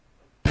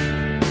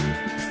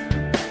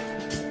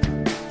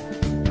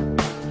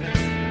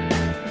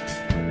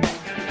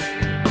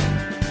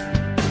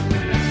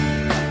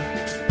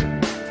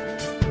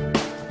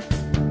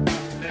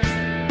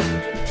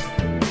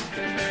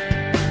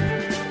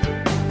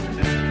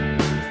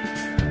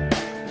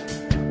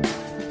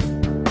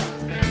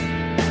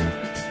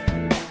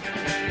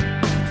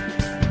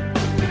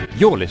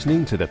You're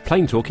listening to the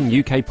Plain Talking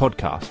UK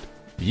podcast,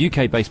 the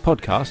UK-based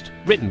podcast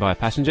written by a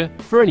passenger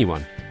for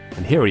anyone.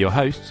 And here are your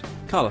hosts,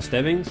 Carlos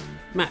Stebbings,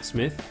 Matt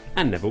Smith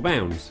and Neville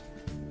Bounds.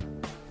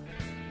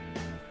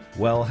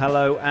 Well,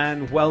 hello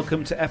and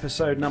welcome to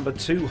episode number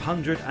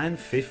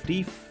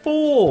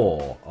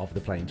 254 of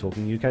the Plain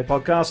Talking UK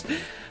podcast.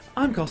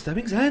 I'm Carl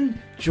Stebbings, and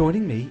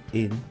joining me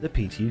in the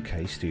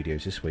PTUK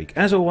studios this week,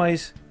 as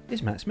always,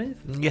 is Matt Smith.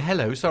 Yeah,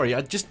 hello. Sorry,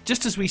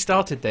 just as we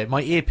started there,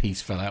 my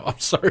earpiece fell out. I'm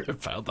sorry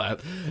about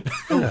that.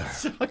 Well,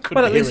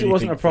 at least it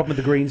wasn't a problem with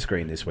the green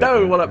screen this week.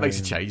 No, well, that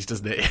makes a change,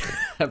 doesn't it?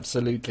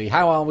 Absolutely.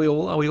 How are we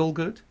all? Are we all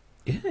good?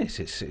 Yes,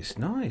 it's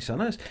nice. I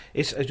know.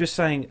 It's just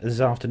saying this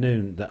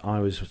afternoon that I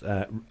was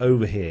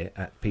over here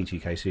at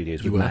PTUK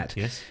Studios with Matt,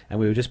 yes,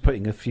 and we were just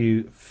putting a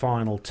few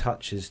final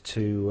touches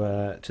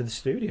to the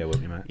studio,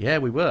 weren't we, Matt? Yeah,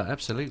 we were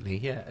absolutely.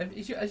 Yeah,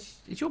 is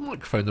your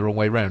microphone the wrong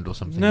way round or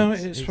something? No,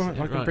 it's right.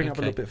 I can bring it up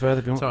a little bit further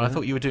if you want. Sorry, I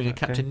thought you were doing a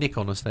Captain Nick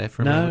on us there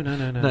for a No.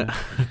 moment. No.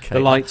 Okay. The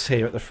lights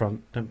here at the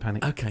front. Don't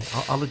panic. Okay,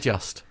 I'll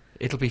adjust.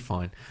 It'll be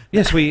fine.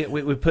 Yes, we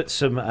put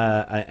some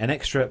an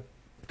extra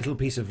little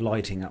piece of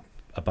lighting up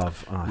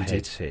above our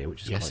heads here,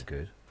 which is quite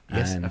good.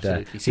 Yes, and,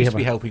 absolutely. Seems to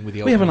be helping with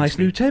the. We have a nice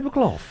new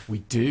tablecloth.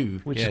 We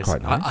do, which is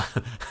quite nice.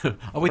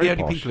 Are we the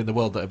only people in the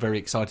world that are very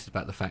excited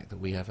about the fact that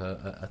we have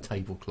a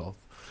tablecloth?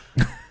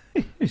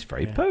 It's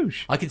very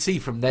posh. I can see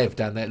from Nev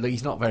down there. Look,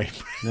 he's not very.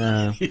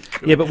 No.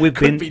 Yeah, but we've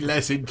been be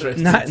less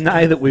interested.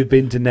 Now that we've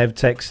been to Nev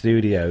Tech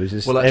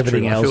Studios, well, that's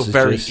everything true. else I feel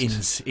very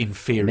just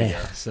inferior.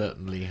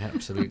 Certainly,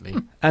 absolutely.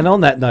 And on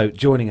that note,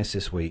 joining us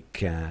this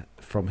week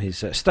from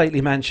his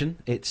stately mansion,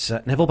 it's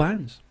Neville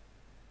Bounds.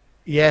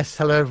 Yes,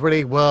 hello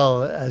everybody.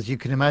 Well, as you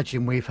can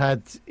imagine, we've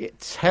had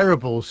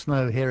terrible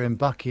snow here in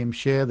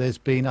Buckinghamshire. There's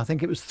been, I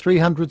think it was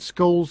 300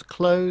 schools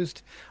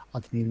closed. I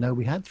didn't even know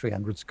we had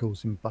 300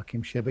 schools in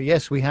Buckinghamshire. But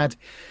yes, we had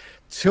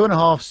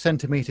 2.5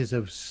 centimetres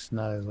of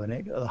snow,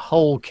 and the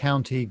whole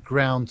county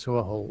ground to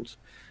a halt.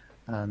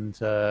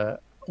 And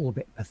all a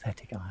bit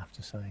pathetic, I have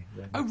to say.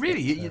 Really. Oh,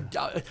 really?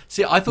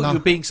 See, I thought you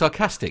were being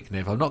sarcastic,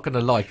 Nev. I'm not going to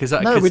lie.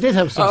 No, we did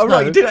have some snow. Oh,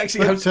 right, you did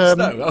actually have some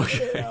snow.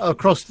 Okay.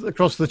 Across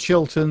the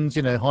Chilterns,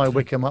 High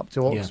Wycombe up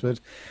to Oxford.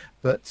 Yeah.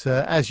 But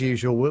as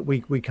usual,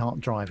 we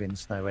can't drive in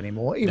snow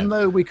anymore, even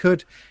though we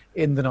could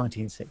in the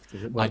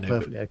 1960s. It worked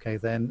perfectly okay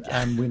then,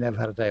 and we never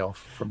had a day off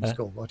from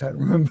school. I don't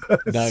remember.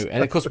 No,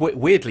 and of course,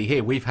 weirdly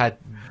here, we've had,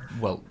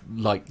 well,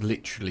 like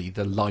literally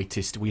the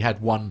lightest. We had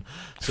one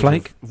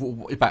flake,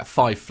 about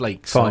 5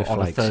 flakes on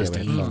a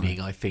Thursday evening,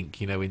 fine. I think,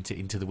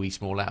 into the wee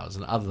small hours.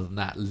 And other than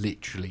that,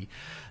 literally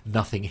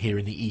nothing here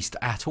in the east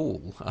at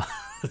all.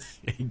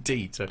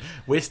 Indeed. So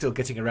we're still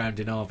getting around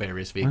in our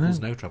various vehicles,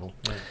 no trouble.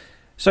 Yeah.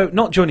 So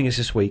not joining us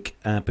this week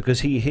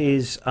because he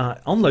is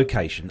on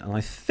location, and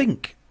I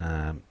think,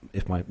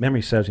 if my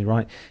memory serves me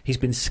right, he's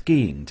been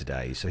skiing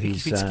today. So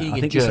he's been skiing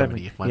in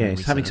Germany.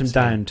 He's having some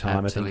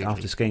downtime, I think,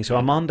 after skiing. So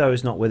Armando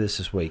is not with us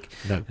this week,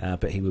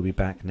 but he will be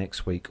back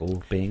next week,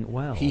 all being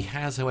well. He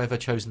has, however,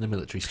 chosen the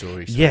military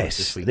story.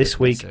 Yes, this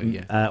week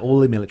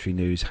all the military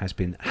news has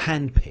been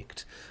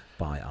handpicked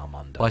by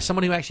Armando. By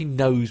someone who actually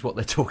knows what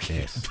they're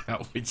talking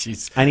about, which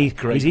is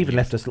great. He's even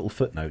left us little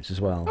footnotes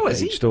as well. Oh, has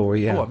he?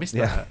 Story, yeah. Oh, I missed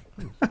that.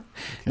 Okay.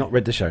 Not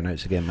read the show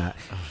notes again, Matt.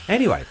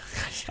 Anyway,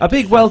 a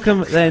big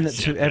welcome then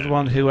to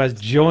everyone who has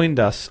joined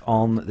us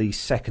on the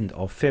 2nd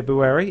of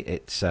February.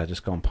 It's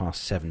just gone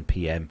past 7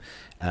 p.m.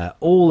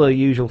 All the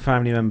usual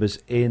family members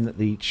in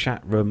the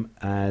chat room,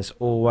 as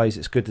always.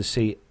 It's good to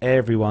see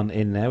everyone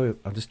in there.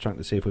 I'm just trying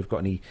to see if we've got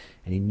any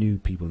new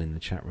people in the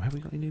chat room. Have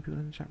we got any new people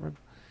in the chat room?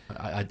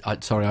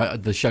 Sorry,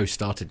 the show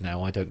started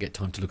now. I don't get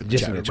time to look at the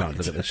chat room. Just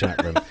look at the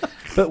chat room.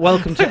 But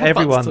welcome to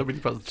everyone. So many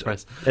buttons to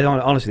press.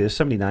 Honestly, there's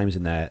so many names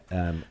in there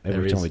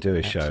every time we do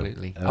a show.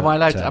 Absolutely. Am I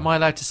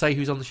allowed to say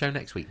who's on the show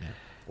next week now?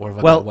 Or have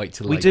I well, got to wait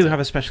till we later? do have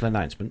a special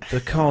announcement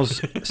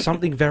because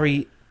something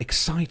very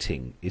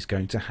exciting is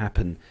going to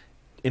happen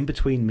in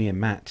between me and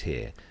Matt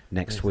here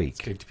next week.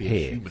 It's going to be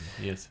here. a human,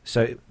 yes.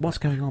 So what's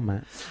going on,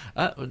 Matt?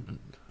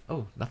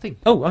 Nothing.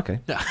 Oh,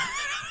 okay. No,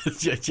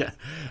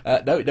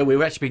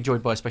 we're actually being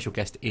joined by a special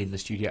guest in the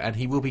studio, and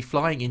he will be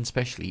flying in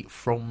specially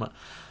from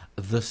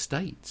the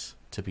States,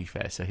 to be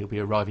fair. So he'll be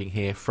arriving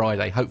here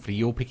Friday. Hopefully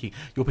you're picking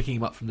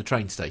him up from the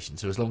train station,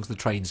 so as long as the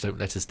trains don't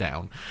let us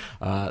down,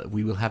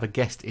 we will have a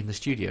guest in the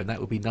studio, and that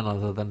will be none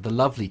other than the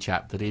lovely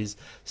chap that is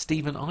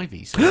Stephen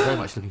Ivy. So we're very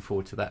much looking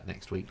forward to that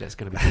next week. That's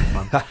going to be good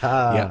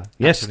fun.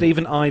 Yes,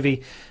 Stephen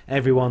Ivy.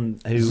 Everyone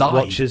who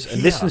watches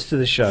and listens to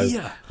the show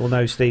will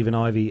know Stephen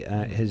Ivy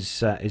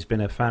has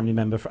been a family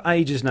member for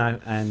ages now,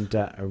 and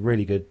a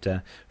really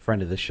good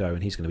friend of the show,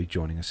 and he's going to be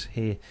joining us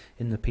here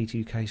in the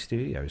PTUK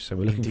studios. So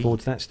we're looking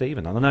forward to that,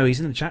 Stephen. I know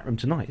he's in the chat room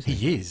tonight, isn't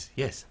he? He is,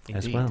 yes, indeed.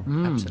 As well.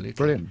 Absolutely.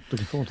 Brilliant.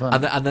 Looking forward to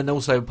that. And then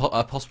also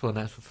a possible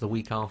announcement for the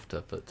week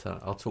after, but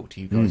I'll talk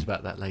to you guys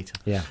about that later.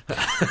 Yeah.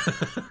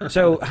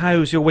 So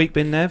how's your week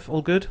been, Nev?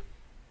 All good?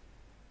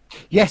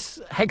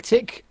 Yes,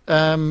 hectic.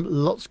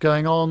 Lots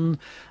going on.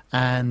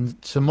 And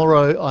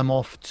tomorrow I'm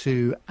off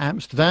to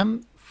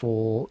Amsterdam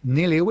for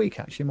nearly a week,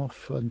 actually. I'm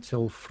off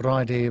until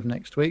Friday of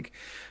next week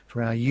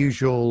for our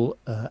usual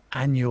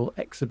annual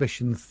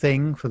exhibition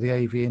thing for the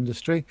AV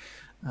industry,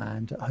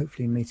 and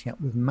hopefully meeting up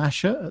with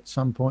Masha at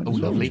some point. Oh, as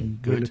well, lovely. which I'm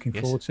Good. really looking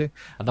Yes. forward to.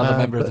 Another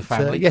member of the But,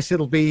 family. yes,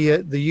 it'll be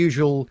the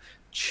usual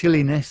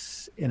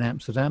chilliness in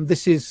Amsterdam.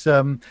 This is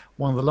one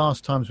of the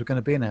last times we're going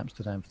to be in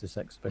Amsterdam for this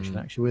exhibition.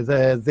 Actually, we're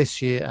there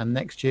this year and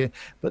next year,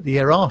 but the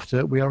year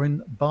after we are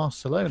in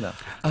Barcelona.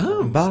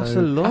 Oh,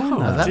 Barcelona.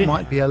 Now, that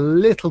might be a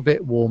little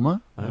bit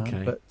warmer,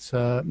 Okay.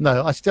 but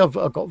no,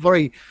 I've got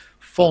very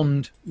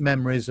fond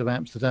memories of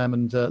Amsterdam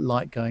and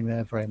like going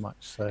there very much.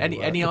 So, Any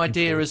looking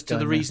idea forward as to the going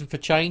there. reason for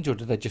change, or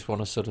do they just want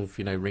to sort of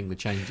ring the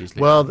changes?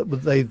 Well,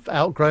 they've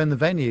outgrown the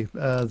venue.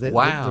 The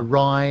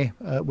RAI,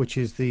 which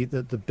is the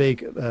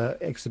big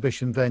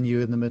exhibition venue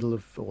in the middle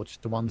of, or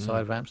just to one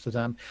side of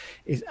Amsterdam,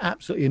 is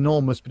absolutely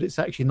enormous, but it's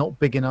actually not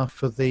big enough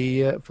for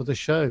the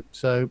show.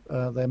 So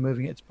they're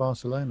moving it to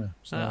Barcelona.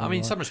 So, I mean,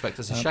 in some respects,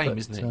 that's a shame, but,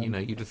 isn't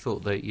it? You'd have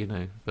thought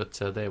that,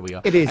 but there we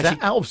are. it is.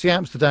 Actually, Obviously,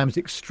 Amsterdam is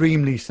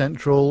extremely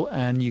central,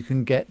 and you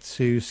can get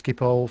to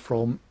Schiphol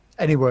from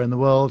anywhere in the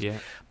world. yeah.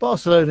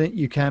 Barcelona,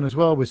 you can as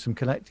well with some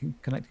connecting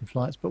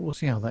flights, but we'll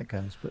see how that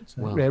goes. But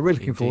Well, yeah, really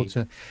looking forward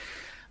indeed.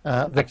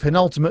 to the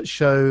penultimate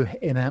show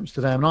in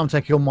Amsterdam. And I'm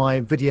taking all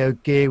my video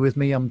gear with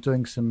me. I'm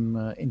doing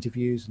some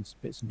interviews and some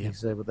bits and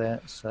pieces over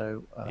there.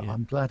 So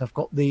I'm glad I've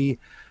got the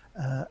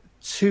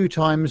 2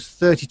 times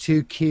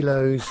 32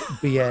 kilos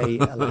BA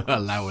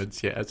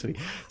allowance, yeah,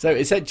 absolutely. So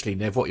essentially,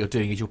 Nev, what you're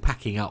doing is you're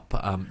packing up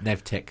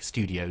NevTech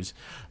Studios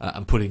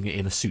and putting it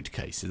in a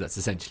suitcase. That's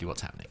essentially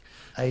what's happening.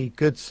 A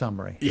good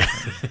summary. Yeah,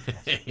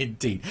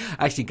 indeed.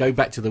 Actually, going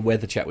back to the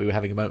weather chat we were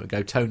having a moment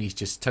ago, Tony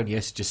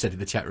S just said in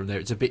the chat room there,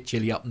 it's a bit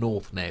chilly up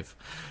north, Nev.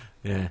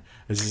 Yeah.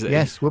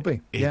 Yes, will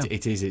be. Yeah.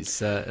 It is.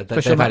 It's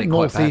Especially on that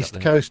northeast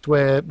coast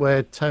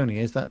where Tony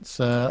is. That's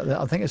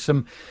I think it's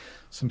some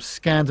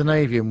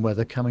Scandinavian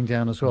weather coming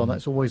down as well.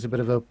 That's always a bit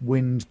of a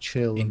wind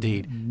chill.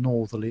 Indeed. And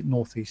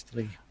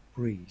northeasterly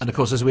breeze. And of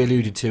course, as we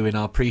alluded to in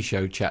our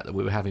pre-show chat that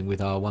we were having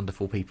with our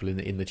wonderful people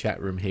in the chat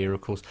room here,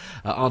 of course,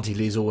 Auntie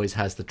Liz always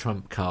has the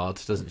trump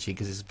card, doesn't she?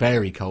 Because it's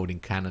very cold in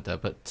Canada.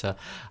 But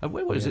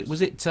where was it?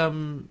 Was it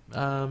who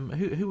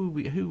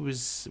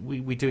was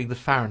we doing the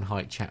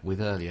Fahrenheit chat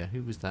with earlier?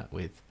 Who was that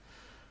with?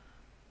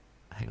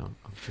 Hang on.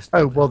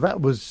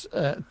 That was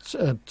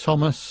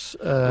Thomas.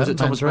 Was it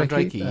Thomas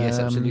Mandrake? Yes,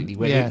 absolutely.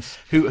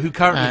 Who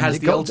currently has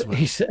the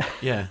ultimate?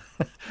 Yeah.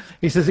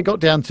 He says it got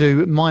down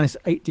to minus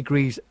 8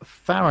 degrees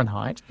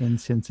Fahrenheit in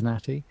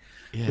Cincinnati,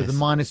 with a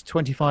minus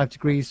 25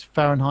 degrees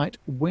Fahrenheit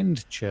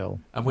wind chill,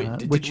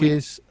 and which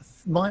is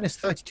minus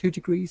 32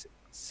 degrees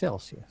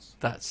Celsius.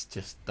 That's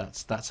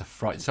a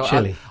fright. So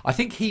chilly. I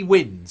think he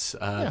wins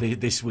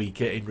this week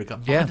in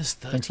regard minus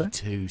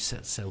 32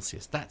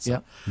 Celsius. That's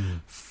a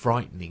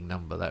frightening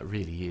number. That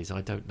really is. I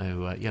don't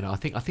know. I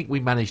think we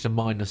managed a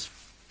minus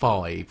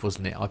 5,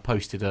 wasn't it? I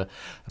posted a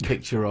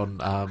picture on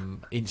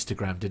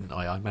Instagram, didn't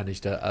I? I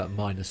managed a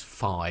minus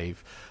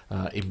 5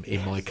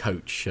 in my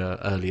coach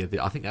earlier.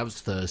 I think that was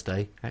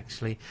Thursday,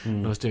 actually,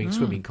 when I was doing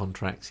swimming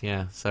contracts.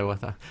 Yeah, so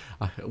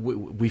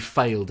we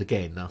failed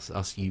again,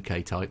 us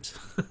UK types.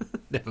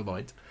 Never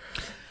mind.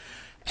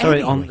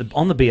 Sorry, Anyway.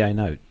 on the BA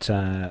note,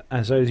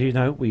 as those of you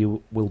know, we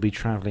will be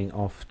travelling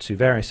off to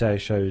various air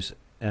shows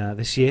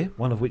this year,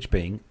 one of which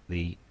being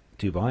the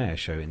Dubai Air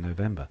Show in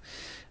November.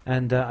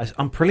 And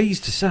I'm proud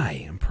to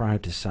say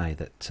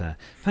that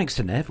thanks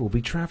to Nev, we'll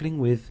be travelling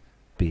with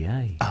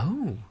BA.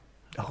 Oh,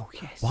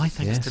 yes. Why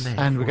thanks to Nev?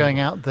 And we're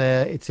going out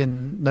there. It's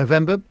in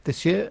November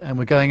this year, and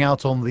we're going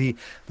out on the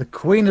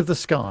Queen of the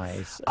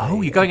Skies.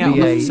 Oh, you're going out on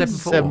the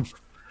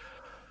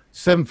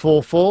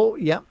 744.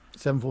 Yeah,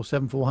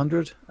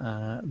 747-400.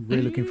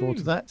 Really looking forward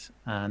to that,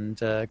 and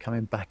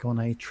coming back on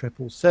a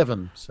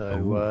 777.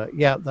 So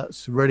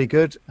that's really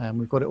good, and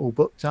we've got it all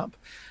booked up.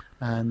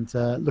 And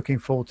looking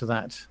forward to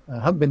that. I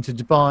haven't been to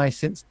Dubai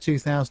since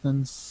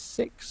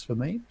 2006 for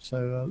me,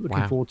 so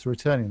looking forward to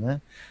returning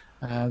there.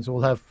 So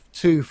we'll have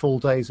 2 full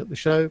days at the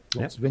show,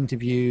 lots of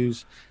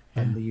interviews,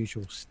 and the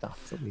usual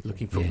stuff that we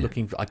looking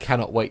for. I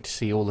cannot wait to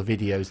see all the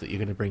videos that you're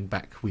going to bring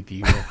back with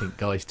you. I think,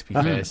 guys, to be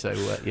fair. So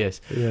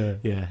yes,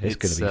 it's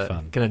going to be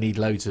fun. Going to need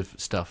loads of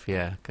stuff.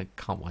 Yeah,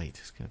 can't wait.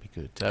 It's going to be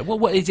good.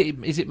 What is it?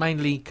 Is it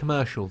mainly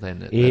commercial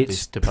then?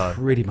 It's Dubai?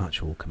 Pretty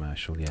much all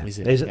commercial. Yeah, Is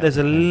it? There's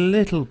a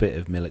little bit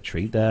of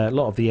military. A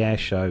lot of the air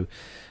show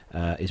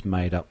is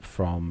made up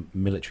from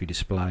military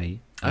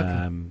display.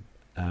 Okay.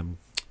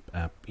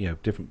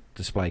 Different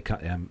display.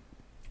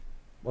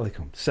 What they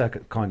call them,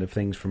 circuit kind of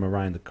things from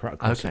around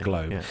across the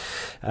globe. Yeah.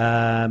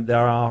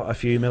 There are a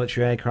few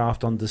military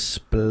aircraft on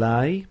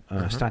display,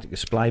 static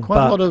display.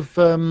 Quite a lot of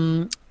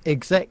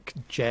exec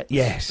jets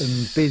Yes.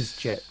 and biz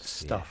jet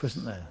stuff,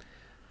 isn't there?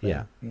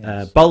 Yeah.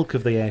 Yes. Bulk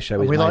of the air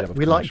show is we made like up of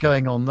we like commercial.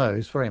 going on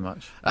those very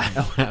much.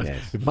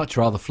 Yes. We'd much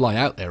rather fly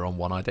out there on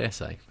one, I dare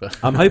say. But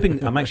I'm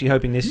actually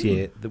hoping this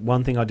year that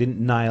one thing I didn't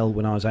nail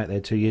when I was out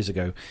there 2 years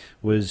ago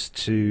was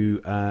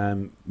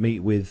to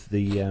meet with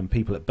the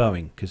people at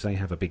Boeing, because they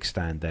have a big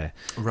stand there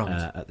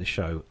Right. at the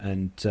show,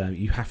 and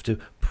you have to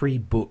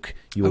pre-book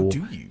your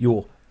do you?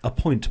 your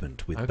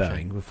appointment with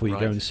Boeing before you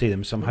go and see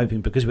them. So I'm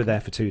hoping, because we're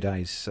there for 2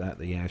 days at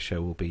the air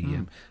show, we'll be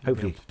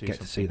hopefully get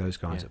to see those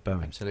guys at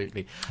Boeing.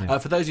 Absolutely. Yeah.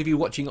 For those of you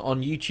watching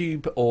on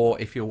YouTube, or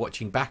if you're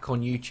watching back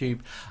on YouTube,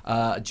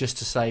 just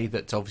to say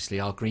that obviously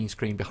our green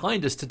screen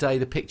behind us today,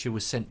 the picture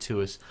was sent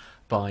to us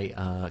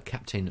by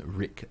Captain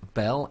Rick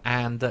Bell.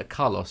 And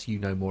Carlos, you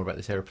know more about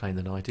this aeroplane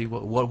than I do.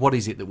 What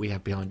is it that we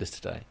have behind us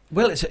today?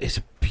 Well, it's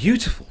a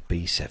beautiful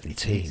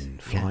B-17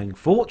 Flying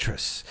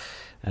Fortress.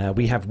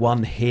 We have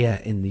one here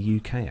in the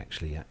UK,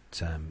 actually, at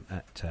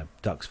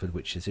Duxford,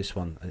 which is this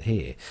one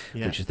here,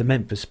 which is the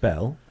Memphis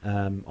Belle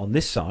on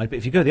this side. But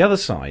if you go the other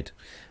side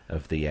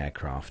of the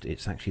aircraft,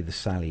 it's actually the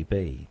Sally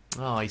B.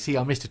 Oh, you see,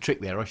 I missed a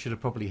trick there. I should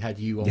have probably had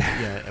you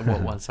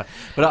on one side.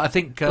 But I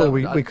think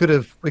we could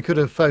have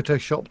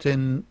photoshopped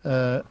in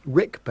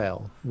Rick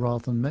Bell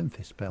rather than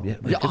Memphis Bell.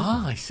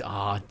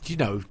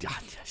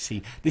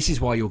 See, this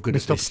is why you're good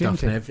at this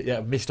stuff, Nev.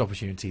 Yeah, missed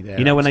opportunity there.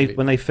 You know,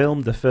 when they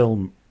filmed the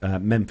film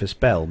Memphis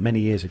Belle many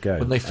years ago,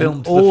 when they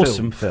filmed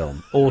awesome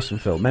film,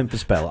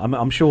 Memphis Belle.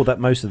 I'm sure that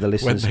most of the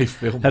listeners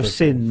have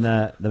seen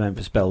the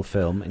Memphis Belle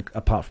film,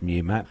 apart from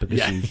you, Matt,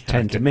 because you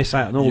tend to miss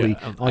out on all the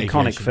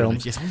iconic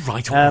films. Yes,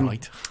 all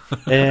right.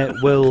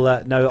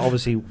 We'll know,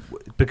 obviously,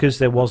 because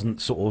there wasn't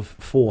sort of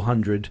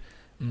 400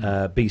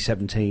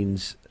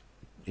 B-17s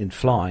in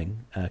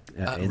flying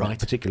in that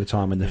particular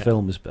time when the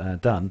film was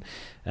done.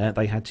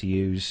 They had to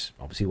use,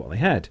 obviously, what they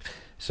had.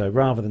 So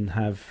rather than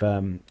have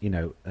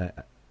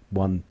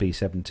one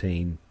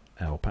B-17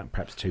 or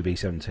perhaps two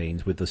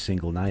B-17s with the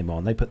single name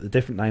on, they put the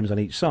different names on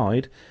each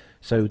side,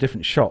 so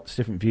different shots,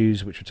 different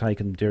views which were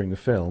taken during the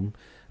film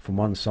from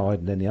one side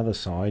and then the other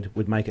side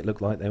would make it look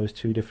like there was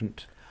two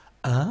different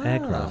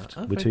aircraft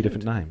with two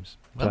different names.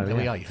 Well, So, there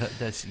we are.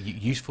 There's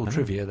useful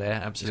trivia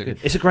there, absolutely.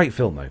 It's a great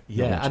film, though.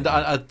 Yeah, and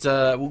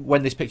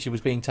when this picture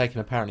was being taken,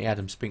 apparently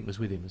Adam Spink was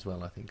with him as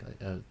well, I think.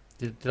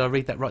 Did I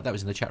read that right? That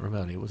was in the chat room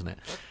earlier, wasn't it?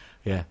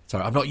 Yeah,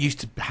 sorry, I'm not used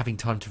to having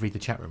time to read the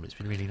chat room. It's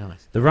been really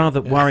nice. The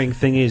rather worrying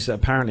thing is,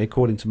 apparently,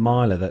 according to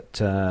Myla,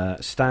 that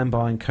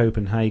standby in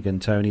Copenhagen,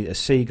 Tony, a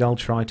seagull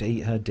tried to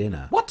eat her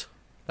dinner. What?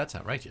 That's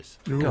outrageous.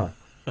 God.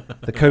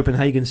 The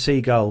Copenhagen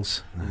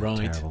seagulls.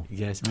 Right. Terrible.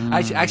 Yes.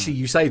 Actually,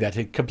 you say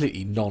that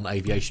completely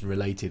non-aviation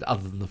related,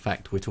 other than the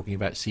fact we're talking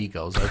about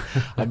seagulls.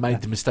 I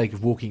made the mistake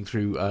of walking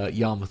through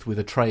Yarmouth with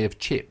a tray of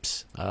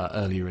chips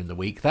earlier in the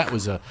week. That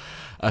was a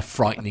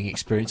frightening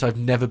experience. I've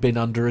never been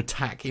under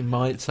attack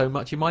so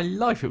much in my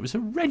life. It was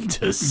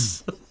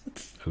horrendous.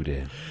 Oh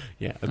dear.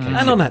 Yeah. Okay.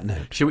 And on that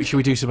note, Shall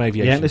we do some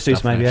aviation? Yeah, let's do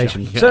some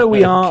aviation. Yeah. So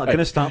we are going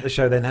to start the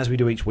show then, as we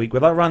do each week,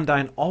 with our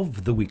rundown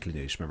of the weekly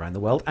news from around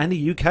the world and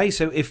the UK.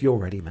 So if you're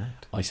ready,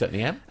 Matt. I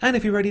certainly am. And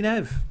if you're ready,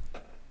 Nev.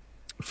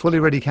 Fully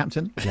ready,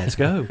 Captain. Let's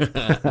go.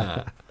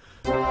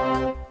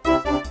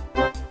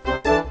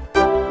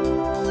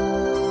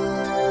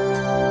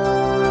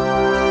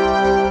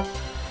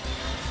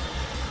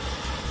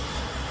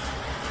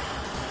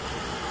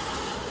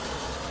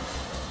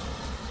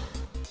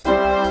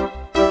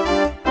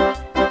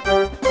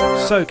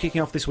 So,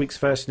 kicking off this week's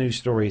first news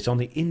story is on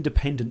the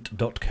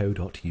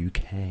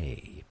independent.co.uk.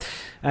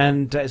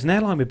 And it's an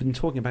airline we've been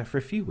talking about for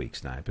a few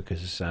weeks now,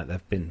 because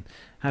they've been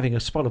having a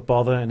spot of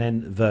bother, and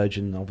then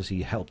Virgin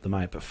obviously helped them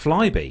out. But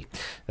Flybe,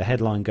 the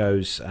headline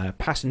goes,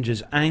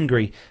 passengers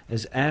angry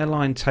as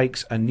airline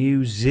takes a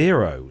new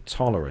zero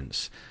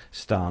tolerance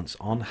stance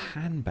on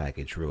hand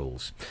baggage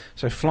rules.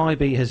 So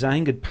Flybe has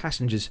angered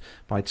passengers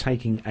by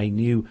taking a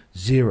new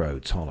zero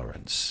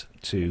tolerance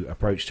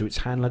approach to its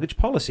hand luggage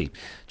policy,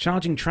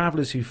 charging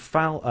travellers who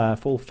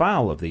fall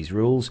foul of these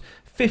rules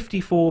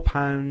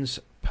 £54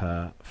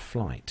 per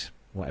flight.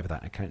 Whatever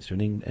that accounts to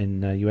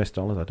in US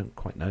dollars, I don't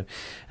quite know.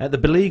 The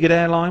beleaguered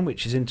airline,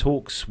 which is in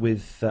talks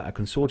with a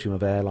consortium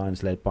of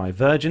airlines led by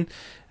Virgin,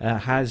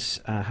 has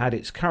had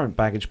its current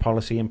baggage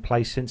policy in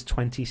place since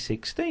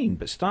 2016.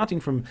 But starting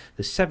from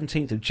the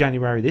 17th of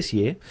January this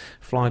year,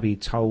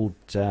 Flybe told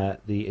The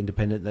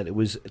Independent that it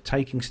was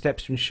taking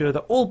steps to ensure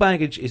that all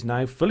baggage is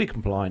now fully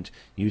compliant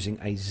using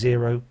a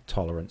zero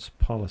tolerance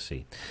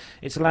policy.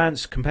 Its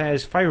allowance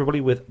compares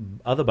favourably with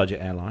other budget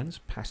airlines.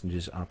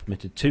 Passengers are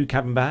permitted 2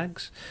 cabin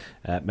bags,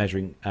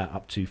 measuring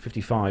up to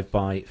 55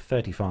 by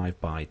 35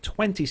 by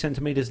 20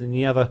 centimetres, and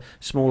the other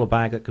smaller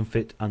bag that can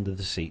fit under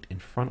the seat in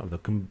front of the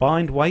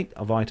combined weight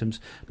of items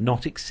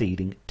not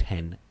exceeding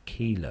 10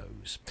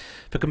 kilos.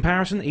 For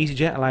comparison,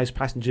 EasyJet allows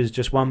passengers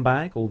just one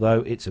bag,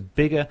 although it's a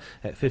bigger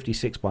at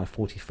 56 by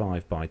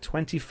 45 by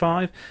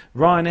 25.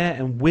 Ryanair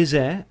and Wizz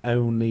Air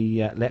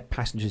only let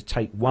passengers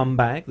take one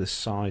bag, the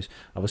size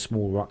of a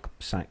small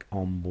rucksack,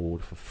 on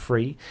board for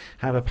free.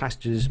 However,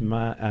 passengers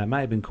may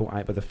have been caught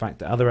out by the fact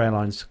that other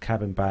airlines'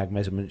 cabin bag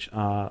measurements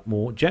are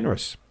more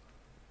generous.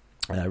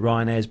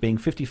 Ryanair's being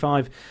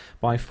 55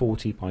 by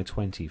 40 by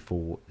 20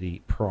 for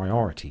the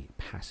priority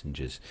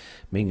passengers,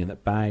 meaning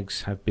that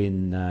bags have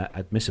been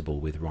admissible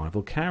with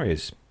rival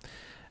carriers.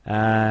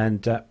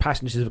 And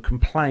passengers have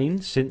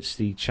complained since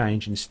the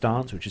change in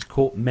stance, which has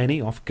caught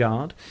many off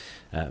guard.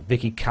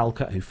 Vicky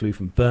Calcutt, who flew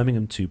from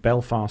Birmingham to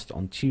Belfast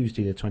on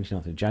Tuesday, the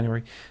 29th of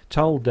January,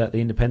 told The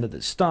Independent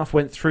that staff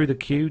went through the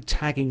queue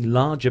tagging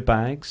larger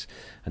bags,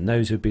 and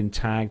those who've been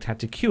tagged had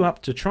to queue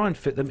up to try and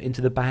fit them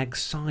into the bag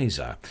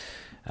sizer.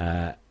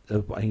 I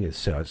think it's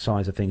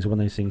sizer things, one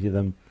of those things with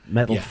them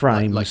metal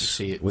frames, like you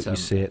see it, what you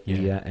see at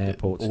the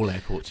airports. All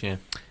airports, yeah.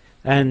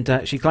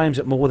 And she claims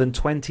that more than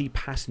 20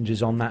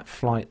 passengers on that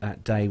flight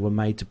that day were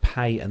made to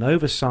pay an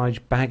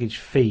oversized baggage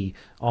fee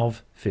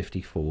of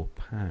 £54.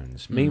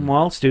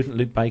 Meanwhile, student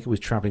Luke Baker was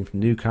travelling from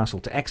Newcastle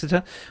to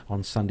Exeter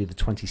on Sunday the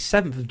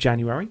 27th of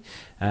January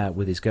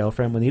with his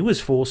girlfriend when he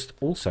was forced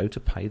also to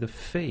pay the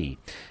fee.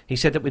 He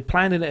said that we'd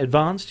planned in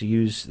advance to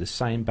use the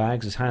same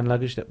bags as hand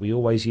luggage that we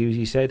always use,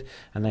 he said,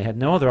 and they had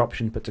no other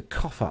option but to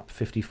cough up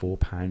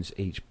 £54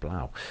 each.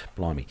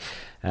 Blimey.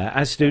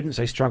 As students,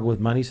 they struggle with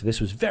money, so this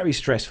was very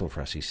stressful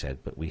for us, he said,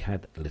 but we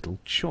had little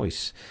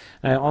choice.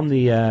 On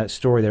the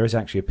story, there is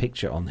actually a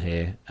picture on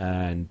here,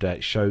 and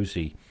it shows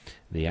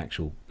the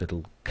actual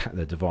little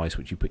the device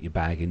which you put your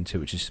bag into,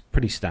 which is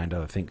pretty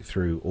standard. I think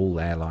through all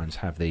airlines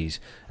have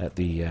these at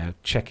the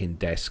check-in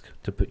desk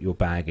to put your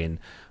bag in.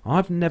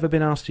 I've never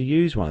been asked to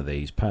use one of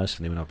these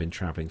personally when I've been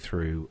travelling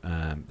through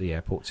the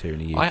airports here in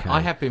the UK. I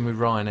have been with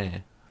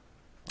Ryanair.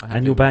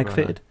 And your bag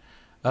fitted?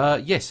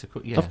 Yes,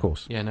 of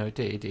course. Yeah, no, it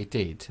did. It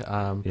did.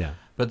 Yeah.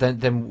 But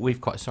then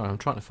we've got. Sorry, I'm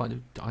trying to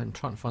find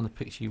the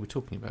picture you were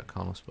talking about,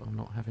 Carlos, but I'm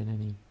not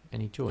having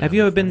any joy. Have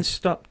you ever been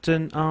stopped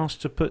and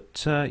asked to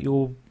put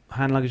your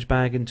hand luggage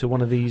bag into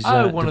one of these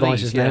one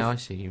devices? Of these, yeah, I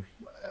see you.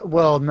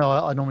 Well, no,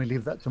 I normally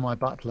leave that to my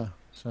butler.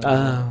 So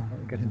I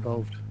don't get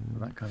involved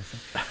with that kind of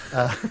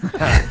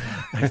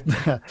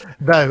thing.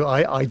 No,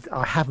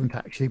 I haven't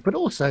actually. But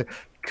also,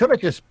 could I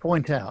just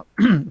point out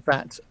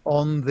that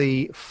on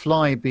the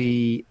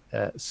Flybe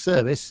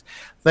service,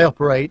 they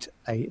operate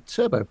a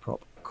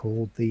turboprop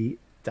called the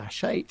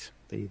Dash 8,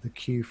 the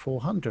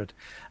Q400,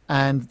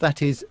 and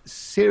that is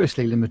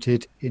seriously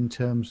limited in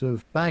terms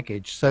of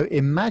baggage. So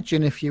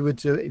imagine if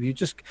you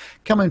just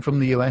come in from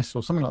the US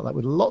or something like that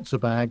with lots of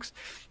bags,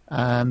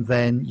 and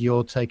then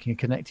you're taking a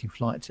connecting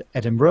flight to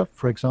Edinburgh,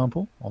 for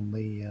example, on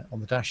the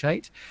Dash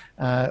 8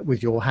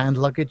 with your hand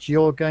luggage,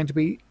 you're going to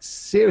be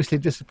seriously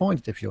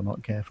disappointed if you're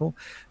not careful,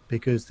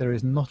 because there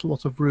is not a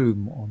lot of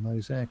room on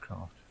those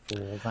aircraft for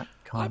that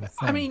kind of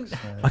thing. I mean,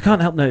 I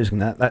can't help noticing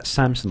that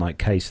Samsonite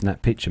case in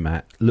that picture,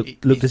 Matt,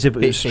 looked as if it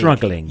was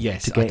struggling to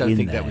get in there. I don't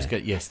think that was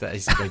good. Yes, that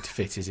isn't going to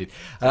fit, is it?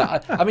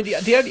 I mean,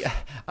 the only,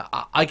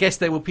 I guess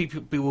there will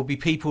be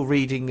people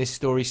reading this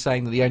story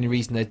saying that the only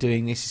reason they're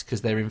doing this is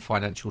because they're in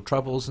financial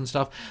troubles and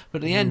stuff.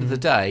 But at the end of the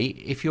day,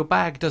 if your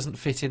bag doesn't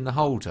fit in the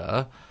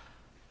holder,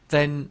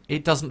 then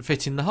it doesn't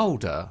fit in the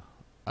holder.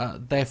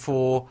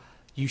 Therefore,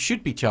 you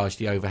should be charged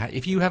the overhead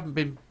if you haven't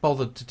been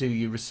bothered to do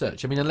your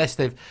research. I mean, unless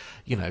they've,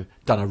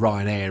 done a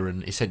Ryanair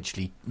and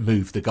essentially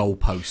moved the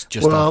goalpost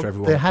just after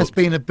everyone. There has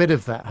been a bit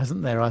of that,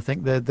 hasn't there? I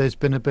think there's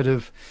been a bit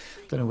of,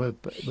 I don't know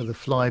whether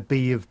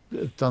Flybe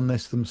have done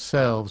this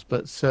themselves,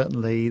 but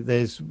certainly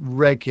there's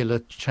regular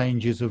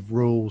changes of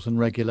rules and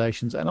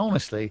regulations. And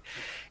honestly,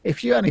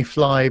 if you only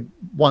fly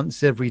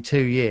once every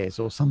 2 years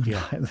or something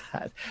like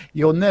that,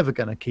 you're never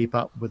going to keep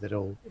up with it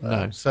all.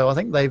 No. So I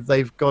think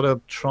they've got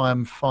to try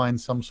and find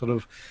some sort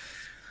of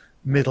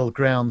middle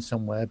ground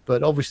somewhere.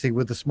 But obviously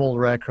with the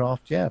smaller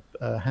aircraft,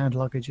 hand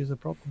luggage is a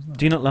problem, isn't it?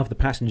 Do you not love the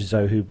passengers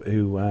though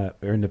who are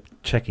in the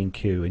check-in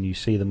queue and you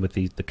see them with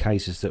the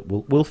cases that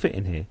will fit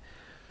in here,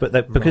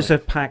 but because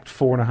they've packed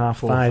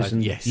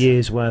 4,500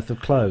 years worth of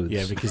clothes?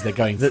 Yeah, because they're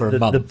going for a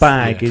month. The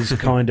bag is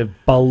kind of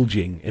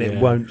bulging and it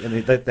won't,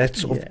 and they're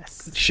sort of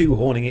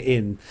shoehorning it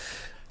in.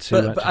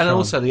 And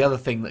also the other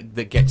thing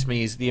that gets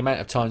me is the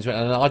amount of times, and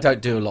I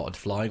don't do a lot of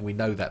flying, we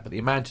know that, but the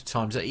amount of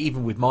times that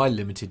even with my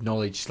limited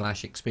knowledge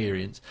 /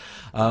 experience,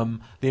 the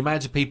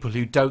amount of people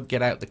who don't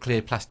get out the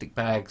clear plastic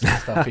bags and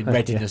stuff in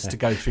readiness to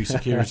go through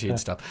security and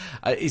stuff,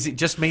 is it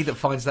just me that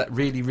finds that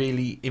really,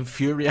 really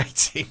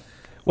infuriating?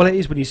 Well, it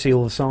is when you see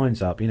all the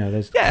signs up,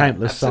 there's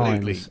countless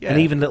signs, and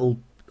even little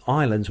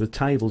islands with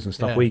tables and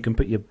stuff where you can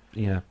put your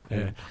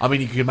I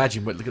mean, you can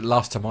imagine. But look at the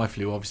last time I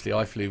flew. Obviously,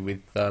 I flew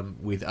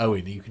with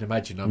Owen. You can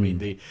imagine. I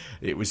mean,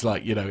 it was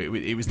like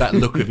it was that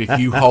look of if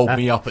you hold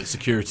me up at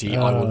security,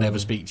 I will never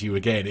speak to you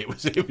again. It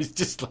was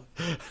just like,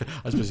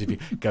 I suppose if you're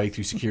going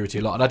through security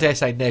a lot, and I dare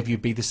say, Nev,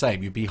 you'd be the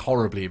same. You'd be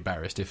horribly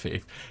embarrassed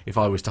if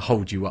I was to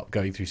hold you up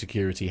going through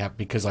security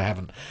because I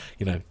haven't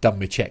done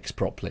my checks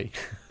properly.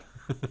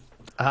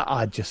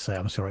 I'd just say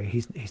I'm sorry.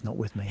 He's not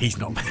with me. He's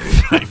not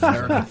with me.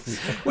 Fair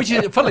enough. Which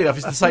is, funnily enough,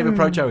 is the same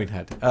approach Owen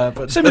had.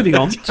 So moving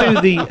on to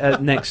the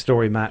next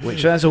story, Matt,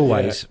 which, as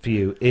always, for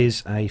you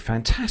is a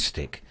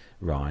fantastic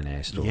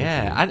Ryanair story.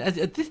 Yeah,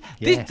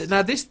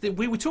 and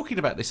we were talking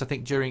about this, I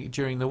think,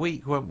 during the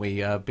week, weren't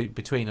we?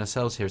 Between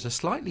ourselves here, it's a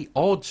slightly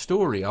odd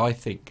story, I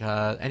think.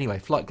 Anyway,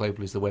 Flight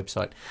Global is the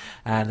website,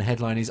 and the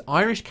headline is: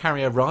 Irish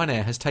carrier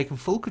Ryanair has taken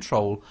full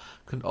control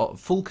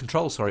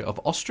of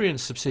Austrian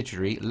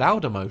subsidiary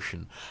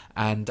Laudamotion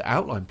and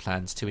outline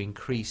plans to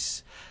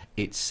increase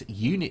its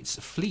unit's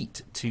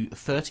fleet to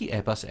 30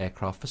 Airbus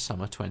aircraft for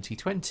summer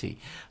 2020.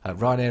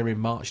 Ryanair in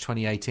March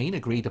 2018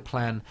 agreed a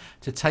plan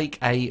to take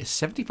a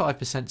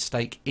 75%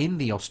 stake in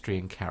the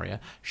Austrian carrier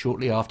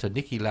shortly after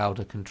Niki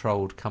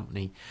Lauda-controlled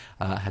company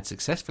had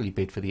successfully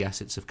bid for the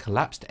assets of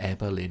collapsed Air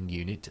Berlin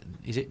unit.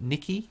 Is it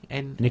Niki?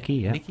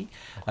 Niki, yeah. Niki?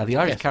 The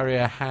Irish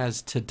carrier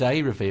has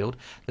today revealed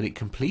that it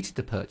completed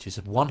the purchase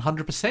of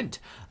 100%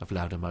 of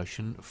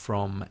Laudamotion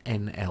from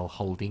NL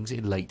Holdings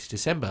in late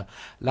December.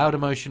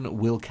 Laudamotion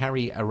will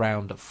carry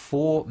around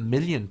 4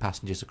 million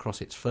passengers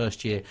across its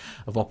first year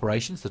of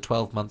operations, the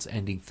 12 months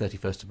ending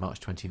 31st of March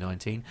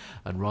 2019,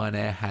 and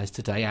Ryanair has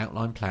today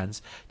outlined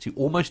plans to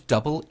almost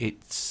double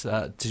this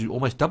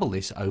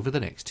over the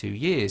next 2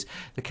 years.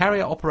 The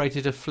carrier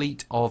operated a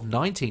fleet of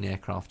 19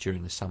 aircraft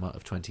during the summer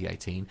of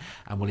 2018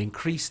 and will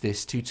increase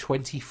this to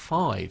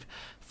 25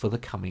 for the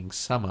coming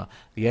summer.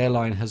 The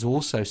airline has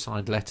also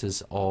signed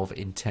letters of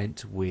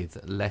intent with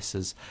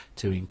lessors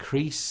to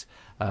increase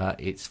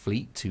its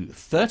fleet to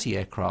 30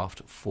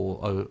 aircraft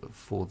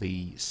for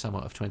the summer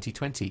of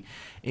 2020.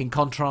 In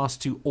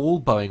contrast to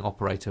all Boeing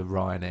operator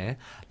Ryanair,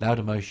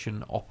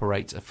 Laudamotion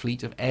operates a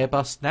fleet of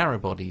Airbus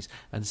narrowbodies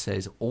and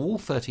says all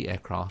 30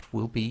 aircraft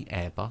will be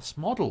Airbus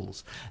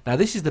models. Now,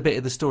 this is the bit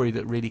of the story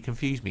that really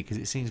confused me, because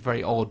it seems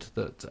very odd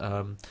that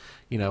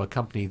a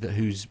company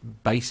whose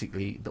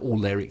basically all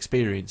their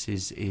experience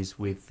is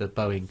with the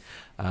Boeing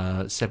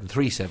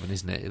 737,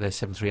 isn't it? Their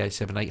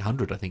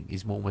 737-800, I think,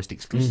 is almost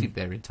exclusive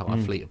their entire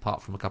fleet,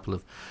 apart from a couple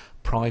of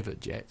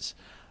private jets.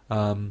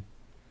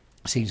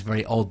 Seems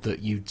very odd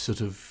that you'd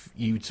sort of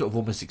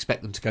almost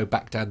expect them to go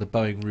back down the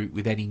Boeing route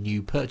with any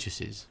new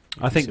purchases.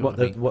 I think what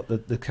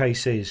the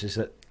case is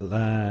that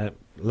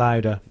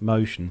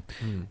Laudamotion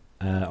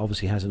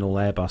obviously has an all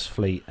Airbus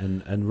fleet,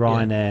 and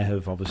Ryanair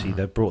have obviously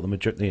they've brought the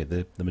majority.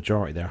 They're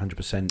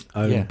 100%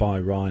 owned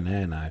by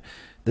Ryanair now.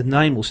 The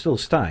name will still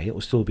stay. It will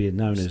still be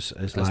known as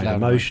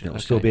Laudamotion. It will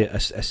still be a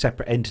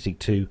separate entity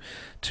to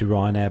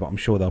Ryanair, but I'm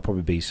sure there'll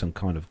probably be some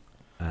kind of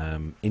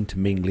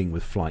intermingling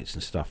with flights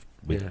and stuff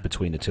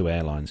between the two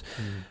airlines.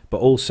 But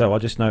also, I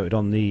just noted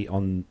on the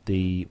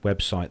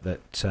website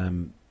that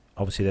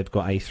obviously they've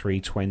got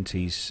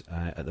A320s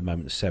at the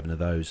moment, 7 of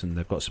those, and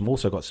they've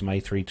also got some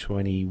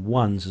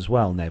A321s as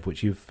well, Nev,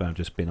 which you've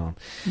just been on.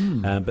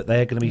 But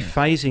they're going to be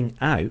phasing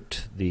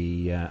out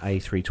the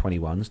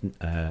A321s,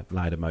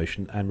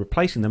 Laudamotion, and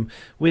replacing them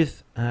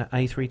with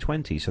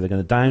A320s. So they're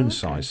going to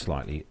downsize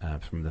slightly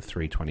from the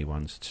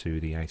 321s to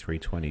the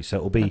A320s. So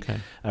it will be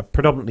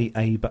predominantly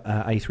a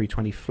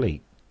A320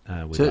 fleet.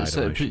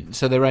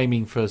 So they're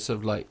aiming for sort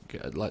of like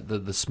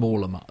the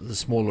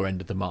smaller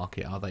end of the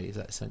market, are they? Is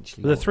that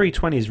essentially? The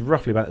 320 is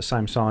roughly about the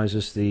same size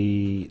as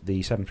the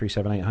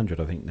 737-800,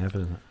 I think, Nev,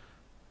 isn't it?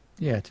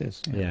 Yeah, it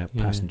is. Yeah,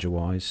 passenger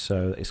wise,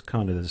 so it's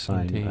kind of the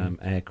same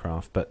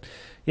aircraft. But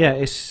yeah,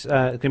 it's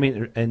going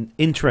to be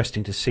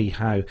interesting to see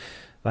how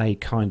they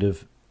kind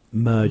of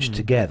merge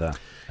together.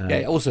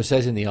 It also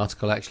says in the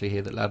article actually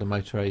here that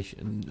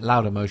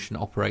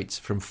Laudamotion operates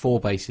from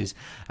 4 bases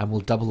and will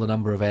double the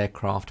number of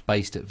aircraft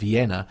based at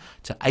Vienna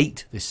to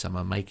 8 this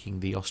summer, making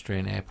the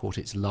Austrian airport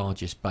its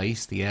largest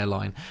base. The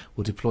airline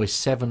will deploy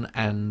 7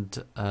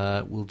 and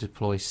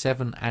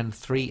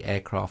 3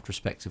 aircraft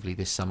respectively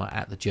this summer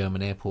at the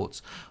German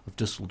airports of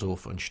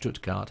Dusseldorf and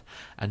Stuttgart,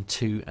 and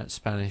 2 at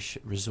Spanish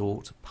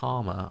resort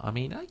Palma. I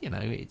mean,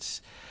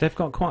 they've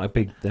got quite a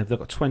big. They've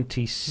got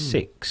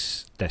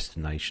 26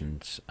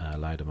 destinations,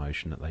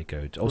 Laudamotion, that they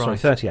go to.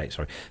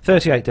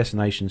 38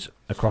 destinations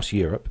across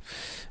Europe,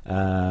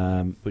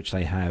 which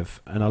they have,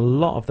 and a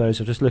lot of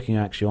those are just looking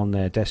actually on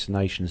their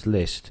destinations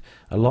list.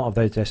 A lot of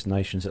those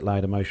destinations that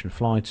Laudamotion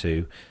fly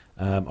to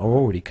are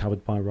already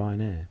covered by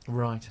Ryanair.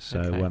 Right.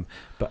 So,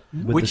 but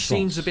which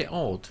seems a bit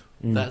odd.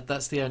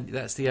 That's the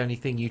only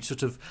thing you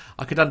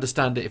I could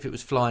understand it if it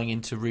was flying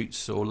into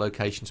routes or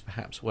locations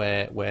perhaps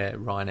where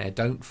Ryanair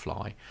don't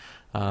fly.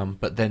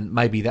 But then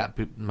maybe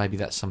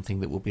that's something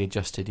that will be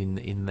adjusted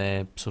in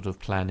their sort of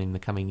plan in the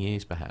coming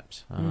years,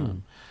 perhaps.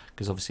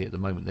 Because obviously at the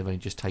moment they've only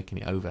just taken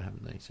it over,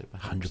 haven't they? So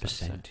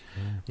 100%.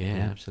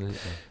 Yeah, absolutely.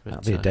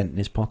 That'll be a dent in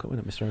his pocket,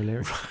 wouldn't it, Mr.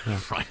 O'Leary?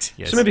 Right.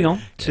 Yes. So moving on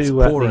to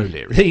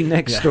the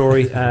next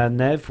story,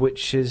 Nev,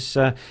 which is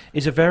a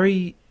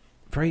very,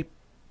 very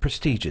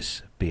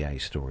prestigious BA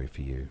story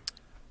for you.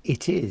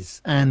 It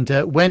is. And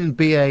when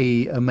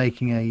BA are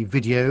making a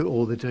video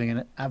or they're doing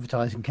an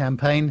advertising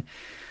campaign,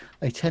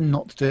 they tend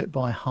not to do it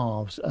by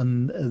halves.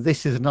 And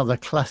this is another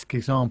classic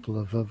example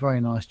of a very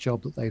nice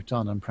job that they've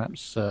done. And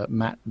perhaps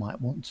Matt might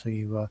want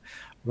to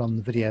run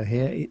the video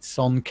here. It's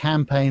on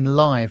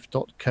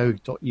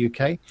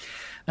campaignlive.co.uk.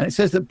 And it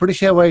says that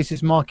British Airways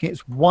is marking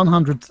its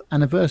 100th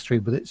anniversary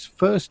with its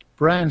first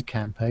brand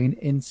campaign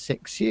in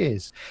 6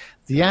 years.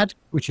 The ad,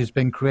 which has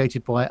been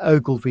created by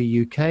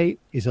Ogilvy UK,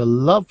 is a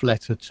love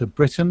letter to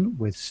Britain,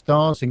 with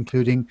stars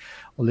including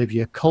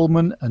Olivia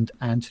Colman and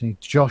Anthony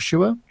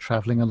Joshua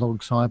travelling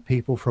alongside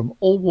people from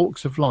all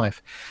walks of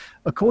life.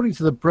 According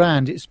to the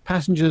brand, its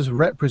passengers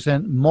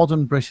represent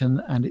modern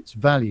Britain and its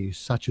values,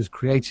 such as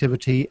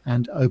creativity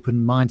and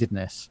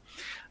open-mindedness.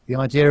 The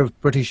idea of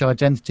British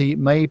identity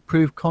may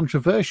prove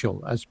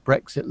controversial as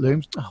Brexit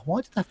looms. Oh,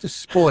 why did I have to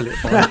spoil it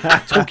by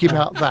talking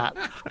about that?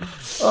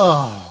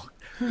 Oh,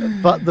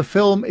 but the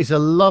film is a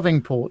loving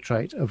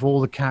portrait of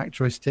all the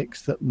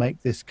characteristics that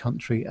make this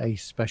country a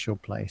special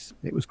place.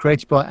 It was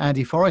created by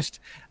Andy Forrest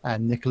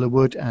and Nicola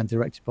Wood and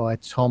directed by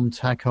Tom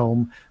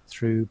Tagholm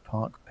through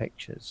Park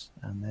Pictures.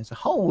 And there's a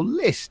whole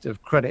list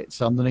of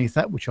credits underneath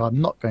that, which I'm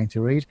not going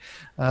to read.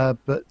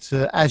 But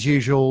as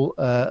usual,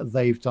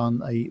 they've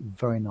done a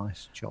very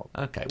nice job.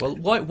 Okay, well,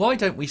 why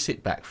don't we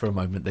sit back for a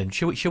moment then?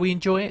 Shall we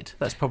enjoy it?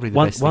 That's probably the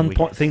best thing.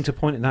 One thing to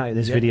point out in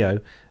this video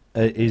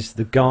is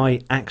the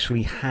guy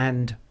actually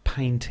hand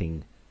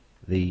painting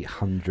the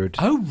 100.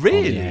 Oh,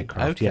 really? On the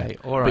aircraft. Okay,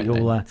 yeah. all right.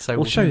 But So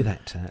we'll show you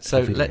that.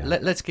 So video.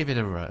 let's give it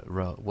a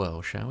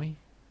whirl, shall we?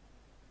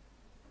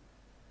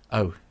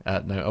 Oh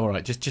no! All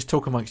right, just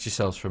talk amongst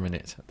yourselves for a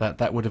minute.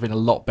 That would have been a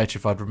lot better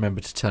if I'd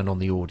remembered to turn on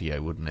the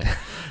audio, wouldn't it?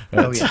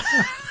 Oh yeah.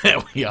 There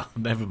we are.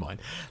 Never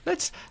mind.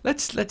 Let's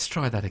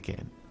try that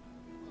again.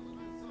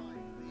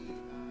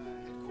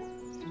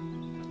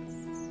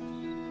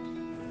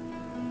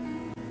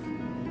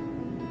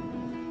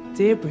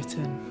 Dear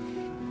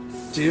Britain.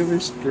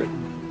 Dearest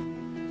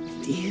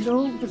Britain. Dear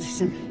old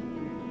Britain.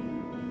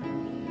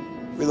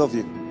 We love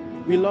you.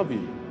 We love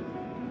you.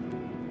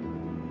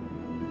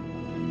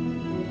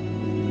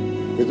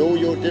 With all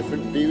your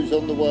different views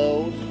on the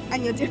world.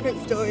 And your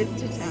different stories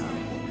to tell.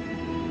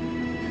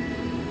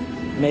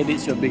 Maybe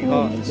it's your big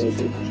heart.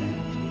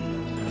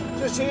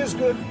 This here's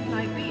good.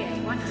 My BA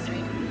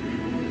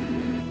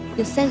 100.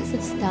 Your sense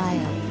of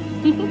style.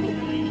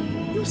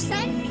 Your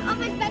sense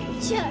of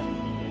adventure.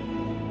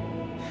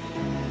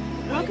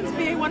 Welcome to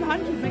BA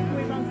 100. Make your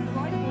way round to the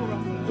right for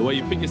us. The way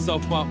you pick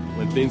yourself up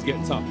when things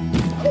get tough.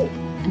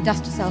 And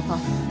dust yourself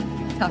off.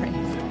 Sorry.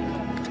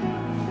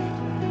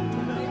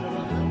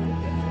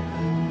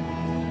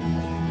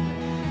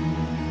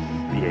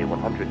 BA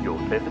 100, you're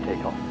clear for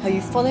takeoff. How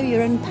you follow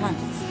your own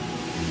paths.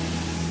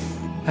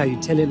 How you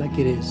tell it like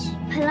it is.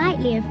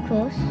 Politely, of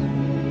course.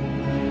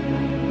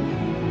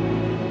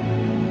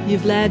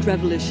 You've led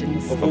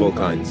revolutions. Of all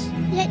kinds.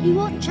 Yet you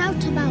watch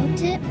out about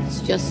it.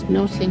 It's just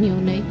not in your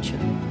nature.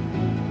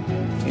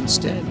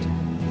 Instead,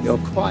 you'll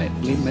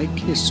quietly make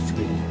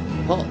history.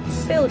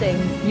 Pots.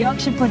 Buildings.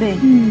 Yorkshire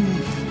pudding.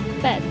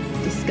 Beds.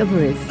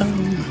 Discoveries.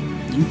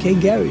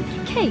 UK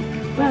garage. Cake.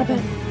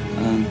 Rabbit.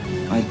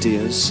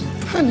 Ideas.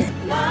 Honey.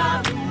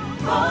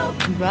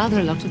 And rather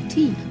a lot of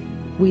tea.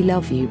 We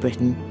love you,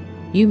 Britain.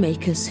 You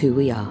make us who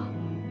we are.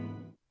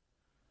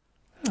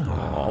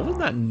 Oh, wasn't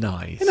that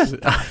nice?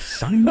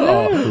 I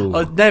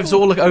know. Nev's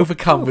all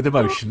overcome with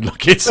emotion.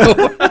 Look, it's all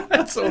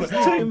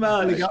Too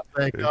much. Filling up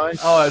there, guys.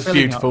 Oh, that's Filling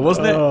beautiful, up.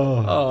 wasn't it?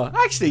 Oh.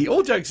 Actually,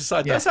 all jokes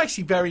aside, Yeah. that's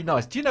actually very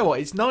nice. Do you know what?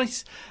 It's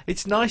nice.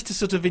 It's nice to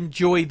sort of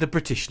enjoy the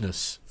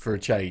Britishness for a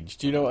change.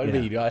 Do you know what I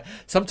mean?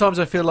 Sometimes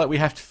I feel like we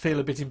have to feel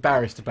a bit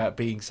embarrassed about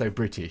being so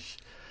British.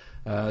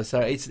 So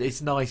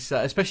it's nice,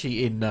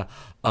 especially in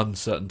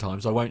uncertain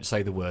times. I won't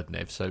say the word,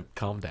 Nev, so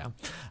calm down.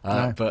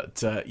 No.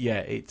 But yeah,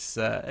 it's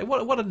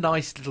what a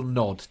nice little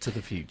nod to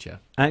the future.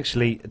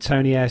 Actually,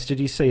 Tony S,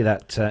 did you see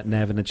that,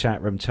 Nev, in the chat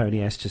room?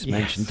 Tony S just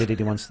mentioned, did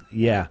anyone...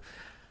 Yeah.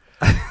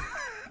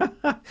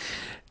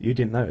 You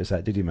didn't notice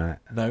that, did you,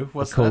 Matt? No,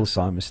 what's a call that?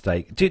 sign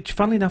mistake.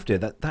 Funnily enough, dear,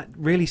 that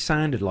really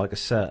sounded like a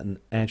certain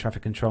air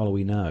traffic controller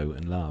we know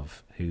and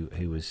love who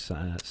was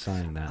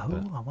saying that. Oh,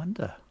 But I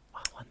wonder.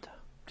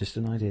 just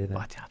an idea there.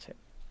 I doubt it.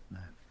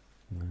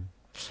 No.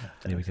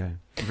 There we go.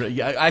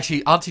 Yeah,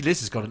 actually, Auntie Liz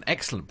has got an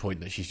excellent point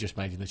that she's just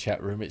made in the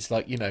chat room. It's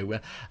like,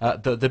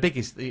 the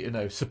biggest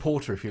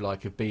supporter, if you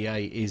like, of BA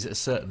is a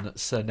certain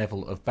Sir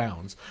Neville of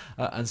Bounds,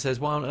 and says,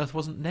 why on earth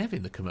wasn't Nev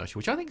in the commercial?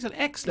 Which I think is an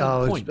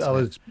excellent point.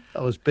 I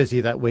was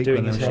busy that week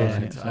Doing when his I was hair.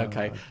 shooting it, so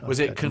Okay, I was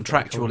it couldn't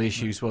contractual afford it.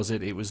 issues? Was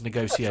it? It was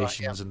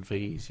negotiations and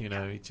fees.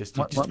 It just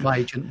My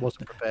agent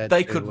wasn't prepared.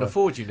 they to, couldn't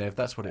afford you, Nev.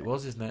 That's what it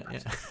was, isn't it? Yeah.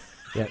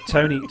 Yeah,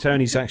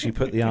 Tony's actually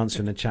put the answer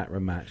in the chat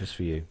room, Matt, just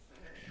for you.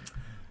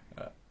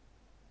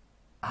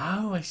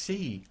 Oh, I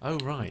see. Oh,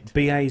 right.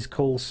 BA's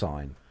call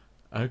sign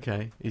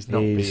Okay, he's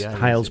not is BA.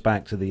 hails is it?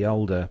 back to the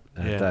older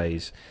Yeah.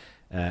 days,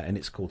 and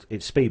it's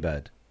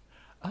Speedbird.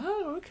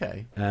 Oh,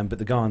 okay. But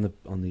the guy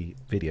on the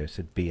video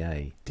said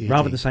BA. Did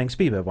Rather he? than saying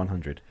Speedbird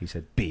 100, he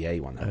said BA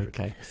 100.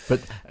 Okay,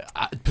 but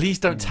please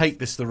don't take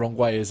this the wrong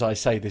way as I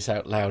say this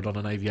out loud on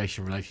an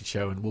aviation-related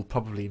show, and we'll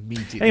probably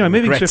immediately. Anyway,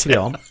 moving regret swiftly it.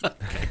 on.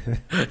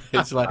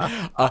 It's like,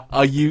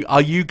 are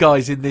you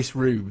guys in this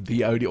room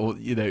the only, or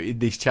in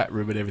this chat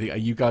room and everything? Are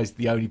you guys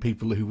the only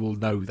people who will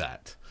know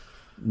that?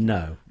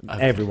 No,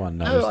 Okay. everyone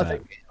knows No, that.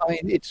 I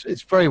mean,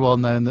 it's very well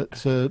known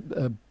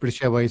that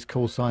British Airways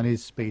call sign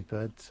is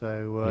Speedbird.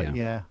 So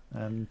Yeah.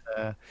 and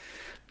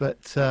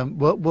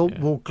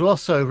we'll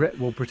gloss over it.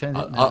 We'll pretend.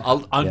 I'm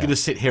Yeah. going to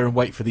sit here and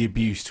wait for the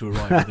abuse to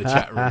arrive in the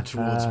chat room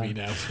towards me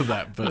now for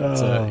that.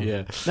 But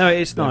yeah, No,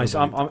 it's Never nice.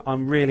 mind.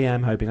 I'm really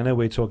am hoping. I know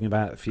we were talking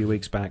about it a few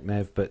weeks back,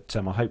 Nev, but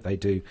I hope they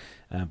do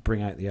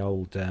bring out the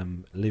old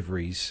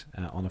liveries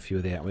on a few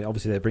of the.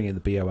 Obviously, they're bringing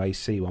the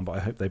BOAC one, but I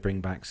hope they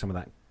bring back some of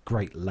that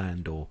great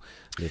Landor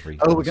livery.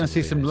 Oh, we're going to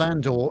see some Yes.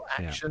 Landor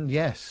action.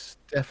 Yes,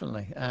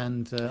 definitely.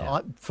 And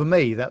for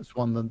me, that's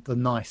one of the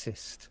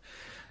nicest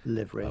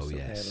liveries that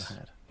they ever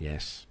had.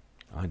 Yes,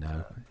 I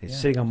know. It's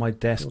sitting on my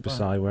desk Well done.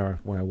 beside where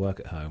I work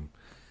at home.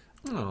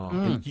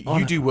 Oh,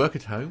 you do work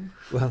at home?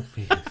 Well,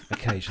 yeah,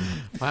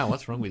 occasionally. Wow,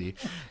 what's wrong with you?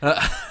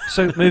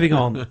 So moving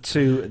on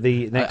to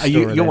the next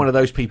story. You're one of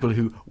those people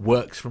who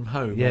works from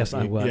home. Yes,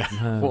 aren't I you? work from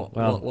home.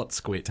 What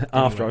squid?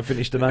 After Anyway. I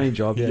finished the main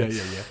job, Yeah.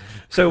 yeah.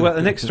 So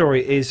the next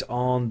story is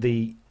on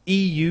the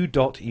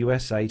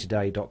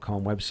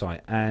eu.usatoday.com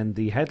website, and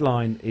the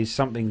headline is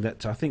something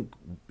that I think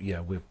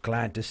we're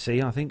glad to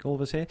see. I think all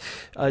of us here.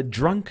 A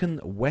drunken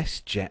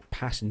WestJet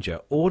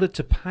passenger ordered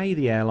to pay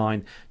the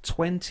airline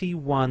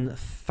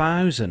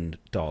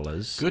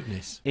 $21,000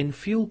 Goodness. in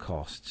fuel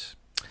costs.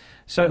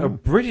 So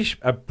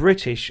a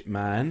British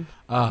man.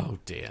 Oh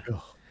dear.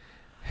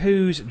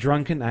 Whose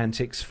drunken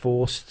antics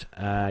forced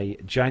a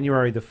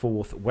January the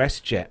 4th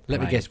WestJet Let me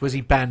plane- guess. Was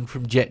he banned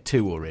from Jet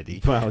 2 already?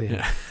 Well,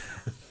 yeah.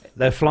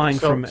 They're flying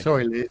from...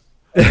 Sorry, Liz.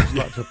 I'd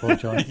like to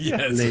apologise.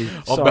 Yes. Liz.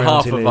 On Sorry,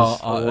 behalf Auntie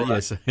of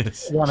Liz. our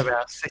yes. One of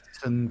our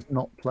citizens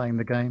not playing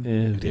the game.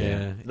 Oh dear.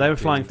 Yeah, They were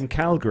flying from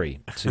Calgary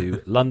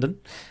to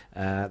London.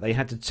 They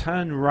had to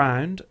turn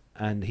round,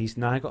 and he's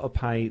now got to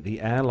pay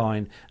the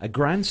airline a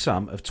grand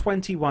sum of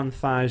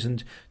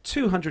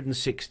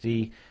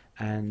 $21,260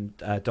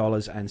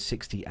 dollars and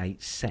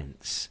 68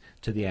 cents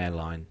to the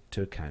airline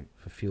to account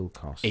for fuel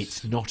costs.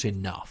 It's not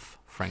enough,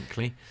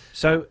 frankly.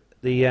 So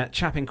the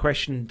chap in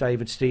question,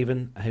 David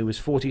Stephen, who was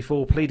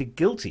 44, pleaded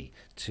guilty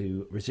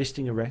to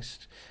resisting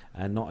arrest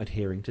and not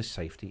adhering to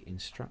safety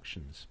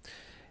instructions.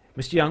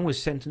 Mr. Young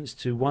was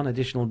sentenced to 1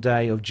 additional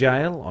day of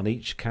jail on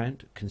each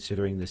count,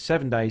 considering the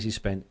 7 days he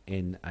spent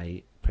in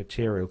a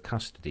pretorial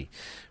custody.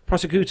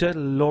 Prosecutor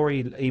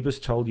Laurie Ebers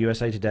told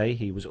USA Today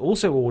he was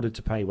also ordered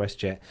to pay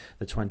WestJet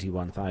the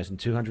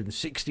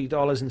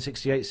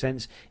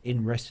 $21,260.68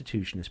 in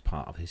restitution as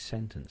part of his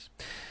sentence.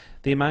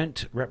 The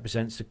amount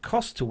represents the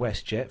cost to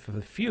WestJet for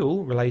the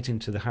fuel relating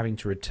to the having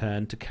to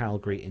return to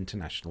Calgary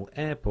International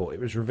Airport. It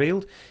was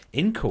revealed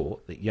in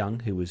court that Young,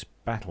 who was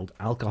battled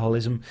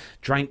alcoholism,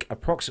 drank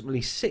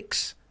approximately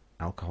 6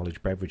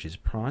 alcoholic beverages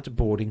prior to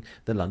boarding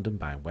the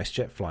London-bound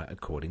WestJet flight,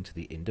 according to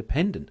The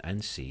Independent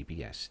and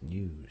CBS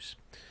News.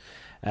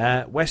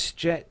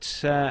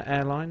 WestJet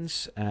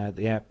Airlines,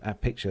 the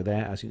picture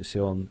there, as you can see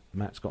on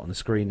Matt's got on the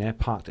screen there,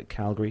 parked at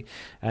Calgary,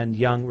 and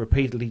Young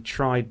repeatedly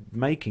tried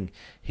making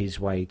his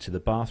way to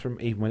the bathroom,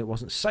 even when it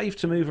wasn't safe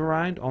to move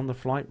around on the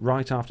flight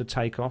right after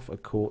takeoff, a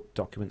court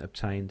document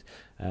obtained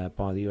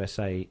by the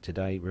USA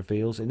Today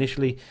reveals.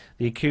 Initially,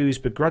 the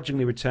accused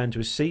begrudgingly returned to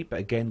his seat, but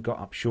again got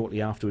up shortly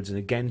afterwards and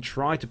again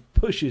tried to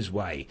push his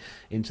way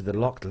into the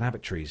locked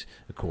lavatories,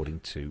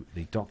 according to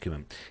the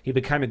document. He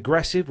became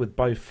aggressive with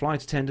both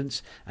flight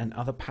attendants and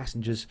other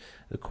passengers,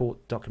 the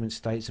court document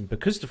states, and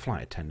because the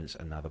flight attendants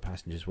and other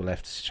passengers were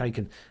left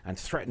shaken and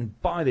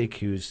threatened by the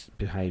accused's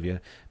behaviour,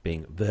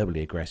 being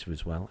verbally aggressive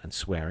as well, and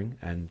swearing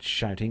and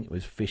shouting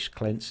with fish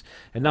clenched,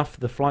 enough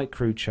the flight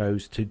crew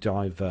chose to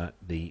divert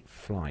the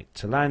flight.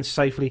 To land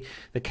safely,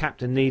 the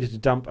captain needed to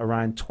dump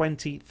around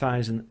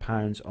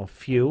 £20,000 of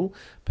fuel,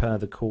 per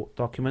the court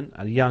document.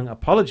 And Young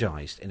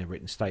apologised in a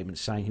written statement,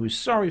 saying he was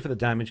sorry for the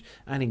damage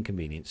and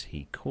inconvenience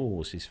he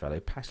caused his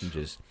fellow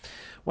passengers.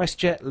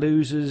 WestJet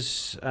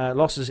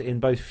losses in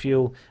both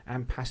fuel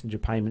and passenger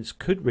payments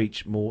could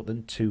reach more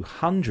than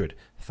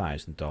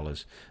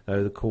 $200,000,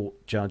 though the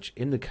court judge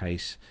in the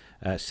case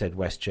said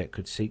WestJet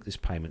could seek this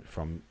payment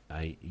from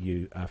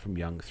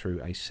Young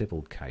through a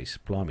civil case.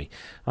 Blimey,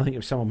 I think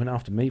if someone went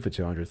after me for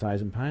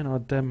 £200,000,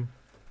 I'd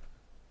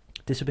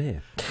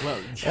disappear. Well,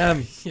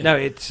 no,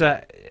 it's.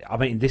 I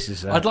mean, this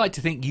is. I'd like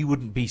to think you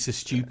wouldn't be so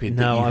stupid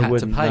no, that you I had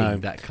wouldn't, to pay no.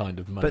 that kind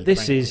of money. But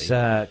this frankly. is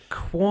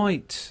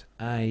quite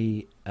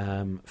a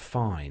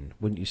fine,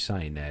 wouldn't you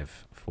say,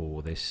 Nev,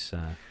 for this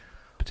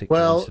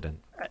particular incident?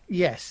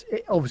 Yes,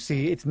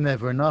 obviously it's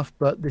never enough,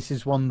 but this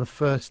is one of the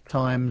first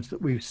times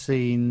that we've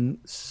seen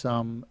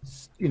some,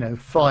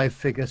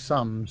 5-figure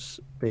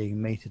sums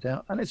being meted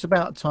out, and it's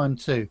about time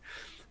too.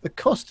 The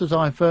cost of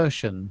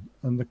diversion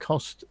and the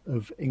cost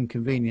of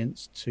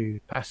inconvenience to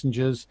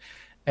passengers,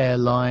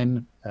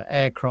 airline,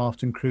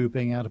 aircraft and crew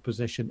being out of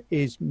position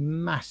is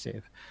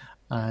massive.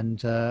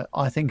 And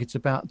I think it's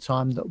about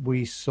time that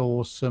we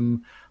saw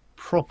some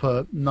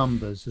proper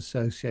numbers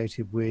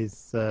associated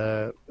with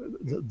the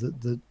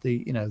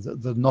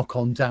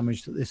knock-on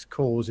damage that this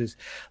causes,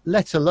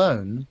 let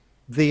alone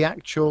the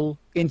actual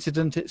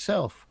incident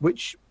itself,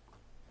 which,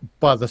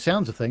 by the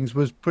sounds of things,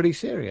 was pretty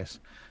serious.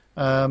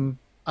 And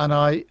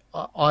I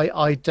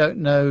don't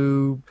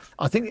know.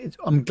 I think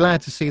I'm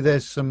glad to see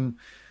there's some.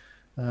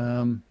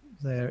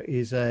 There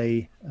is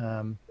a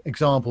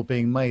example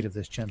being made of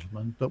this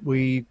gentleman, but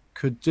we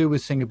could do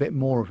with seeing a bit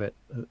more of it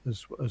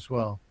as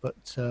well. But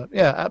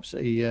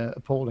absolutely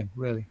appalling.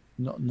 Really,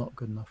 not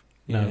good enough.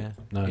 Yeah,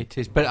 no, it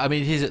is. But I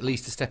mean, it is at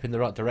least a step in the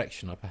right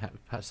direction. Or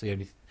perhaps the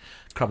only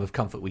crumb of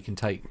comfort we can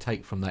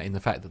take from that, in the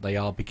fact that they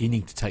are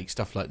beginning to take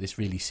stuff like this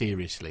really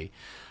seriously.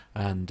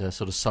 and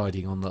sort of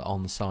siding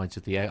on the sides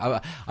of the air. I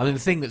mean, the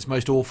thing that's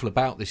most awful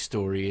about this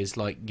story is,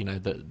 like, you know,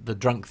 the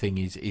drunk thing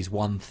is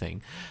one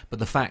thing, but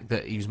the fact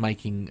that he was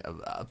making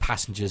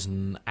passengers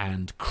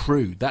and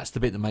crew, that's the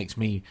bit that makes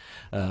me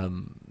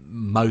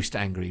most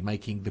angry,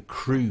 making the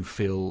crew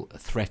feel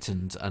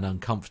threatened and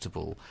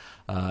uncomfortable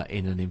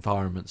in an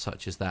environment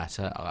such as that.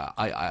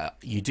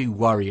 You do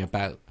worry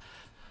about,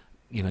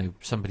 you know,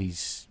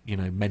 somebody's, you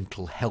know,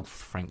 mental health,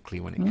 frankly,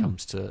 when it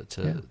comes to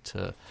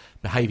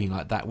behaving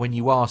like that, when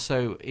you are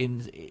so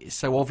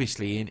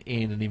obviously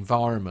in an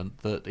environment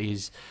that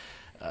is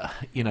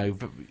you know,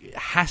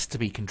 has to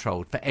be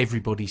controlled for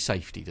everybody's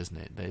safety, doesn't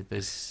it?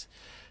 There's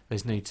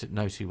no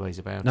two ways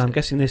about it. Now, I'm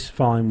guessing this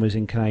fine was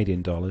in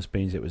Canadian dollars,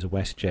 being it was a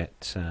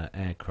WestJet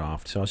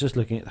aircraft. So I was just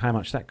looking at how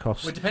much that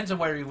cost. Well, it depends on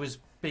where he was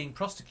being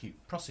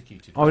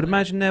prosecuted. I would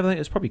imagine everything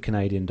it's probably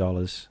Canadian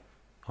dollars.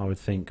 I would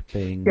think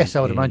being yes,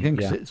 I would imagine,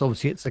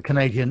 because it's a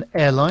Canadian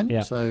airline.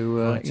 Yeah.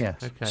 So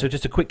yes. Okay. So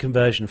just a quick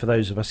conversion for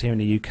those of us here in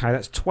the UK.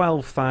 That's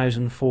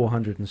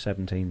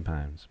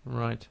 £12,417.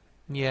 Right.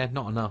 Yeah,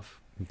 not enough.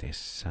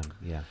 This,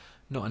 yeah.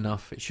 Not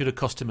enough. It should have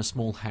cost him a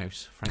small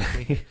house,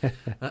 frankly.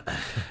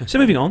 So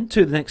moving on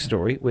to the next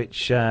story,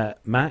 which,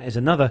 Matt, is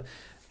another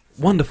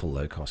wonderful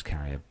low-cost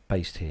carrier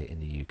based here in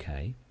the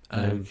UK.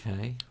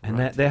 Okay. And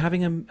right. they're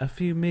having a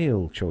few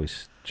meal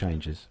choice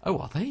changes. Oh,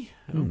 are they?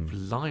 Oh,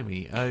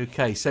 blimey.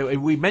 Okay, so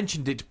we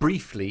mentioned it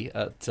briefly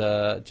at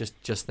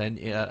just then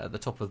at the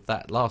top of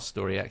that last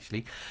story,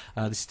 actually.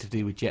 This is to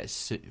do with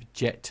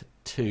Jet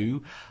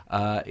 2.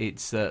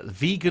 It's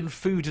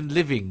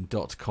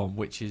veganfoodandliving.com,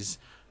 which is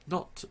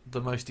not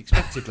the most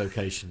expected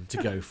location to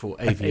go for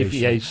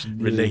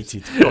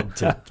aviation-related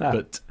content.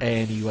 But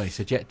anyway,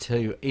 so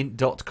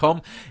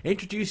Jet2.com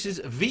introduces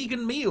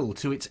vegan meal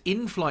to its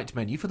in-flight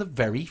menu for the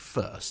very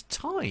first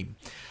time.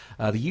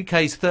 The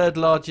UK's third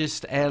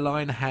largest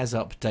airline has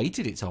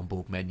updated its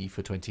onboard menu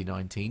for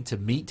 2019 to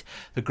meet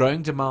the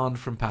growing demand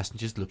from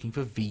passengers looking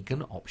for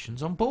vegan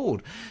options on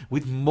board.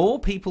 With more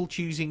people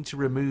choosing to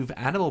remove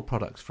animal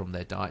products from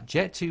their diet,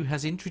 Jet2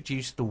 has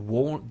introduced the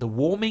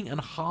warming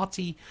and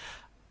hearty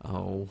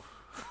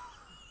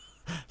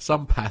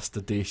some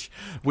pasta dish,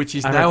 which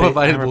is now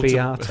available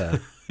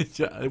Arrabbiata.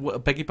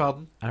 Beg your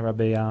pardon?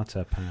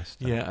 Arrabbiata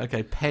pasta. Yeah,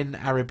 okay. Pen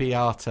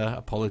Arrabbiata.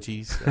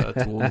 Apologies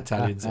to all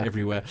Italians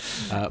everywhere.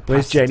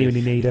 Where's Jenny when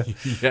you need her?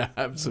 Yeah,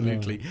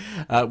 absolutely.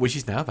 Which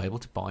is now available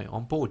to buy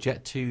on board.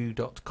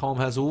 Jet2.com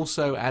has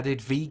also added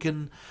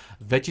vegan,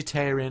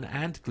 vegetarian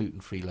and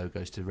gluten-free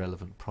logos to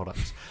relevant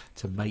products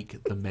to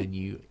make the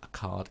menu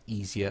card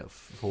easier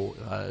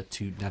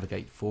to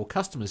navigate for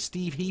customers.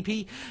 Steve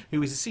Heapy,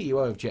 who is the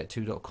CEO of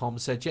Jet2.com,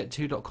 said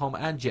Jet2.com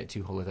and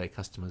Jet2 holiday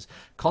customers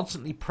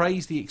constantly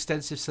praise the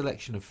extensive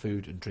selection of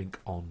food and drink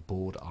on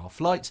board our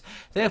flights.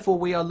 Therefore,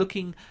 we are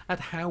looking at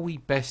how we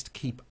best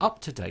keep up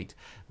to date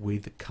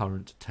with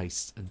current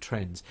tastes and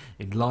trends.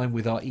 In line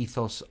with our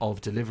ethos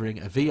of delivering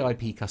a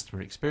VIP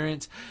customer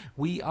experience,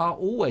 we are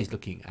always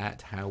looking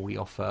at how we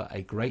offer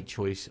a great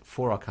choice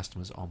for our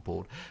customers on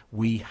board.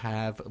 We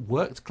have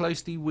worked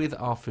closely with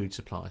our food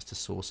suppliers to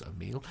source a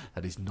meal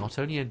that is not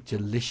only a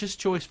delicious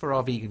choice for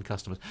our vegan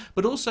customers,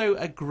 but also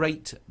a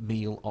great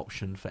meal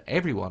option for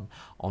everyone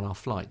on our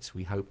flights.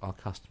 We hope our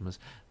customers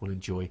will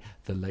enjoy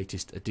the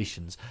latest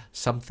additions.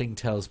 Something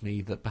tells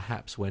me that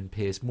perhaps when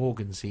Piers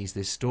Morgan sees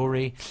this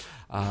story,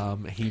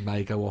 he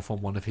may go off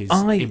on one of his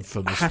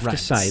infamous I have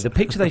rants. to say, the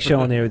picture they show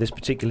on there of this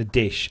particular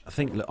dish, I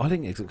think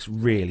it looks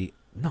really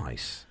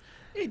nice.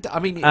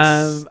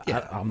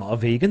 I'm not a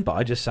vegan, but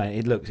I just say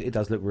it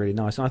does look really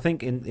nice. And I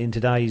think in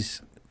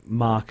today's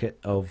market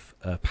of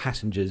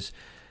passengers,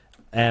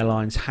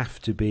 airlines have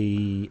to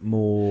be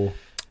more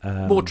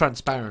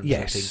transparent.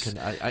 Yes,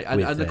 I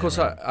think, and of course,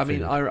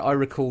 I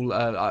recall.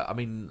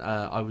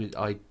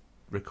 I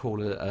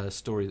recall a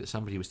story that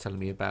somebody was telling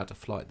me about a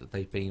flight that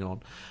they've been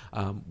on,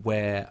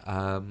 where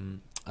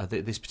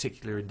this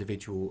particular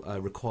individual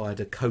required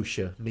a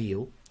kosher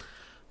meal,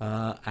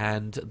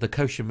 and the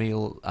kosher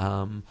meal,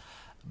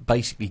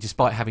 basically,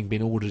 despite having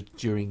been ordered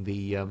during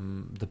the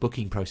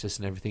booking process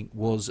and everything,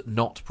 was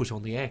not put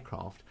on the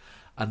aircraft.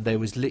 And there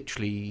was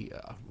literally,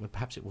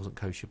 perhaps it wasn't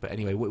kosher, but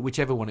anyway,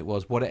 whichever one it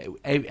was,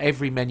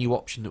 every menu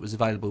option that was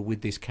available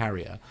with this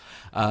carrier,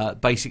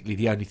 basically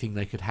the only thing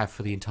they could have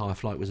for the entire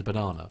flight was a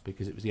banana,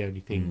 because it was the only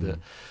thing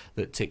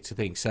that ticked the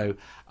thing. So,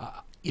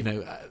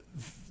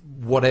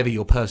 whatever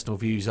your personal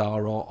views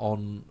are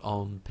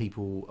on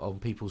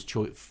people's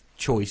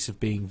choice of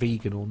being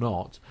vegan or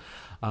not,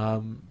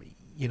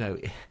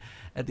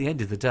 at the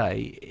end of the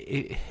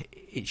day,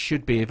 it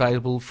should be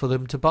available for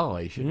them to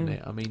buy, shouldn't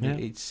it? I mean,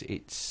 it's.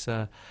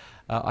 I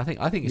think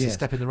it's a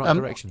step in the right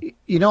direction.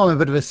 I'm a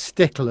bit of a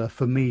stickler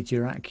for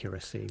media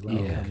accuracy when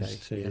it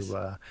comes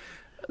to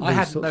I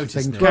hadn't noticed.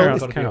 Things. Well, Carry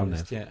gotta be on,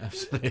 honest. Yeah,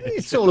 absolutely.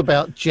 It's all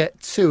about Jet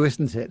 2,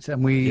 isn't it?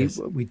 And Yes.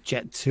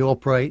 Jet 2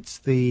 operates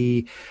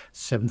the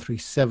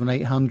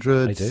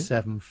 737-800, They do.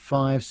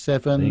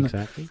 757,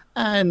 Exactly.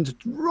 and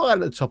right at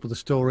the top of the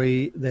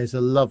story, there's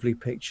a lovely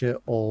picture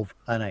of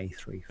an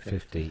A350.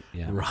 50.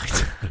 Yeah.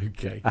 Right.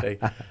 Okay.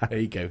 There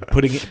you go.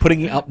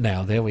 Putting it up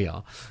now. There we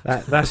are.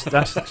 That's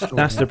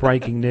the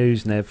breaking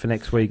news, Nev. For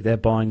next week, they're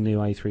buying new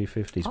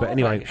A350s. But Are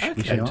anyway, they?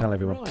 we shouldn't Okay. tell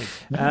everyone.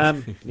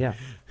 Right. Yeah.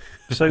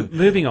 So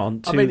moving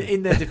on to. I mean,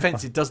 in their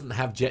defence, it doesn't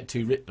have Jet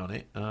 2 written on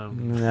it.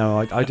 No,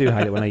 I do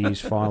hate it when they use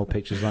file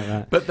pictures like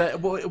that. But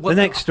the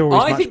next story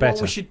is I much think better.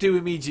 what we should do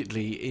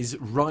immediately is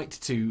write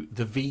to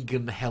the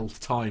Vegan Health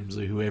Times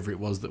or whoever it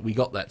was that we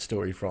got that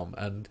story from,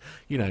 and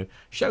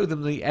show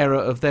them the error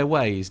of their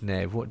ways.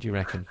 Nev, what do you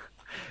reckon?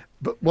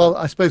 Well,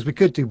 I suppose we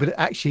could do, but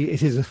actually,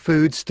 it is a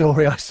food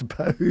story, I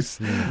suppose,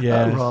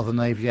 Yeah. rather than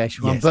an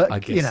aviation one. Yes, But I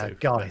guess so.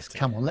 guys, But,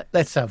 come on,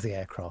 let's have the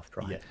aircraft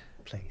right, Yeah.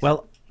 please.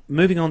 Well,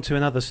 moving on to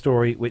another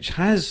story which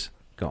has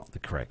got the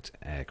correct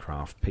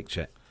aircraft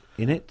picture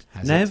in it.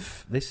 Has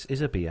Nev, this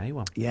is a BA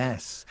one.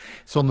 Yes,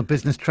 it's on the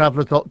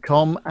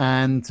businesstraveller.com,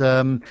 and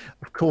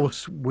of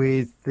course,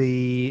 with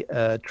the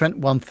Trent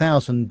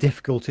 1000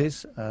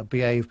 difficulties,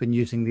 BA have been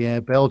using the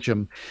Air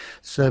Belgium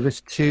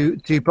service to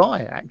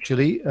Dubai.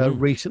 Actually,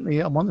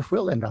 recently, I wonder if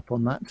we'll end up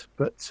on that,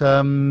 but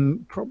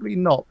probably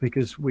not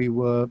because we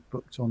were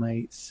booked on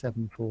a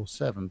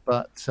 747.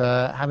 But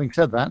having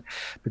said that,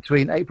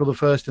 between April the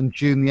 1st and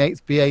June the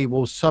 8th, BA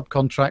will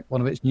subcontract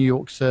one of its New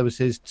York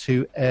services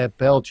to Air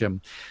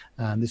Belgium.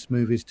 And this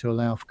move is to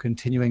allow for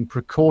continuing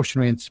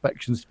precautionary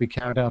inspections to be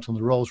carried out on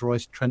the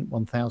Rolls-Royce Trent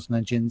 1000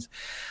 engines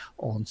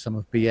on some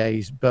of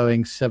BA's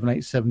Boeing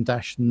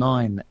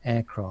 787-9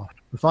 aircraft.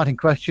 The flight in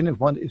question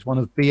is one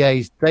of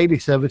BA's daily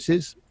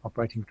services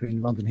operating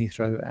between London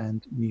Heathrow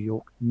and New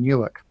York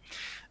Newark.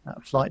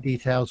 Flight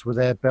details with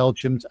Air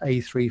Belgium's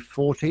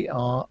A340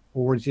 are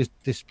already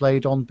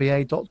displayed on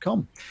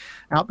BA.com.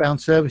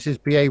 Outbound services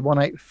BA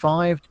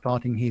 185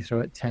 departing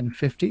Heathrow at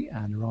 10:50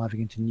 and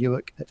arriving into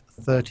Newark at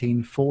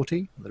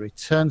 13:40. The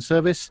return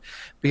service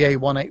BA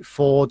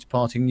 184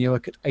 departing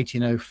Newark at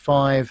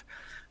 18:05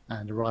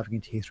 and arriving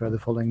into Heathrow the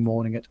following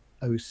morning at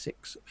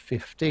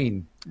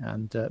 06:15.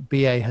 And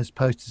BA has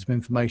posted some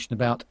information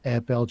about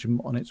Air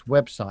Belgium on its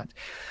website.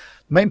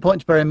 The main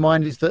point to bear in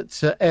mind is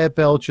that Air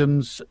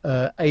Belgium's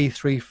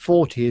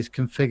A340 is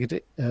configured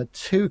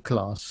 2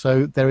 class,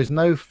 so there is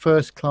no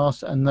first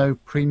class and no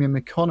premium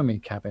economy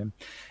cabin.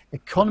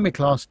 Economy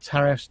class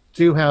tariffs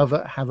do,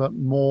 however, have a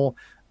more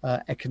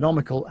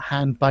economical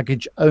hand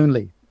baggage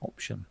only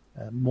option.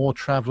 More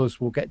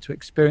travellers will get to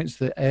experience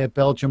the Air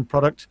Belgium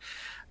product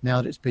now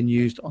that it's been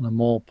used on a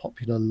more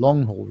popular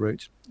long-haul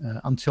route.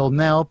 Until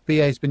now,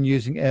 BA has been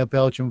using Air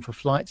Belgium for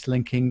flights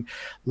linking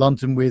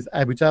London with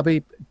Abu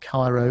Dhabi,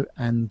 Cairo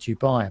and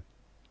Dubai.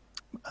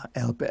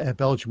 Air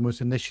Belgium was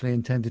initially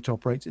intended to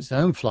operate its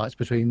own flights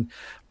between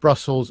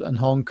Brussels and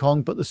Hong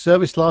Kong, but the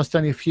service lasted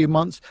only a few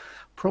months,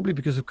 probably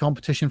because of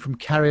competition from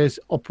carriers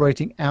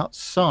operating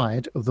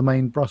outside of the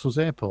main Brussels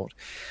airport.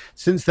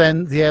 Since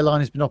then, the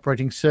airline has been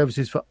operating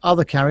services for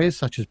other carriers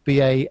such as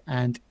BA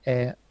and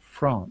Air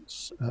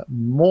France.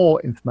 More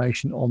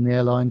information on the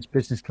airline's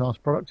business class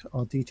product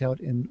are detailed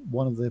in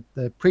one of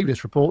the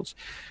previous reports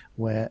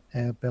where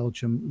Air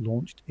Belgium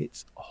launched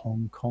its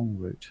Hong Kong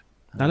route.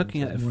 Now,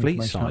 looking at a more fleet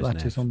information about size,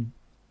 that is Nev, on.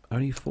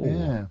 only four.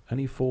 Yeah.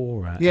 Only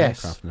four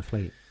Yes. aircraft in the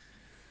fleet.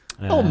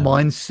 I don't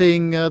mind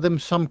seeing them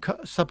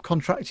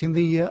subcontracting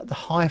the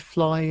high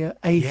fly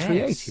A380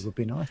 Yes. would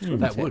be nice.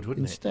 That would,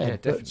 wouldn't it? instead. Yeah,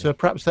 But definitely.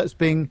 perhaps that's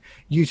being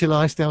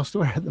utilised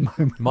elsewhere at the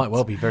moment. Might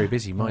well be very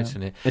busy,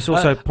 mightn't it? It's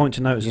also a point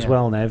to note as yeah.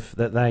 well, Nev,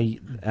 that they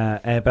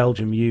Air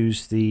Belgium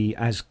use the,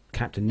 as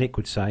Captain Nick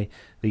would say,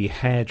 the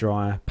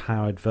hairdryer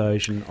powered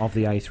version of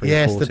the A340.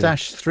 Yes, the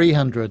Dash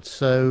 300.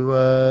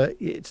 So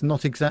it's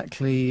not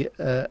exactly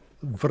a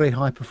very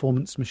high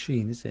performance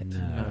machine, is it?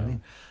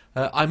 No.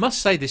 I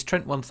must say, this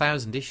Trent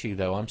 1000 issue,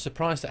 though, I'm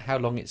surprised at how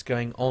long it's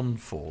going on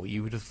for.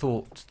 You would have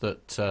thought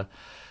that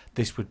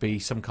this would be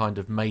some kind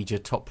of major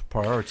top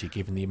priority,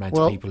 given the amount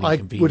of people I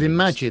inconvenienced. would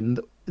imagine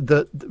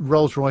that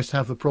Rolls-Royce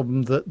have a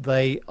problem that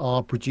they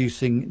are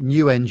producing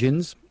new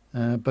engines,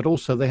 but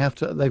also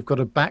they've got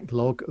a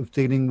backlog of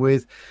dealing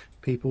with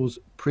people's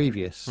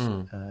previous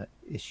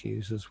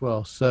issues as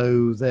well.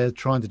 So they're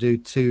trying to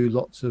do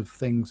lots of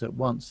things at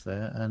once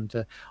there,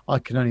 and I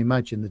can only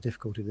imagine the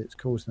difficulty that's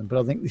causing them. But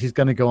I think this is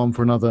going to go on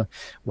for it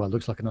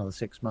looks like another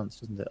 6 months,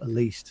 doesn't it? At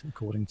least,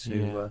 according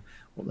to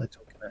what they're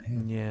talking about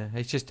here. Yeah,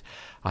 it's just,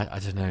 I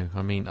don't know.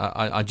 I mean,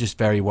 I'm just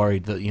very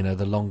worried that,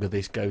 the longer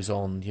this goes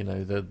on,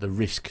 the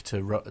risk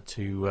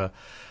to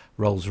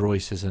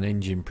Rolls-Royce as an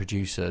engine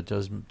producer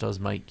does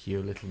make you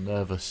a little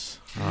nervous.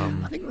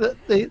 I think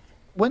that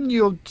when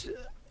you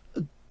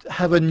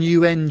have a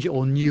new engine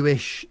or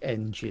newish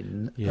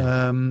engine,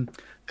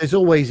 there's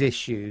always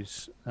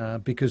issues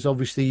because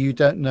obviously you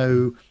don't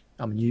know.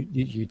 I mean,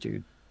 you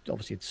do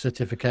obviously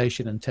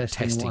certification and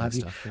testing and what have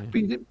you. stuff,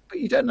 yeah. But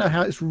you don't know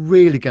how it's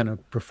really going to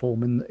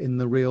perform in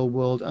the real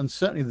world. And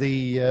certainly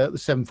the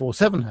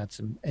 747 had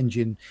some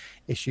engine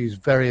issues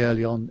very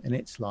early on in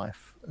its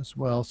life as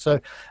well.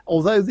 So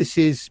although this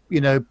is,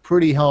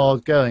 pretty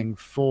hard going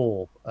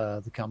for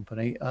the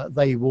company,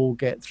 they will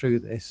get through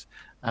this.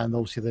 And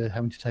obviously they're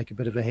having to take a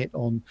bit of a hit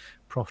on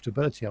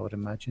profitability, I would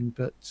imagine.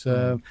 But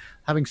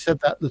having said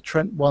that, the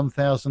Trent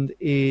 1000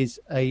 is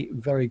a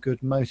very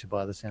good motor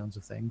by the sounds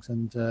of things.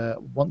 And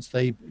once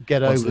they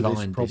get over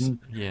this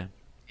problem, okay.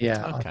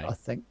 I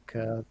think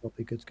they'll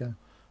be good to go.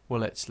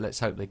 Well, let's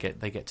hope they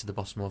get to the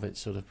bottom of it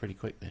sort of pretty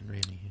quick. Then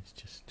really, it's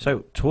just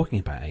So talking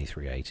about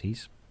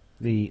A380s,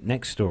 the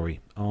next story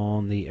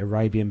on the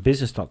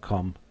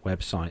ArabianBusiness.com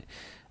website.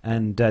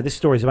 And this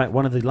story is about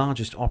one of the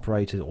largest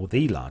operator, or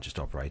the largest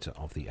operator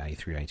of the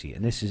A380.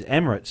 And this is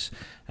Emirates,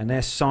 and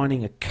they're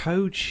signing a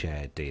code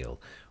share deal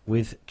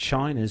with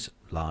China's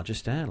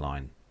largest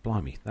airline.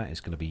 Blimey, that is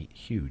going to be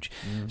huge.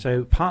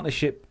 So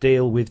partnership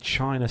deal with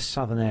China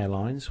Southern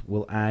Airlines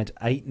will add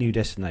 8 new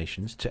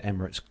destinations to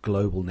Emirates'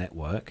 global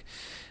network.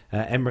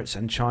 Emirates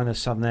and China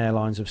Southern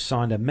Airlines have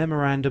signed a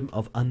memorandum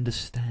of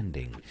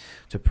understanding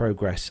to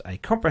progress a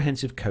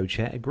comprehensive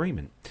codeshare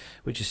agreement,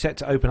 which is set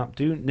to open up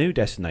new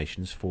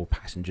destinations for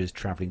passengers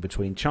travelling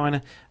between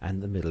China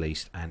and the Middle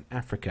East and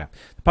Africa.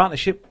 The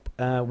partnership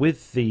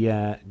with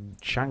the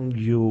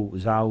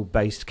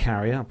Changzhou-based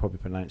carrier, I'll probably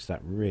pronounce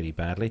that really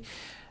badly,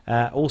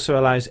 also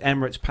allows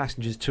Emirates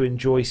passengers to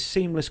enjoy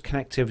seamless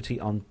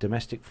connectivity on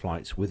domestic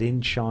flights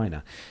within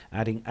China,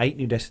 adding 8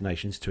 new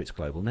destinations to its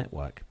global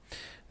network.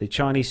 The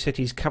Chinese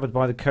cities covered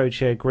by the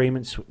codeshare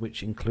agreements,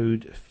 which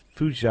include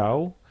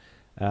Fuzhou,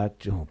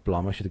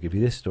 blimey, I should have given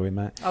you this story,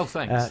 Matt. Oh,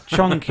 thanks.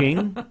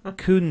 Chongqing,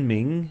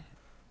 Kunming,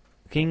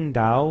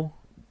 Qingdao,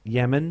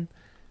 Yemen,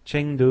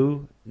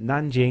 Chengdu,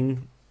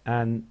 Nanjing,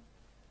 and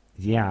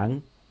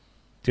Yang.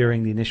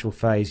 During the initial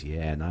phase,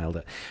 nailed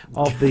it,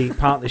 of the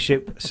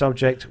partnership,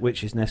 subject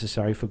which is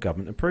necessary for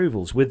government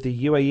approvals. With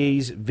the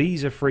UAE's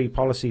visa-free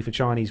policy for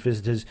Chinese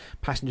visitors,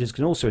 passengers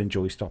can also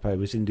enjoy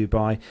stopovers in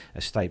Dubai,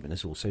 a statement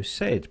has also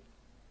said.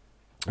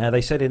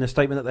 They said in a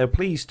statement that they were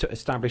pleased to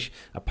establish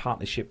a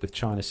partnership with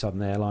China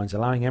Southern Airlines,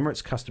 allowing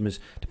Emirates customers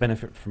to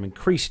benefit from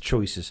increased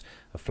choices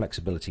of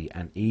flexibility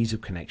and ease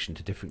of connection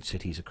to different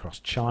cities across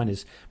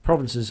China's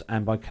provinces,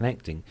 and by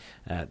connecting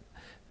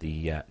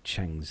the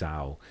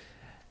Changzhou.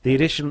 The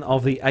addition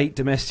of the 8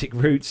 domestic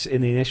routes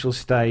in the initial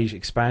stage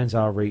expands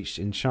our reach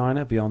in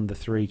China beyond the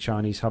 3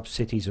 Chinese hub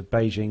cities of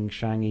Beijing,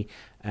 Shanghai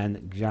and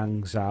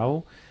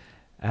Guangzhou,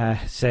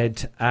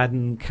 said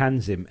Aden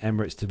Kanzim,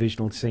 Emirates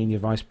Divisional Senior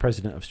Vice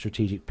President of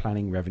Strategic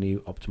Planning,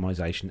 Revenue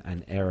Optimisation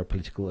and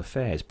Aeropolitical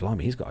Affairs.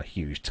 Blimey, he's got a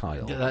huge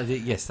title.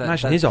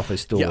 Imagine his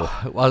office door.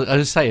 Yeah, well, I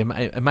was saying,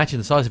 imagine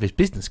the size of his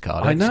business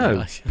card. I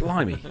know.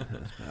 Blimey.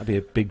 That'd be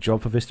a big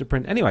job for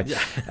Vistaprint. Anyway,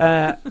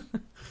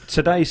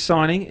 today's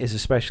signing is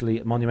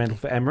especially monumental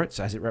for Emirates,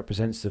 as it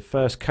represents the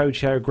first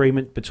codeshare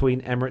agreement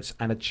between Emirates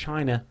and a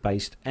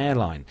China-based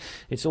airline.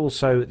 It's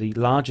also the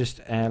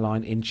largest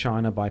airline in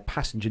China by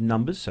passenger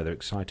numbers, so they're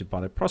excited by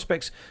the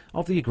prospects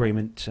of the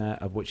agreement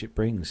of which it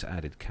brings,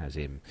 added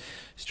Kazim.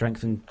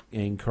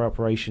 Strengthening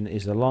cooperation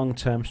is the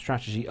long-term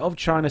strategy of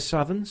China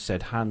Southern,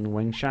 said Han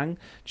Wenshang,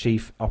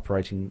 Chief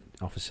Operating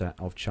Officer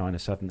of China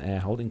Southern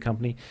Air Holding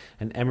Company,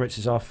 and Emirates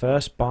is our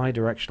first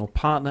bi-directional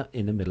partner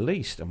in the Middle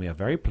East, and we are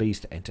very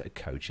pleased to enter a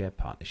codeshare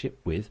partnership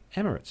with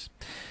Emirates.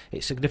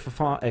 It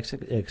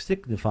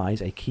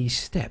signifies a key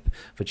step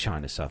for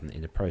China Southern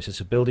in the process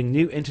of building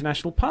new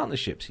international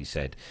partnerships, he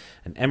said.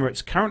 And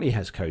Emirates currently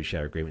has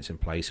codeshare agreements in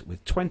place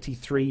with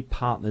 23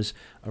 partners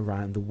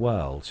around the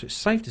world. So it's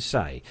safe to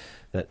say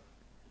that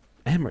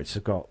Emirates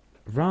have got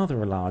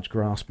rather a large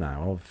grasp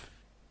now of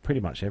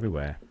pretty much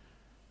everywhere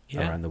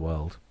around the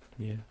world.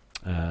 Yeah.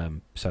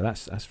 So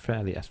that's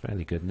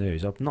fairly good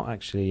news. I've not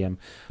actually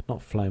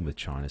not flown with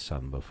China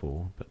Southern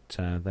before, but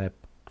they're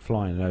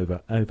flying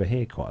over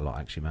here quite a lot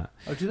actually, Matt.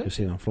 Oh, do they? You'll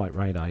see them on Flight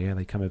Radar. Yeah,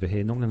 they come over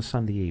here normally on a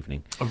Sunday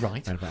evening. Oh,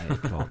 right. Around about 8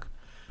 o'clock.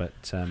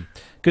 But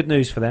good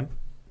news for them.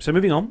 So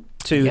moving on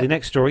to the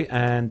next story,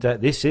 and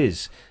this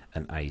is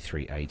an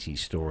A380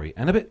 story,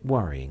 and a bit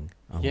worrying,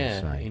 I will say.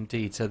 Yeah,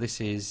 indeed. So this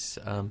is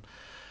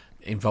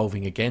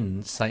involving,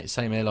 again,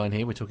 same airline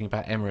here. We're talking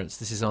about Emirates.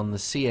 This is on the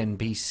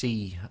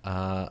CNBC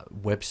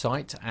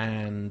website,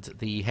 and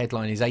the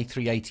headline is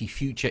A380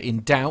 Future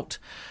in Doubt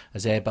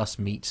as Airbus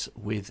meets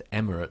with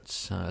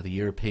Emirates. The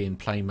European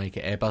plane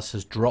maker Airbus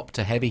has dropped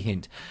a heavy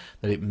hint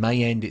that it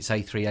may end its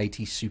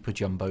A380 Super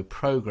Jumbo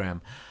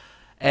program.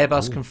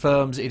 Airbus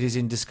confirms it is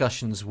in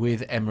discussions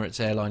with Emirates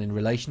Airline in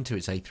relation to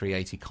its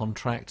A380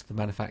 contract, the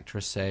manufacturer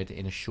said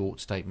in a short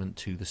statement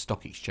to the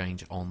stock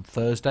exchange on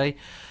Thursday.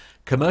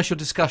 Commercial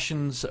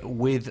discussions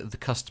with the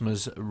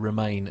customers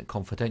remain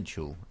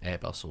confidential,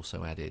 Airbus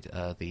also added.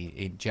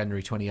 In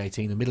January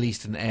 2018, the Middle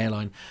Eastern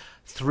airline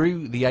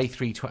threw the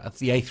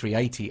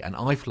A380 and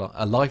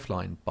a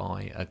lifeline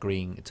by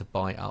agreeing to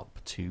buy up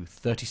to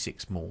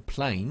 36 more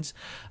planes.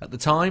 At the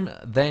time,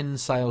 then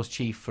sales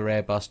chief for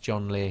Airbus,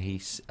 John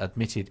Leahy,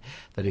 admitted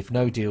that if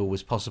no deal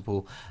was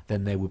possible,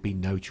 then there would be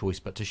no choice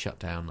but to shut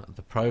down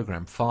the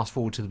programme. Fast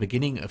forward to the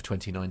beginning of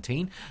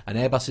 2019, and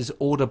Airbus's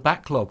order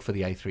backlog for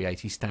the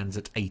A380 stands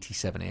at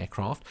 87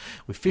 aircraft,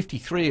 with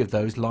 53 of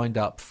those lined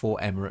up for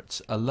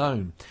Emirates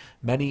alone.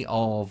 Many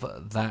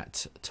of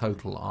that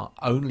total are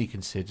only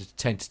considered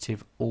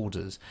tentative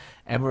orders.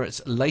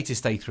 Emirates'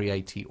 latest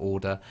A380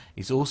 order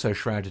is also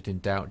shrouded in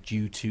doubt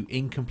due to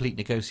incomplete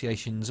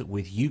negotiations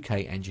with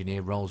UK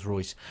engineer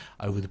Rolls-Royce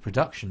over the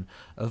production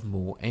of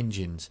more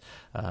engines.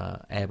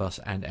 Airbus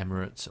and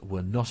Emirates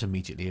were not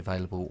immediately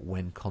available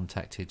when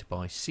contacted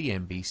by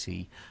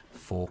CNBC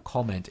for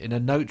comment. In a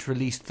note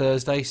released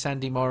Thursday,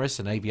 Sandy Morris,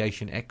 an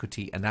aviation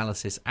equity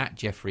analysis at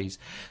Jefferies,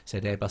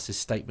 said Airbus's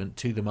statement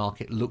to the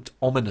market looked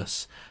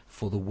ominous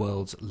for the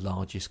world's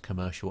largest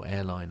commercial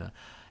airliner.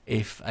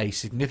 If a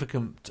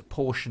significant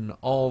portion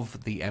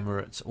of the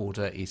Emirates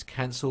order is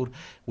cancelled,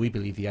 we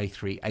believe the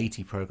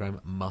A380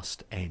 programme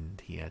must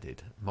end, he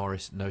added.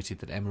 Morris noted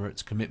that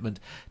Emirates' commitment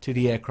to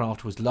the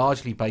aircraft was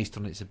largely based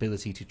on its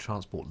ability to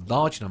transport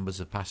large numbers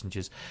of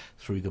passengers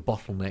through the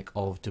bottleneck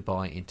of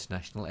Dubai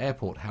International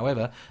Airport.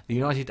 However, the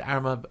United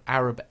Arab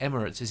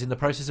Emirates is in the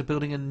process of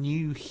building a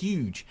new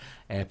huge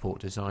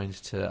airport designed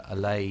to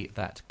allay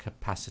that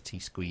capacity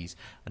squeeze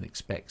and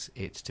expects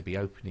it to be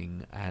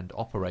opening and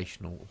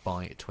operational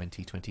by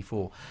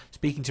 2024.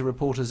 Speaking to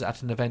reporters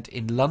at an event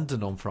in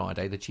London on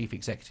Friday, the chief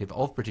executive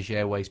of British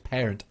Airways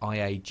parent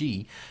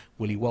IAG,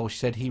 Willie Walsh,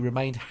 said he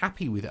remained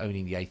happy with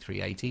owning the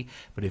A380,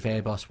 but if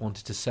Airbus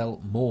wanted to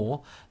sell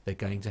more, they're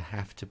going to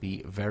have to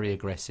be very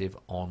aggressive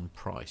on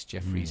price.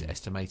 Jefferies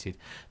estimated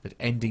that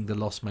ending the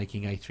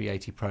loss-making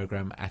A380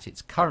 programme at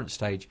its current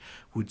stage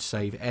would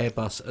save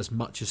Airbus as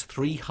much as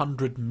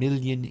 €300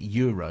 million.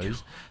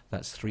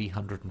 That's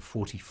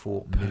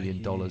 $344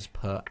 million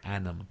per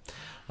annum.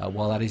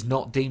 While that is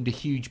not deemed a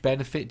huge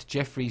benefit,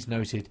 Jefferies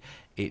noted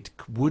it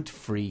would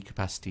free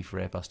capacity for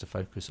Airbus to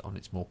focus on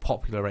its more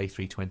popular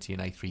A320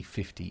 and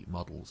A350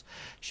 models.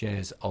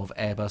 Shares of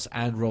Airbus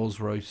and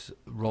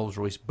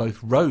Rolls-Royce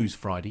both rose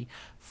Friday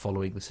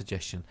following the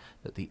suggestion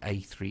that the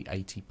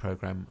A380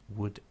 programme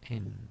would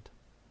end.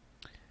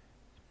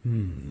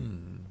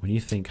 When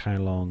you think how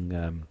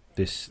long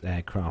this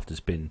aircraft has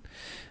been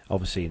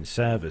obviously in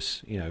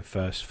service,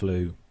 first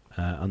flew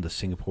under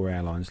Singapore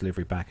Airlines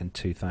livery back in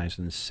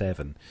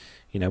 2007.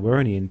 We're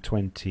only in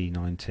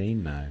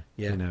 2019 now.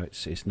 Yeah.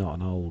 It's not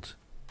an old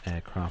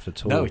aircraft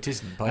at all. No, it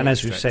isn't. And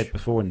as we've said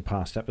before in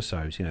past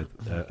episodes,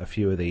 a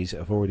few of these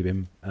have already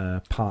been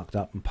parked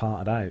up and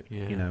parted out.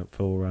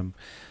 For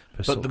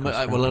but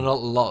a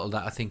lot of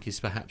that I think is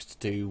perhaps to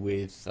do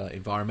with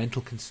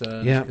environmental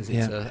concerns, because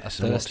it's a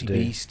thirsty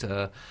beast.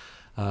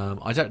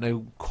 I don't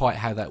know quite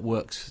how that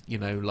works,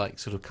 like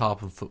sort of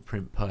carbon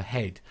footprint per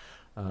head,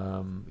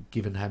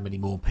 given how many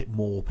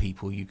more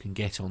people you can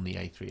get on the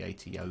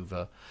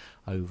A380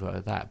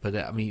 over that. But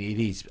it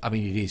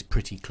is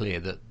pretty clear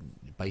that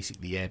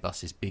basically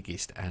Airbus's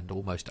biggest and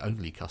almost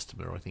only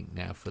customer, I think,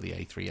 now for the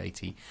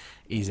A380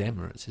 is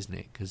Emirates, isn't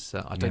it? Because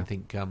I don't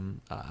think, am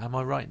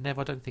I right, Nev?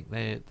 I don't think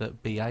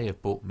that BA have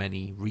bought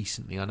many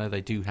recently. I know they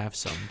do have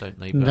some, don't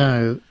they? But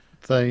no,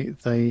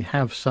 they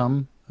have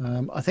some.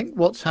 I think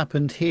what's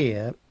happened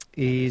here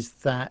is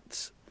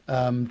that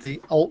the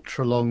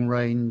ultra long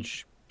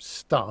range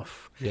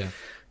stuff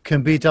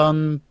can be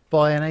done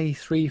by an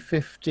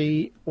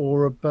A350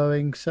 or a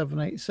Boeing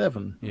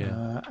 787.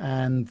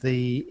 And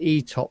the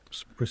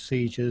ETOPS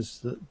procedures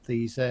that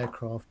these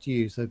aircraft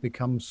use, they've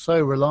become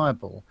so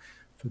reliable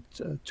for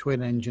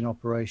twin engine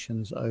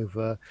operations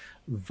over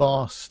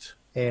vast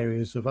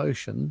areas of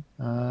ocean.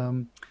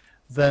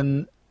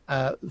 Then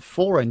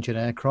four engine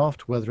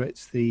aircraft, whether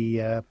it's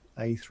the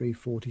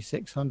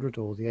A340-600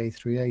 or the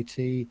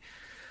A380,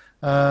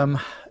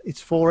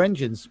 it's four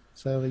engines,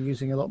 so they're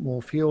using a lot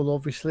more fuel,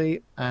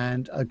 obviously.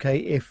 And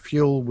if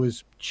fuel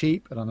was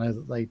cheap, and I know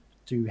that they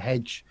do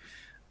hedge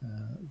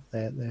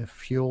their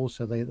fuel,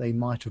 so they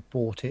might have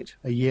bought it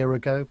a year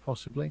ago,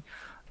 possibly.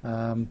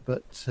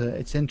 But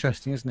it's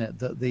interesting, isn't it,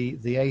 that the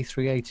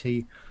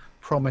A380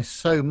 promised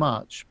so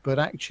much, but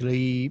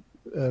actually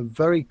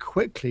very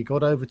quickly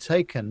got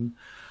overtaken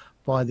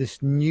by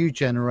this new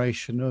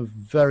generation of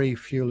very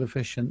fuel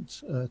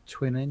efficient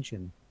twin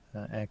engine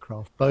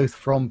aircraft, both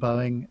from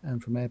Boeing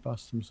and from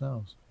Airbus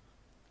themselves.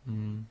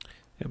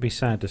 It'll be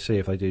sad to see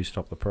if they do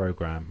stop the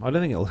program. I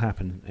don't think it'll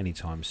happen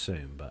anytime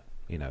soon, but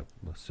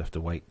we'll just have to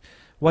wait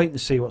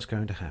and see what's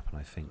going to happen,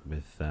 I think,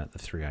 with the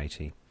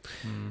 380.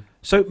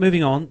 So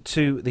moving on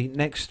to the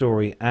next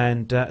story,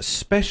 and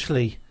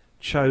specially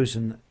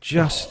chosen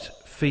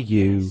just for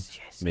you,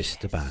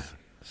 Mr. Bounds.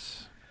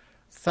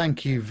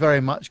 Thank you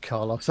very much,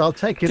 Carlos. I'll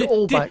take it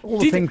all back, all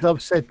the things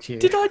I've said to you.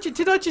 Did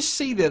I just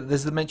see that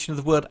there's the mention of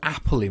the word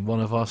Apple in one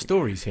of our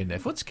stories here,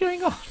 Nev? What's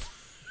going on?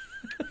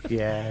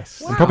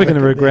 Yes. I'm probably going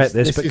to regret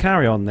this, but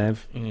carry on,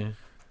 Nev. Yeah.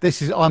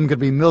 I'm going to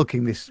be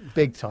milking this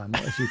big time,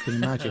 as you can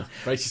imagine.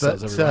 Brace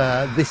yourselves,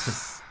 but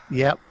this,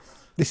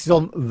 This is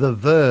on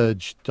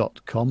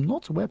TheVerge.com,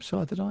 not a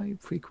website that I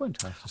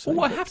frequent, I have to say.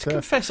 I have to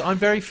confess, I'm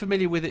very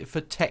familiar with it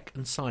for tech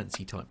and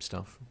sciencey type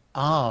stuff.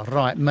 Ah,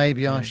 right.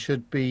 Maybe I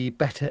should be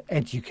better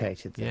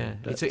educated. Yeah,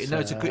 then,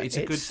 it's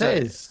a good.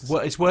 Says,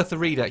 well, it's worth a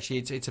read. Actually,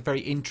 it's a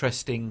very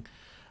interesting.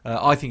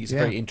 I think it's a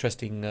very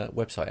interesting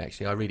website.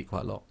 Actually, I read it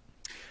quite a lot.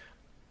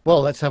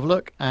 Well, let's have a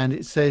look. And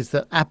it says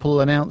that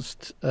Apple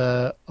announced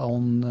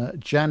on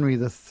January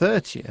the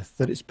 30th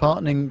that it's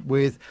partnering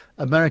with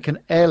American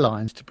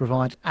Airlines to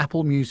provide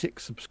Apple Music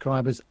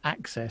subscribers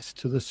access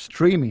to the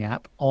streaming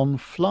app on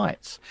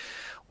flights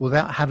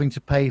without having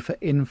to pay for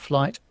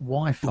in-flight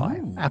Wi-Fi.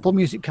 Ooh. Apple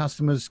Music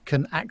customers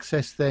can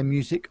access their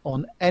music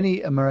on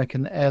any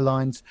American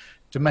Airlines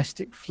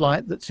domestic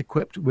flight that's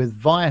equipped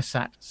with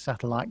Viasat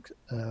satellite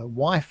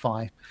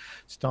Wi-Fi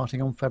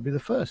starting on February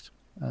the 1st.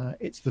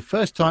 It's the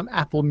first time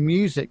Apple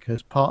Music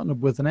has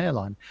partnered with an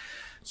airline.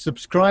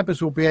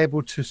 Subscribers will be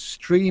able to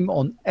stream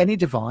on any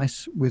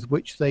device with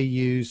which they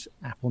use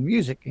Apple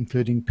Music,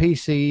 including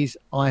PCs,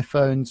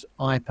 iPhones,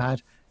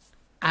 iPad,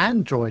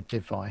 Android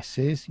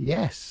devices.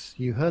 Yes,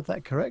 you heard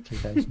that correctly,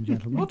 ladies and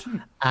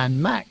gentlemen.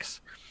 And Macs.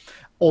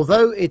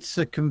 Although it's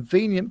a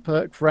convenient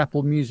perk for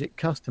Apple Music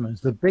customers,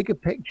 the bigger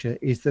picture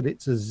is that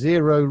it's a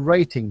zero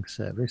rating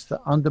service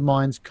that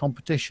undermines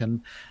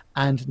competition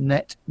and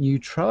net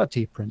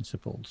neutrality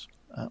principles.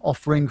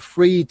 Offering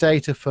free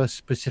data for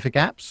specific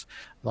apps,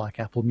 like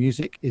Apple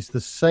Music, is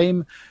the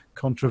same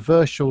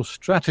controversial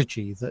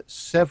strategy that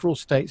several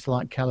states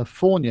like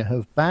California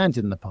have banned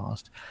in the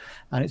past,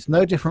 and it's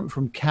no different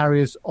from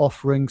carriers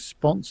offering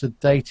sponsored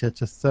data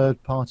to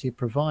third-party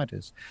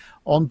providers.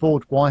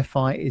 Onboard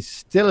Wi-Fi is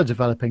still a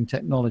developing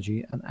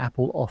technology, and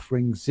Apple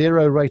offering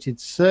zero-rated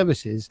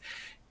services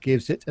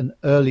gives it an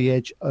early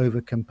edge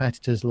over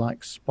competitors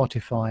like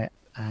Spotify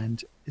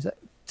and, is that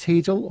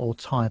Tidal or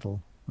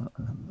Tidal?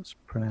 That's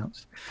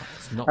pronounced.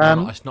 It's not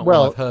what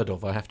I've heard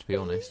of, I have to be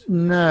honest.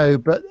 No,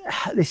 but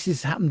this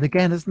has happened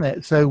again, hasn't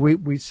it? So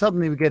we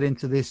suddenly get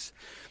into this,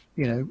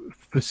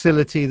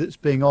 facility that's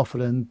being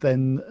offered, and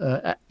then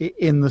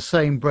in the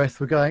same breath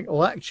we're going,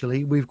 oh,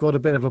 actually, we've got a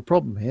bit of a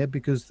problem here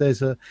because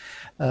there's a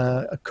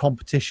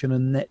competition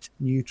and net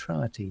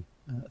neutrality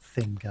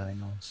thing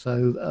going on.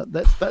 So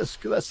that's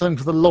something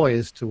for the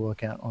lawyers to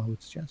work out, I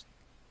would suggest.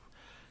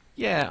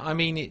 Yeah, I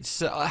mean,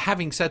 it's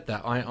having said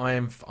that, I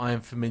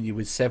am familiar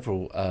with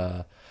several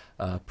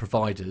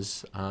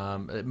providers,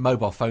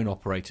 mobile phone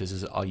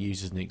operators I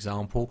use as an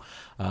example.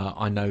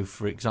 I know,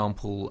 for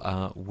example,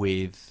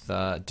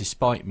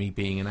 despite me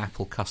being an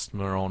Apple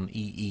customer on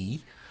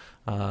EE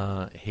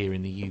here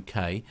in the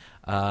UK,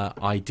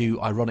 I do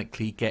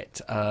ironically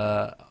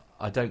I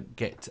don't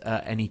get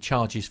any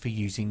charges for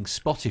using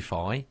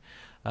Spotify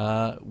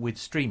with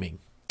streaming.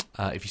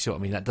 If you see what I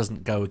mean, that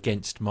doesn't go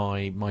against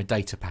my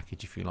data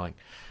package, if you like,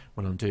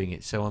 when I'm doing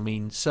it. So I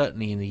mean,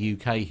 certainly in the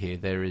UK here,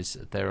 there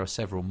are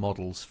several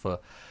models for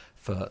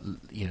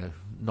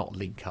not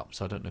link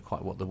ups. I don't know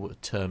quite what the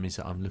term is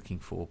that I'm looking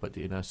for, but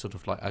sort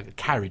of like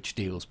carriage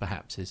deals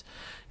perhaps is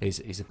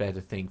a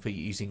better thing for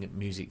using a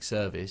music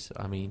service.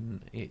 I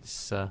mean,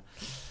 it's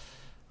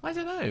I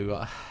don't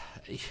know.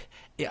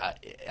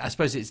 I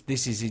suppose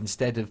this is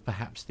instead of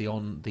perhaps the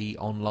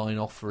online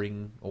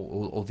offering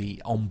or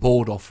the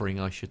onboard offering,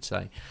 I should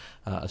say,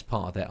 as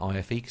part of their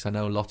IFE, because I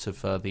know a lot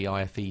of the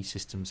IFE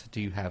systems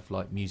do have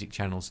like music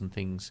channels and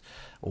things,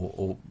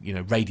 or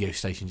radio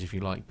stations, if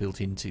you like,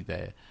 built into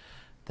their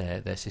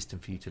system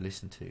for you to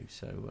listen to.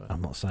 So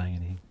I'm not saying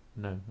anything.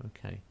 No,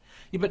 okay.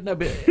 Yeah, but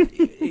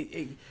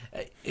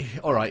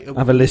all right. I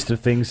have a list of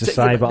things to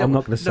say, but I'm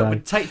not going to say.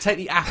 But take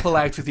the Apple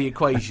out of the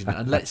equation,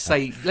 and let's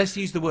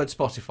use the word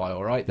Spotify.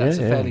 All right, that's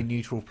a fairly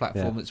neutral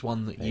platform. It's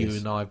one that you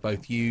and I have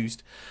both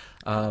used.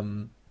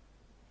 If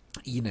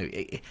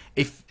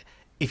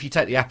you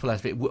take the Apple out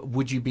of it,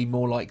 would you be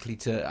more likely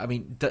to? I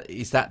mean,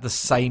 is that the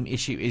same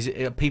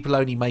issue? Are people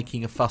only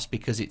making a fuss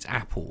because it's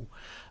Apple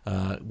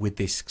with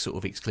this sort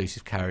of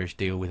exclusive carriage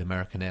deal with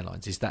American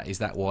Airlines? Is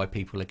that why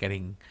people are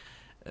getting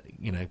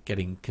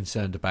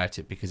concerned about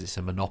it, because it's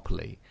a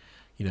monopoly?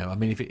 I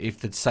mean, if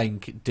the same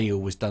deal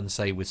was done,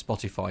 say, with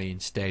Spotify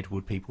instead,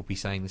 would people be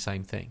saying the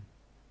same thing?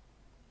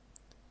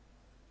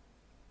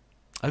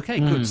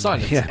 Okay, good.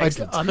 Silence. Yeah.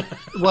 Excellent.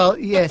 Well,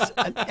 yes,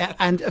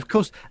 and of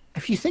course,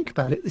 if you think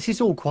about it, this is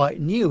all quite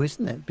new,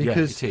 isn't it?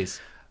 Because it is.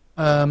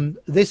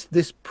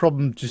 This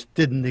problem just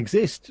didn't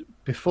exist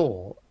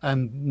before,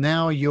 and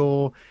now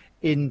you're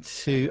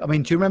into. I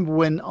mean, do you remember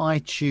when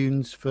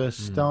iTunes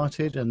first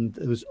started, and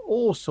there was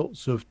all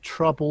sorts of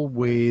trouble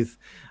with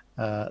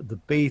the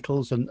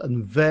Beatles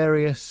and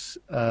various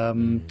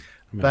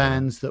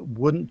bands that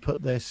wouldn't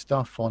put their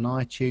stuff on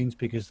iTunes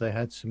because they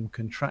had some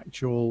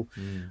contractual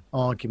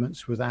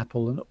arguments with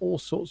Apple and all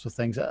sorts of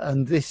things.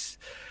 And this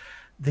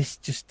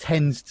just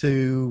tends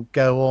to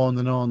go on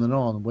and on and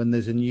on when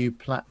there's a new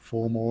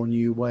platform or a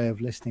new way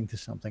of listening to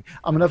something.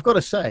 I mean, I've got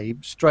to say,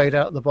 straight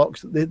out of the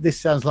box, this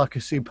sounds like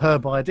a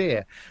superb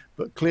idea,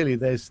 but clearly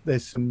there's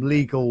some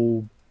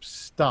legal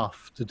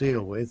stuff to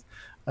deal with,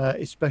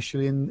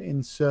 especially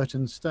in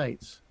certain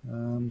states.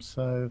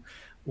 So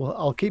Well,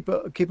 I'll keep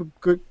a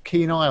good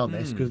keen eye on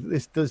this, because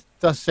this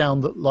does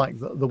sound like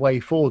the way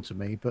forward to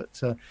me.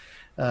 But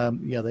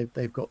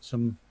they've got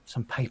some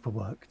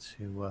paperwork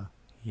to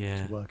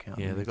work out.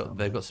 Yeah,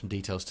 they've got some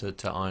details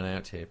to iron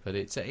out here, but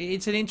it's an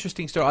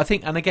interesting story, I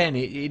think. And again,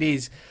 it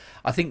is.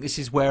 I think this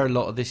is where a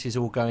lot of this is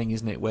all going,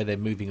 isn't it? Where they're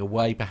moving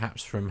away,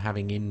 perhaps, from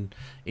having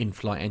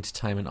in-flight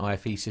entertainment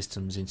IFE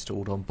systems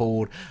installed on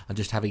board, and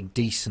just having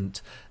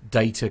decent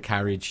data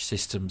carriage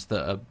systems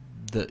that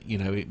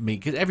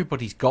because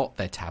everybody's got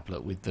their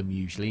tablet with them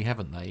usually,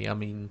 haven't they? I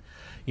mean,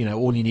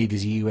 all you need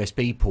is a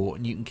USB port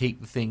and you can keep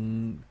the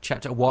thing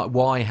chapped up.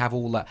 Why have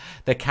all that?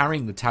 They're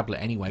carrying the tablet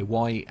anyway.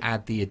 Why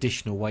add the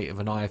additional weight of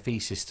an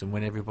IFE system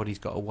when everybody's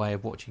got a way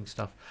of watching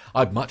stuff?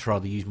 I'd much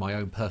rather use my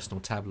own personal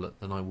tablet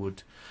than I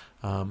would,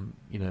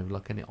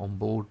 like an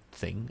on-board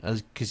thing.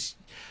 Because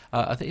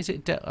I think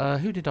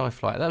who did I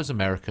fly? That was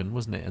American,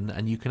 wasn't it?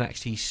 And you can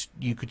actually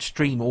you could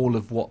stream all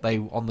of what they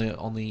on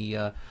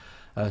the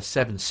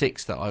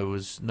 7.6 that I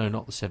was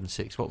not the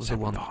 7.6. What was 7.5. The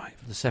one?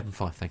 The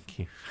 7.5. Thank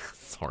you.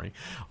 Sorry,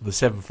 the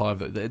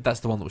 7.5. That's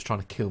the one that was trying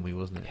to kill me,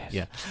 wasn't it? Yes.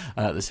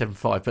 Yeah, the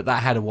 7.5. But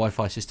that had a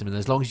Wi-Fi system, and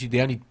as long as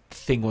the only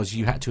thing was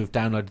you had to have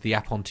downloaded the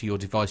app onto your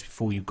device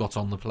before you got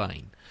on the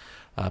plane,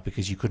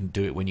 because you couldn't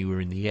do it when you were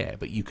in the air.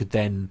 But you could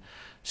then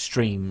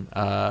stream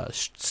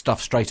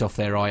stuff straight off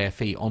their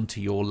IFE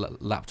onto your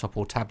laptop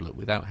or tablet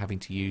without having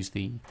to use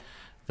the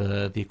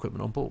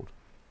equipment on board.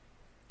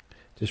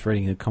 Just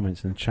reading the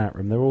comments in the chat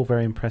room, they're all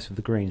very impressed with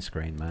the green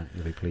screen, Matt.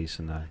 You'll be pleased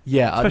to know.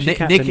 Yeah, Nick.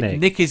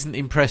 Nick isn't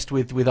impressed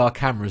with our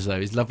cameras though.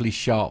 His lovely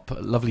sharp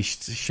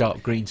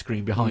green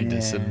screen behind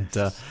us, and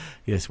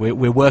yes,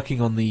 we're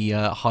working on the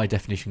high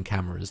definition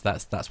cameras.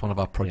 That's one of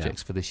our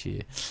projects for this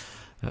year.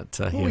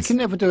 We can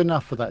never do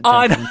enough for that.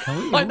 I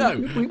know.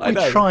 We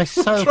try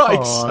so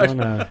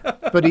hard,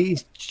 but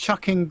he's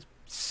chucking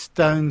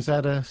stones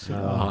at us.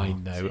 I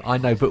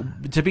know.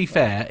 But to be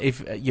fair, if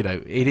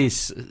it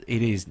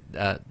is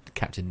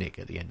Captain Nick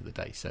at the end of the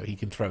day, so he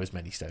can throw as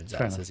many stones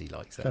at us as he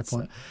likes. Fair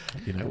point.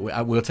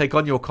 We'll take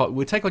on your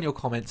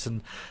comments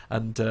and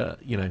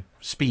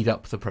speed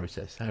up the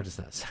process. How does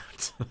that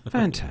sound?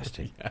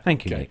 Fantastic.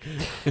 Thank you, Nick.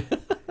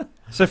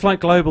 So Flight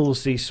Global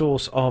is the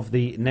source of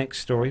the next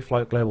story,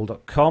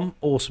 flightglobal.com.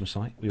 Awesome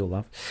site, we all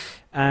love.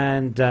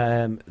 And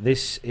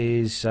this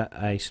is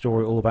a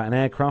story all about an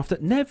aircraft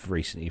that Nev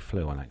recently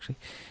flew on, actually.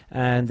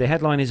 And the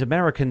headline is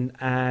American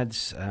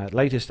adds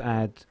latest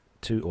airline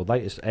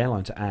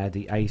to add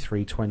the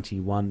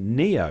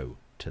A321neo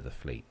to the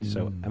fleet.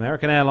 So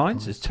American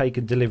Airlines has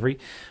taken delivery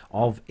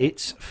of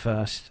its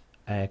first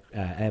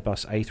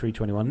Airbus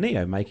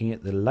A321neo, making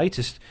it the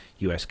latest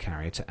US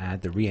carrier to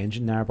add the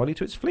re-engined narrowbody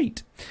to its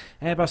fleet.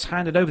 Airbus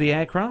handed over the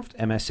aircraft,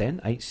 MSN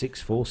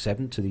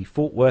 8647, to the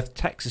Fort Worth,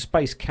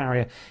 Texas-based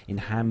carrier in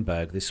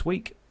Hamburg this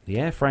week. The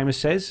airframer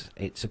says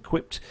it's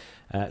equipped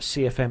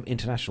CFM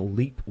International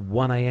LEAP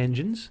 1A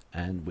engines,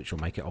 and which will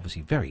make it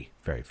obviously very,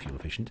 very fuel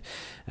efficient.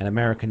 And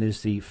American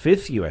is the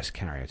fifth US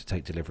carrier to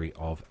take delivery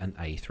of an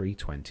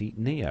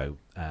A320neo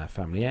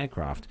family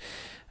aircraft.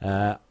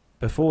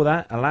 Before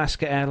that,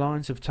 Alaska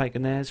Airlines have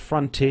taken theirs,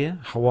 Frontier,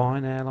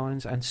 Hawaiian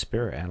Airlines, and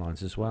Spirit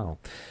Airlines as well.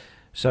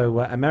 So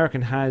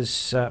American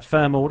has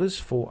firm orders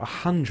for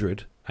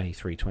 100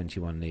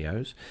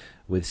 A321neos,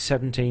 with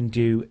 17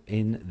 due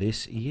in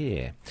this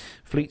year.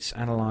 Fleets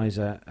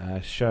Analyzer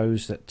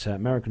shows that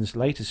American's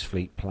latest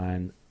fleet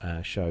plan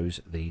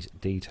shows these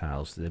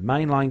details. The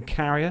mainline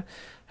carrier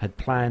had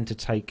planned to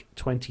take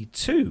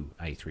 22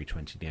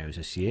 A320neos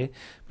this year,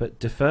 but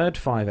deferred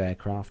 5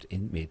 aircraft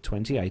in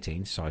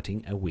mid-2018,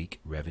 citing a weak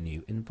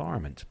revenue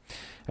environment.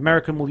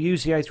 American will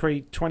use the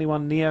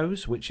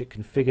A321neos, which it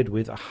configured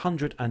with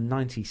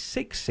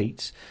 196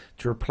 seats,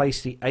 to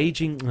replace the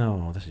aging,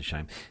 that's a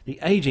shame, the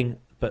aging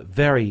but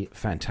very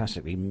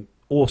fantastically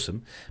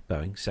awesome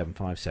Boeing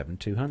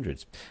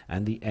 757-200s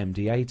and the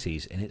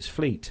MD-80s in its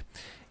fleet.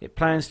 It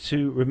plans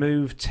to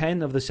remove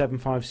 10 of the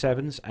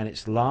 757s and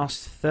its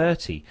last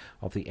 30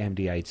 of the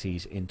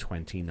MD-80s in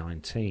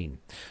 2019.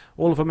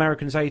 All of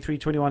American's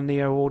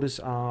A321neo orders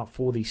are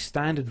for the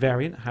standard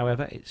variant.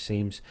 However, it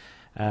seems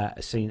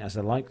seen as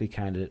a likely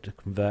candidate to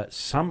convert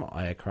some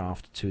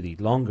aircraft to the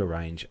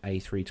longer-range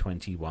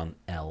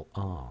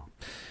A321LR.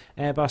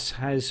 Airbus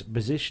has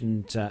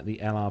positioned the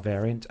LR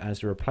variant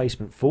as a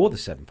replacement for the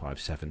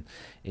 757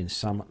 in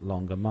some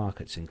longer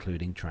markets,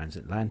 including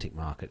transatlantic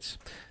markets.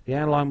 The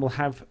airline will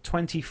have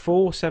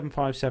 24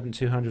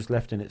 757-200s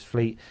left in its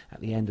fleet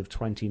at the end of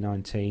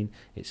 2019,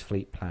 its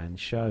fleet plan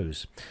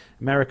shows.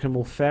 American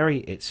will ferry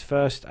its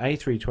first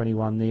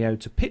A321neo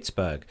to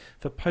Pittsburgh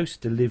for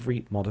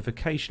post-delivery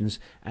modifications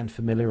and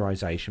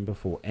familiarisation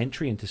before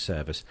entry into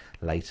service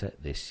later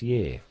this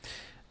year.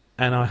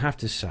 And I have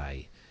to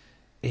say,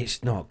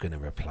 it's not going to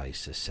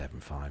replace the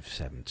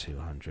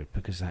 757-200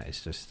 because that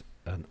is just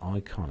an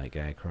iconic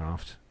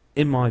aircraft,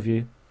 in my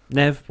view.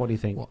 Nev, what do you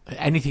think? Well,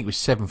 anything with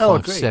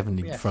 757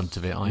 in front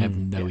of it, I have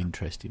no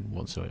interest in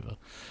whatsoever.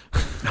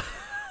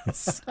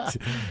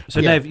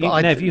 So, Nev,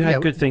 you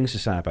had good things to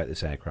say about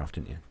this aircraft,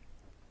 didn't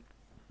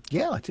you?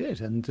 Yeah, I did.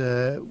 And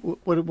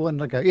when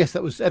did I go? Yes,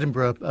 that was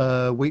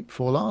Edinburgh week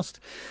before last.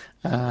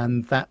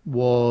 And that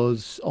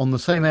was on the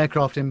same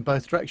aircraft in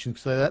both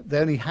directions. So they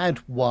only had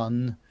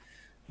one.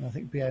 I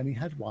think BA only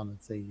had one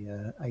of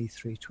the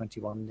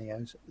A321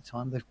 Neos at the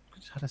time. They've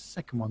had a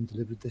second one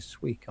delivered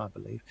this week, I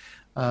believe.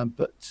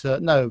 But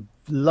no,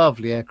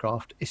 lovely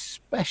aircraft,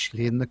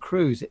 especially in the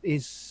cruise. It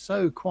is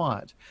so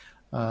quiet,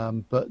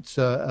 but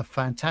a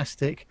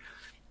fantastic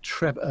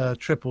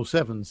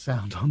 777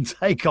 sound on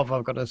takeoff,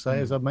 I've got to say,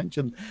 as I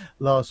mentioned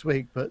last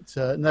week. But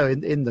no,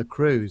 in the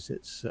cruise,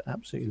 it's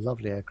absolutely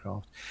lovely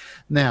aircraft.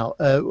 Now,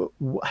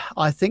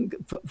 I think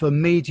for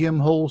medium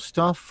haul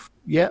stuff,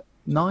 yep.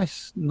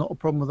 Nice, not a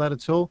problem with that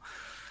at all.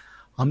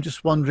 I'm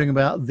just wondering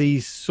about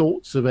these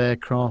sorts of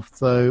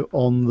aircraft, though,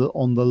 on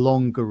the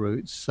longer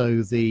routes.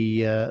 So the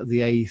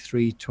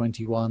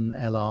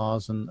A321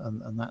 LRs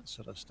and that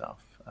sort of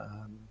stuff.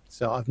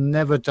 So I've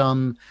never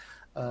done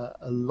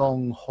a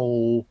long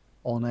haul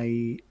on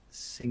a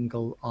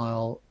single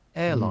aisle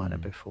airliner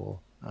before.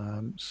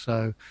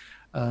 So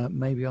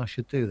maybe I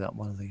should do that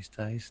one of these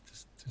days,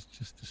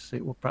 just to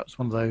see. Well, perhaps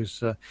one of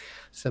those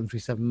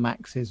 737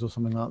 Maxes or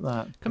something like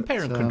that.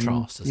 Compare and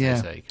contrast, as they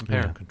say.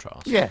 Compare and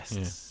contrast.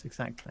 Yes,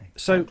 exactly.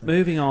 So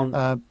moving on.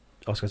 I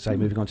was going to say,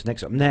 moving on to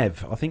next up,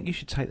 Nev. I think you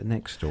should take the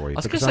next story. I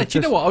was going to say, do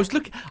you know what? I was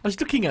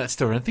looking at that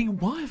story and thinking,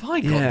 why have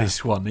I got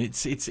this one?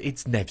 It's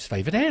Nev's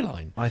favourite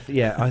airline. I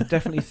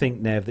definitely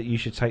think, Nev, that you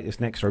should take this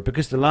next story,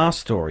 because the last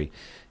story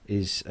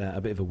is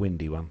a bit of a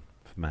windy one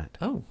for Matt.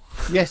 Oh,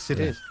 yes, it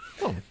is.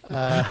 Oh.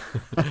 I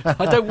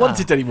don't want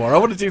it anymore. I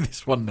want to do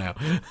this one now.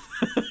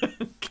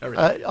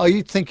 Are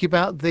you thinking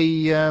about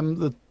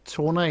the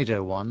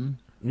tornado one?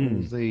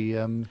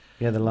 The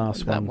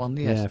last that one.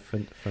 Yes. Yeah, for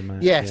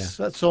Matt. Yes,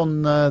 that's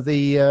on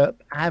the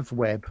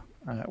AvWeb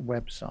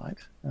website,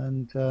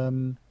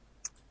 and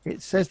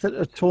it says that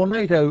a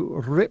tornado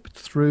ripped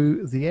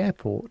through the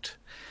airport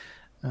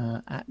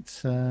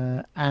at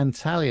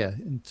Antalya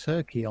in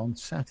Turkey on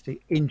Saturday,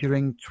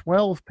 injuring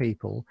 12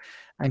 people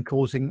and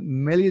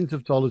causing millions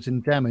of dollars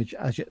in damage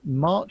as it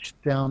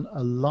marched down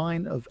a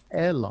line of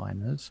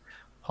airliners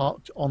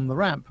parked on the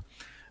ramp.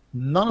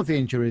 None of the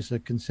injuries are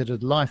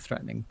considered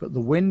life-threatening, but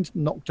the wind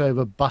knocked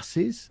over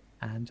buses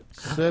and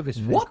service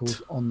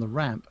vehicles on the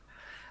ramp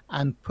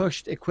and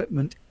pushed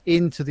equipment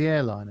into the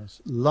airliners.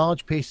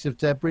 Large pieces of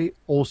debris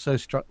also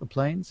struck the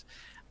planes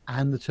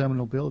and the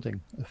terminal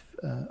building.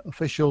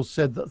 Officials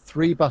said that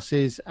 3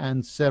 buses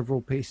and several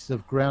pieces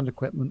of ground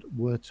equipment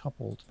were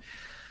toppled.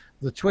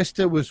 The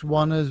twister was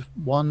one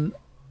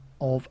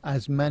of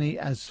as many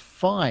as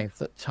 5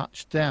 that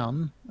touched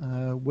down,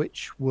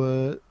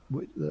 the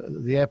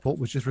airport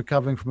was just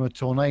recovering from a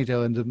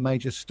tornado and a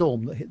major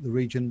storm that hit the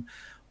region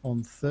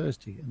on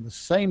Thursday. And the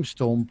same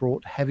storm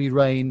brought heavy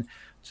rain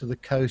to the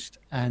coast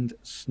and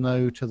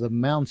snow to the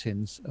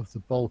mountains of the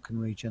Balkan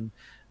region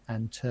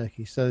and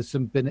Turkey. So there's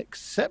been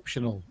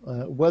exceptional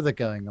weather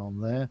going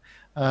on there.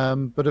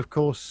 But of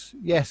course,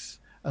 yes,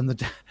 and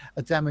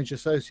a damage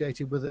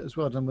associated with it as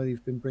well. I don't know whether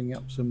you've been bringing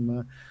up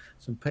some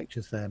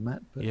pictures there,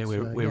 Matt. But,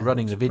 we're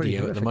running the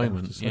video at the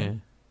moment.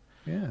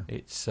 Yeah.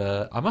 It's.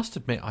 I must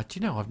admit,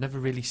 I've never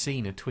really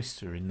seen a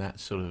twister in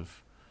that sort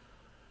of.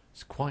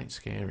 It's quite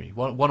scary.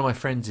 One of my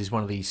friends is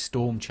one of these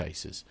storm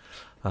chasers,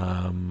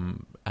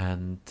 and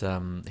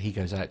he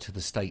goes out to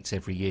the States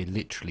every year,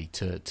 literally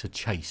to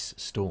chase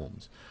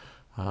storms.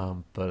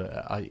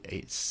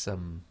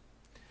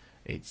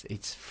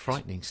 It's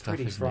frightening stuff.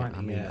 Pretty isn't frightening. it?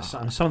 I mean, yeah.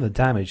 Some of the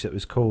damage that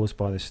was caused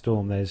by the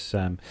storm.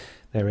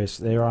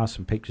 There are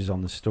some pictures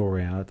on the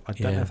story. I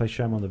don't know if they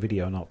show them on the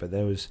video or not, but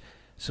there was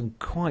some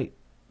quite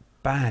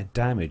bad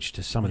damage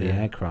to some of the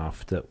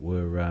aircraft that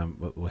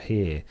were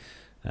here.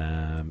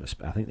 I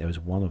think there was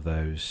one of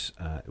those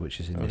which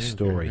is in this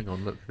story. Hang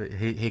on, look!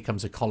 Here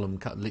comes a column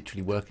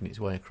literally working its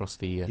way across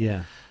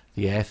the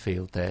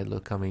airfield there.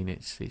 Look, I mean,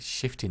 it's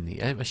shifting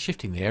the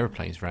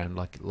aeroplanes around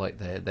like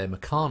they're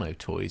Meccano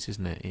toys,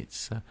 isn't it?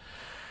 It's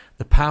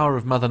the power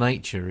of Mother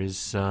Nature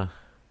is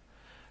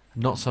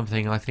not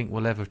something I think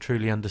we'll ever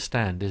truly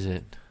understand, is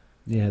it?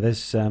 Yeah, there's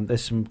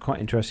some quite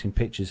interesting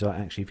pictures.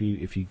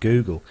 Actually, if you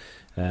Google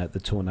the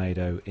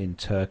tornado in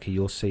Turkey,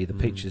 you'll see the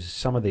pictures.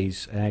 Some of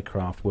these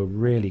aircraft were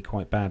really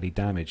quite badly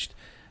damaged,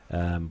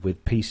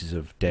 with pieces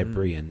of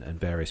debris and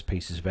various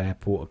pieces of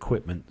airport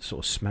equipment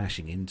sort of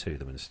smashing into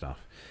them and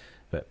stuff.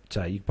 But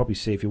you can probably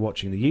see, if you're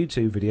watching the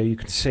YouTube video, you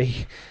can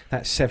see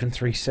that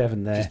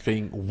 737 there just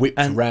being whipped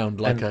around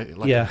like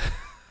a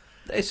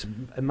it's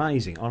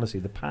amazing,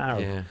 honestly, the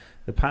power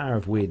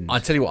of wind. I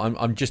tell you what,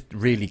 I'm just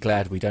really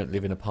glad we don't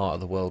live in a part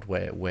of the world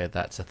where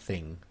that's a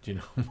thing. Do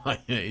you know?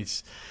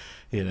 It's,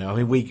 I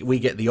mean, we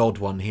get the odd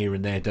one here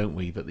and there, don't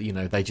we? But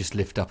they just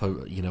lift up a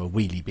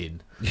wheelie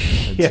bin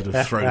and sort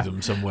of throw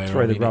them somewhere.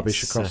 Throw the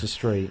rubbish across the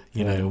street.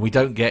 We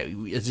don't get,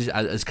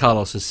 as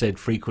Carlos has said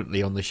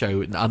frequently on the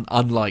show,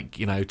 unlike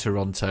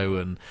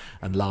Toronto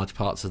and large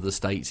parts of the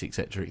States,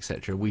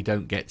 etc., we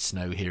don't get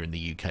snow here in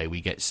the UK.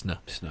 We get snow.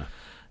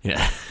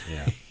 Yeah.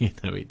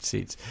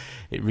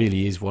 It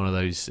really is one of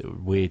those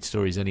weird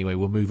stories. Anyway,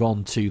 we'll move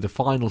on to the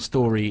final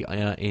story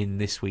in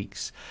this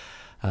week's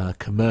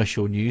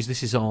commercial news.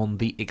 This is on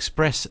the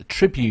Express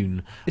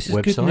Tribune This is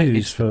website. good news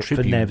It's for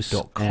Nev's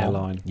tribune.com.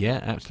 airline.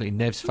 Yeah, absolutely.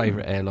 Nev's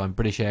favourite airline,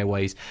 British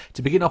Airways,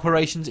 to begin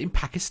operations in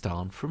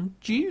Pakistan from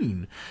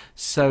June.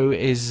 So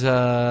is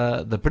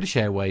the British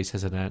Airways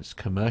has announced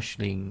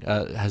commencing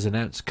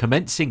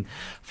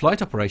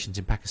flight operations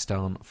in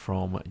Pakistan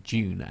from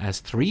June, as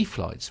 3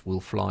 flights will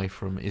fly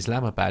from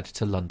Islamabad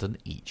to London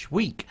each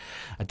week.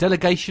 A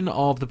delegation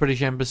of the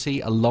British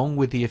Embassy, along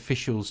with the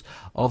officials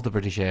of the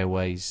British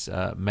Airways,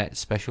 met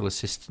Special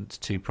Assistant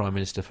to Prime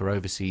Minister for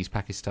Overseas,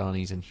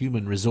 Pakistanis and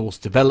Human Resource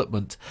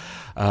Development,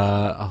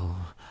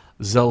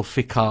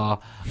 Zulfikar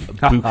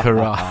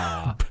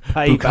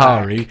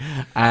Bukhari,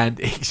 and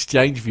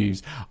exchange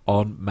views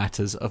on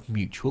matters of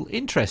mutual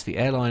interest. The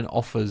airline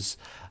offers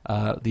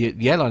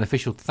the airline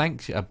official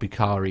thanked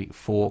Bukhari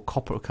for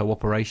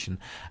cooperation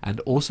and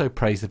also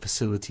praised the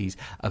facilities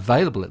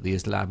available at the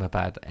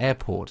Islamabad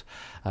airport.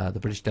 The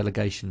British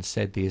delegation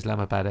said the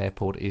Islamabad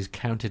airport is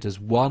counted as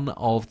one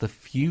of the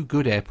few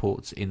good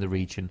airports in the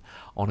region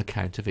on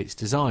account of its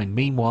design.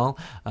 Meanwhile,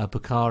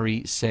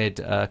 Bukhari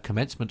said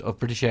commencement of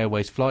British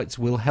Airways flights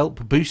will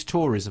help boost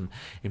tourism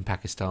in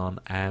Pakistan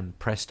and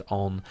pressed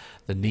on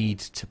the need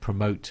to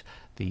promote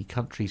the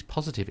country's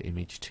positive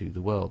image to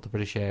the world. The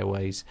British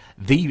Airways,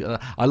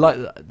 I like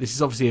this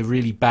is obviously a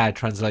really bad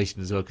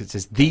translation as well, because it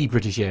says the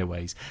British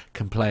Airways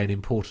can play an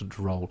important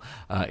role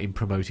in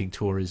promoting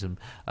tourism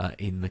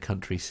in the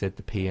country, said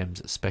the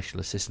PM's special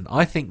assistant.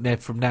 I think,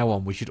 Nev, from now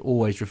on we should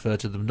always refer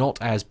to them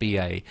not as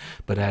BA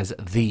but as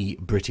the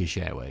British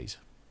Airways.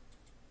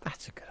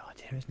 That's a good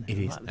idea, isn't it?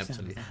 It is,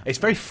 absolutely. It's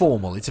very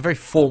formal. It's a very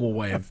formal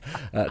way of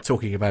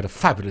talking about a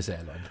fabulous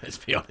airline, let's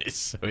be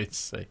honest. So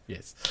it's,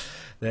 yes,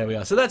 there we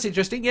are. So that's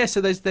interesting. Yeah, so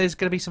there's going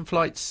to be some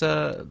flights,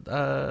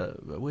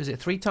 was it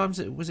 3 times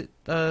a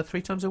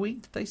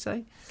week, did they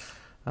say?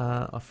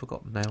 I've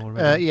forgotten now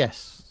already.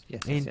 Yes.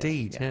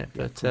 Indeed, yes.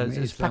 But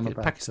it's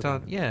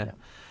Pakistan, yeah.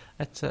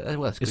 It's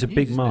a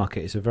big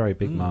market. It's a very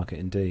big market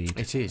indeed.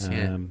 It is,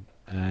 yeah.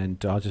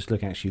 And I was just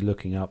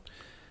looking up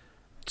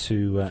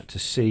to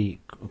see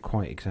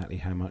quite exactly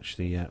how much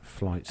the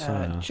flights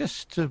are.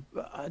 Just to,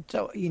 I'm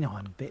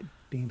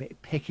being a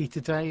bit picky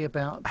today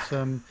about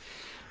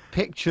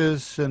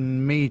pictures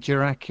and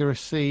media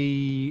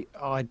accuracy.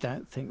 I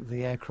don't think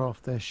the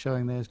aircraft they're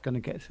showing there is going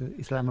to get to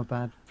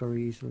Islamabad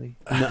very easily.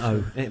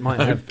 No, it might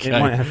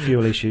have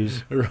fuel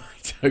issues.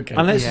 Right. Okay.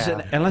 Unless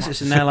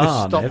it's an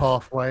LR. Stop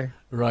halfway.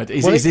 Right. I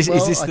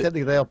don't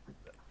think they are.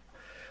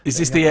 Is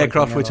this the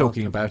aircraft we're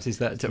talking about? Is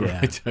that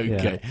right?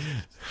 Okay. Yeah.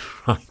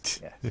 Right.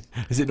 Yes.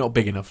 Is it not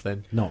big enough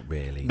then? Not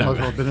really. Might as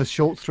well have been a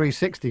short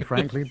 360,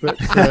 frankly, but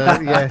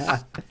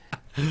yes.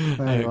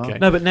 Okay.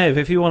 No, but Nev,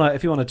 if you want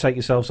to take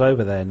yourselves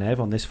over there, Nev,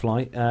 on this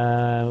flight, it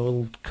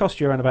will cost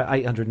you around about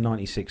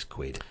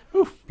 £896.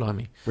 Ooh,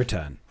 blimey.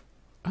 Return.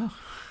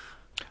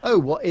 Oh,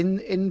 what,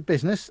 in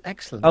business?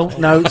 Excellent. Oh,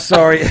 no,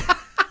 sorry.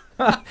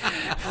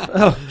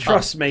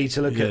 Trust me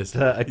to look at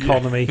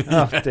economy.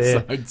 Oh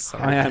dear,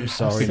 I am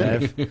sorry,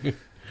 Nev.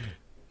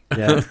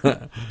 Yeah,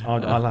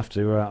 I'll have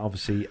to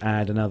obviously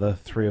add another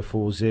 3 or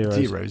 4 zeros.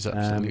 Zeros,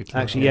 absolutely.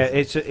 Actually, yeah,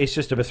 it's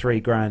just over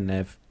 £3,000,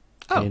 Nev.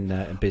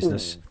 In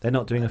business. Ooh. They're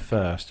not doing a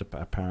first,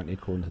 apparently,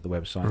 according to the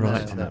website.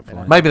 Right. On that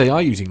flight. Maybe they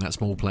are using that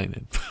small plane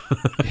then.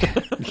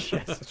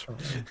 Yes, that's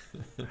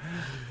right.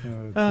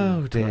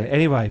 Oh dear.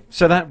 Anyway,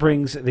 so that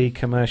brings the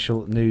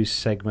commercial news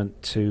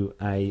segment to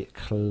a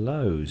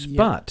close. Yep.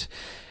 But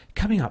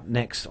coming up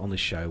next on the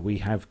show, we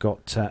have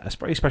got a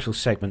very special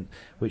segment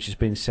which has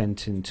been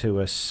sent in to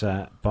us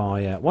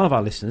by one of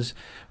our listeners,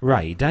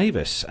 Ray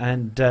Davis,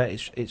 and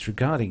it's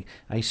regarding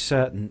a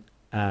certain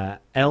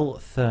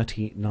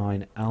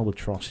L39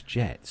 Albatross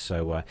jet.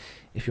 So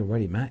if you're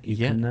ready, Matt, you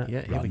can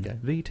here we go.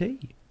 VT.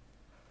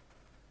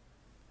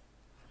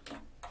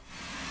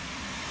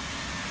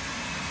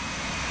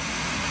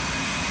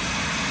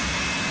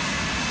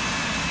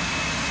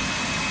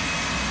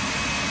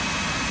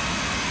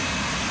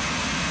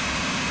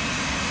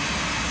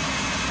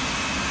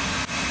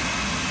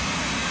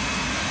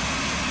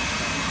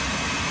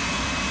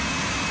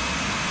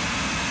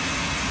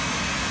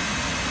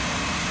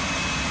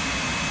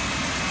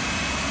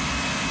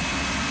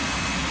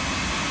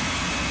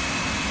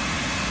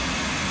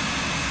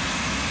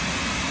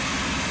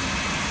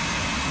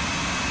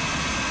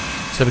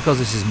 So because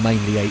this is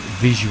mainly a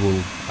visual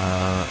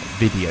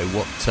video,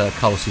 what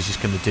Carlos is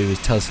just going to do is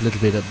tell us a little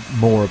bit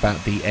more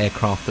about the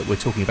aircraft that we're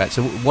talking about.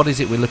 So what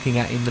is it we're looking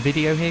at in the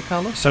video here,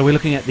 Carlos? So we're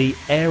looking at the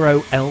Aero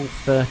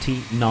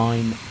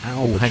L39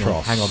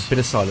 Albatross. Hang on, bit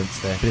of silence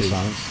there. Bit of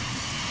silence.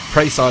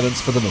 Pray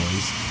silence for the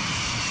noise.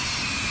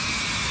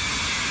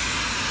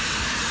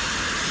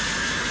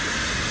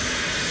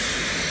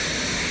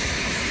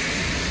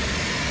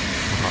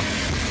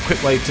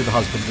 Quick wave to the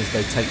husband as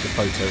they take the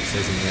photo, it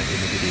says in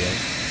the video.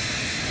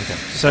 Okay.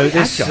 So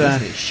this, agile,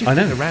 isn't it? I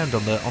know, around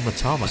on the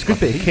tarmac. It's a good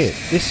bit of kit.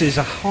 This is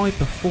a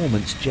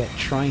high-performance jet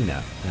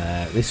trainer.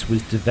 This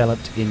was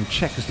developed in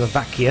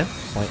Czechoslovakia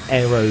by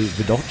Aero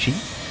Vodochi.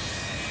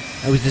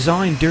 It was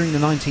designed during the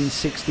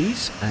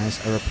 1960s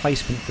as a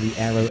replacement for the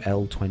Aero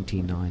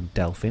L29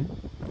 Delphin.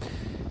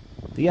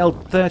 The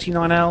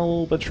L-39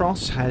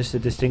 Albatross has the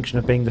distinction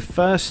of being the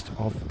first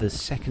of the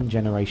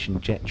second-generation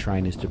jet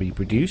trainers to be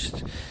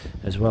produced,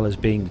 as well as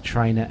being the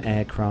trainer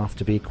aircraft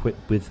to be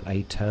equipped with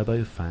a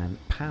turbofan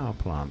power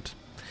plant.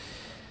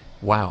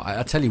 Wow,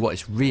 I tell you what,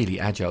 it's really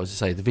agile. As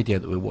I say, the video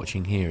that we're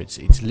watching here, it's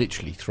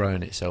literally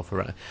throwing itself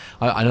around.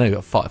 I know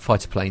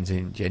fighter planes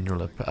in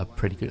general are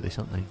pretty good at this,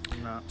 aren't they?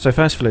 So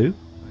first flew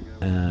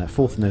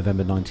 4th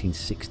November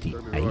 1968.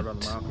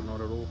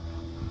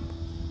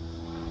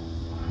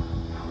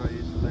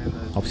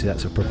 Obviously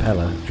that's a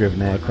propeller-driven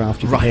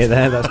aircraft. You can hear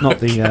there. That's not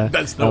the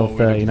That's not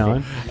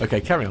L-39. Okay,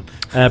 carry on.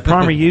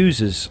 Primary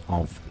users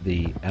of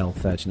the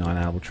L-39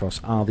 Albatross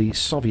are the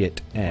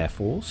Soviet Air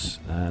Force,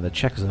 the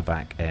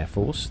Czechoslovak Air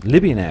Force,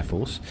 Libyan Air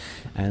Force,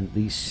 and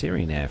the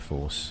Syrian Air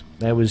Force.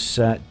 There was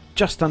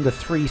just under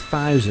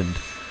 3,000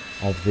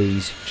 of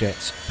these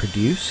jets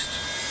produced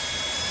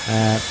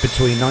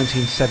between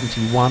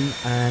 1971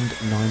 and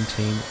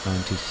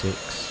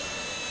 1996.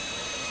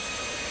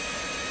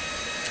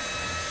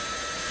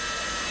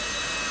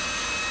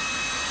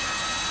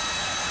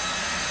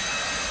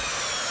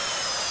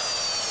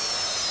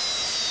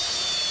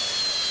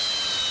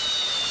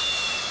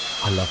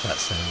 I love that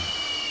sound.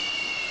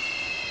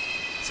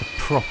 It's a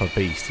proper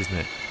beast, isn't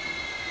it?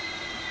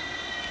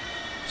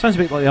 Sounds a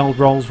bit like the old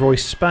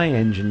Rolls-Royce Spey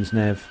engines,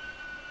 Nev.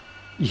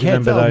 Yeah,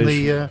 Remember on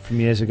those from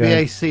years ago? The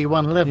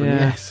AC-111, Yeah.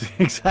 yes,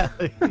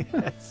 exactly.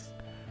 Yes.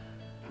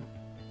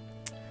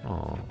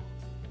 Oh.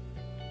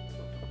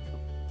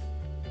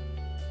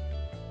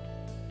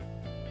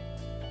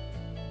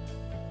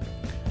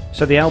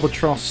 So the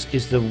Albatross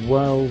is the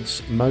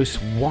world's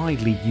most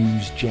widely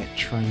used jet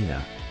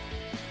trainer.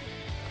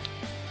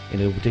 In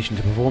addition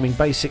to performing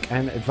basic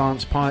and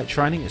advanced pilot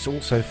training, it's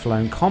also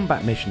flown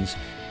combat missions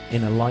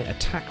in a light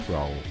attack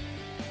role.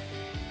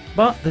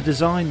 But the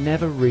design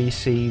never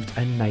received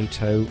a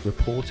NATO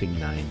reporting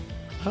name.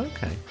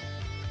 Okay.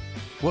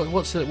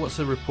 What's a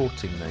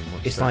reporting name?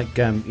 It's like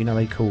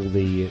they call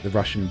the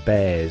Russian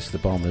Bears, the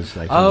bombers.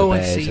 They call the I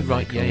Bears, see. and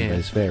Right, they call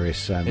There's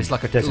various. it's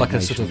like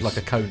a sort of like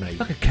a code name.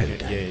 Like a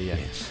code Yeah, name. yeah.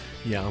 Yes.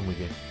 Yeah, I'm with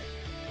you.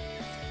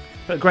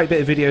 But a great bit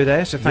of video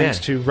there. So thanks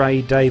Yeah. to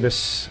Ray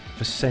Davis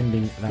for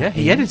sending that. Yeah,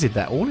 he in. edited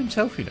that all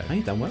himself, you know. He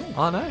done well.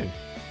 I know.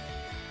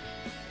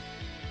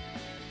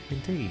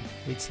 Indeed.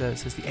 It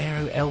says the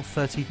Aero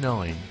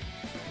L-39.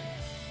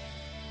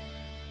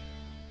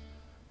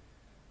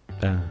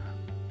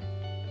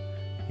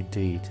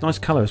 Indeed. Nice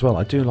colour as well.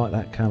 I do like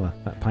that colour,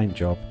 that paint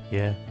job.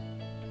 Yeah.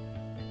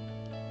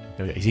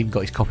 He's even got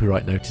his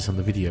copyright notice on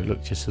the video.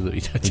 Look, just so that he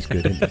don't. He's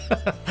good, isn't he?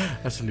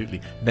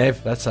 Absolutely.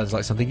 Nev, that sounds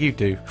like something you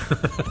do.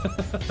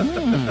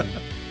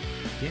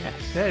 Yes.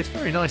 Yeah, it's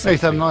very nice. He's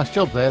done a actually. nice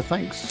job there.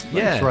 Thanks,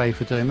 Ray,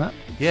 for doing that.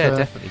 Yeah, It's,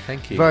 definitely.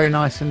 Thank you. Very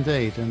nice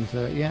indeed, and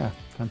yeah,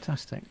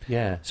 fantastic.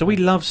 Yeah. So we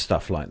love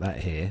stuff like that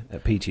here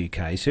at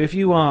P2K. So if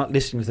you are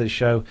listening to the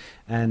show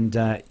and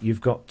you've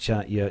got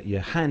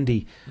your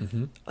handy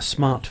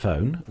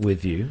smartphone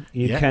with you,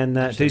 you can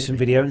do some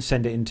video and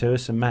send it in to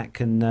us, and Matt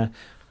can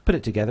put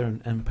it together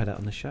and put it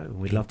on the show.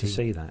 We'd love to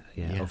see that,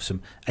 of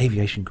some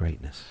aviation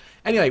greatness.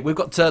 Anyway, we've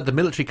got the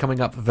military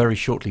coming up very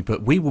shortly,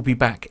 but we will be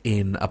back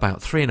in about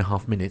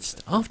 3.5 minutes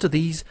after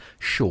these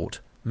short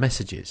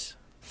messages.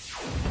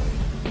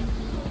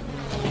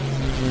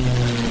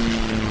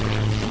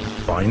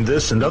 Find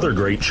this and other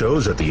great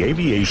shows at the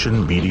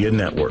Aviation Media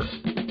Network.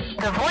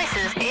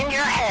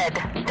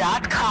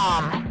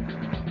 TheVoicesInYourHead.com.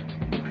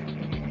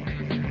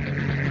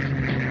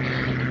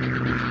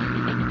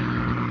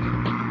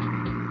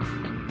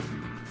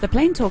 The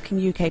Plain Talking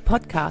UK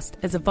podcast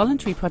is a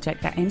voluntary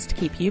project that aims to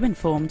keep you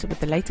informed with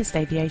the latest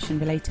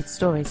aviation-related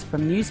stories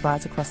from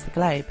newswires across the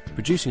globe.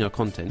 Producing our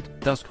content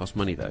does cost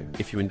money though.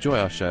 If you enjoy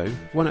our show,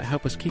 why not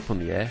help us keep on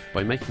the air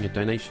by making a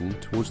donation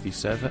towards the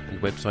server and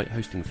website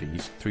hosting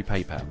fees through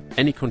PayPal.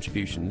 Any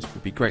contributions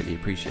would be greatly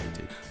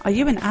appreciated. Are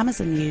you an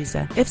Amazon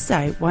user? If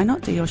so, why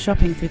not do your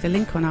shopping through the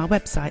link on our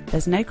website?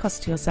 There's no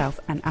cost to yourself,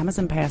 and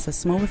Amazon pay us a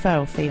small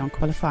referral fee on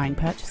qualifying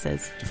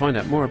purchases. To find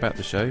out more about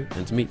the show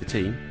and to meet the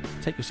team,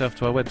 take yourself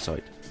to our website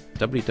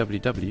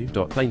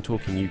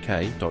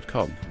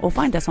www.plaintalkinguk.com, or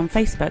find us on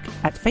Facebook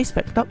at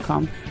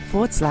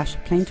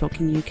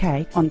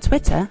facebook.com/plaintalkinguk, on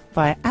Twitter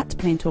via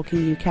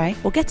 @plaintalkinguk,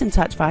 or get in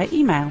touch via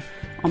email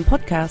on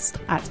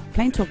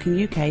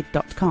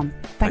podcast@plaintalkinguk.com.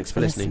 Thanks for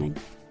listening.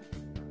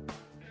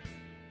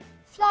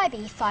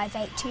 Flybe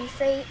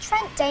 5823,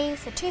 Trent Dane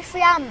for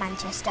 23-hour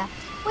Manchester,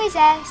 Wizz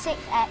Air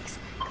 6X,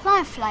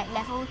 climb flight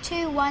level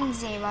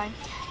 210,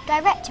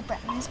 direct to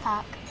Bretlands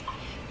Park.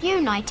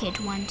 United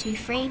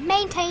 123,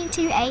 maintain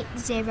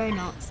 280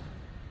 knots.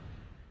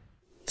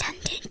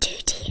 London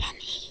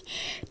 2TME,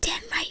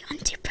 turn right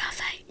onto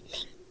Bravo,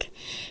 link,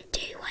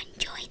 21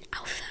 join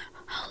Alpha,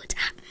 hold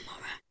at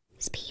Mora,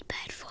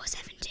 Speedbird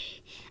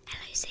 472,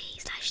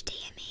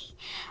 LOC/DME,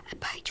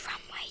 approach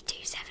runway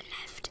 27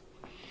 left,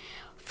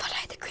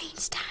 follow the green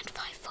stand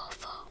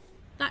 544.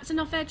 That's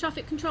enough air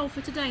traffic control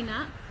for today,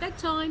 Nat.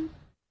 Bedtime.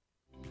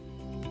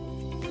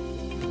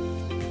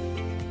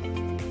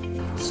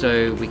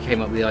 So we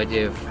came up with the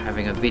idea of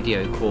having a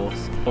video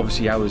course.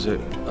 Obviously ours are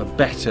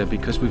better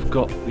because we've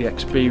got the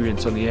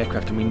experience on the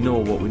aircraft and we know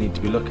what we need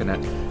to be looking at.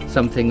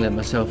 Something that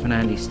myself and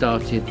Andy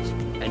started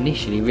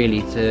initially really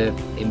to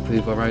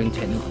improve our own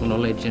technical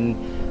knowledge and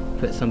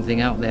put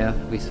something out there.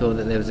 We saw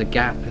that there was a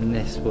gap and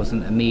this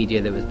wasn't a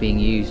media that was being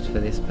used for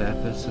this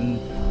purpose, and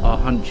our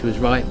hunch was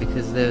right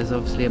because there's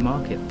obviously a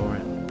market for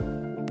it.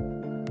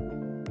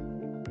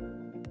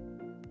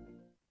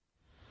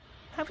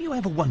 Have you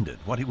ever wondered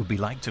what it would be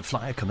like to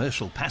fly a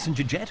commercial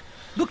passenger jet?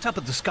 Looked up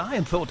at the sky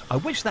and thought, I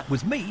wish that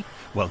was me?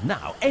 Well,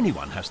 now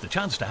anyone has the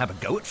chance to have a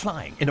go at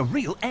flying in a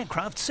real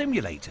aircraft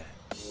simulator.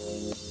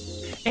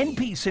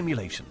 NP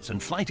Simulations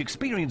and Flight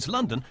Experience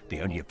London,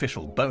 the only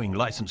official Boeing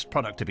licensed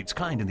product of its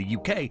kind in the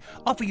UK,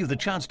 offer you the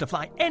chance to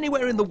fly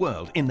anywhere in the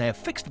world in their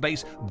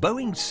fixed-base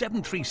Boeing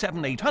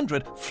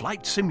 737-800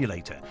 flight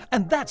simulator.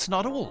 And that's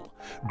not all.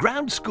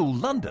 Ground School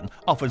London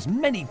offers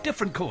many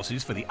different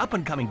courses for the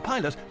up-and-coming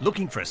pilot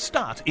looking for a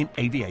start in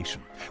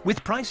aviation.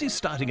 With prices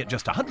starting at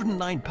just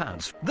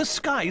 £109, the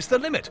sky's the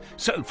limit.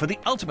 So for the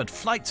ultimate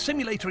flight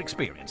simulator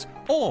experience,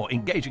 or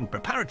engaging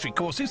preparatory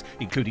courses,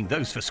 including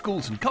those for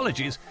schools and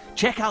colleges,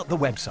 check out the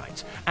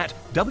websites at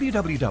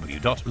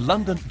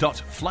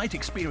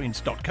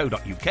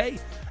www.london.flightexperience.co.uk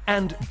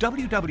and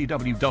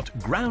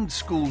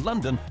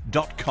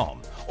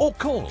www.groundsschoollondon.com, or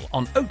call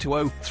on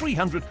 020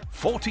 300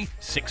 40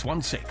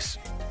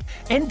 616.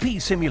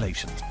 NP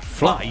Simulations.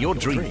 Fly your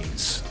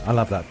dreams. I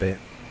love that bit.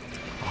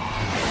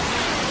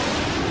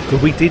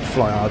 But we did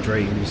fly our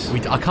dreams.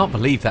 I can't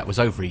believe that was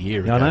over a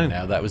year ago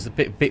now. That was a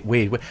bit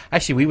weird.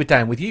 Actually, we were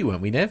down with you,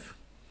 weren't we, Nev?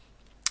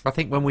 I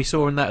think when we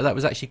saw that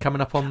was actually coming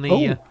up on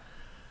the...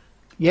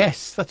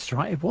 Yes, that's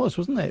right. It was,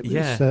 wasn't it?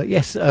 Yeah.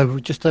 Yes,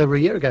 just over a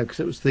year ago, because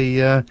it was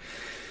the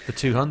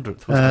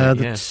 200th,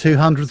 wasn't it? The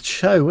 200th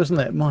show,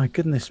 wasn't it? My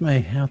goodness me,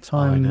 how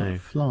time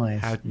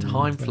flies. How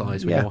time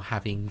flies when you're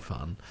having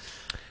fun.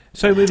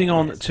 So moving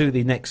on to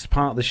the next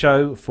part of the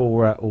show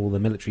for all the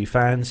military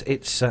fans,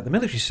 it's the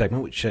military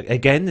segment, which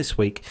again this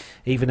week,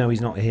 even though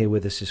he's not here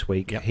with us this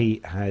week,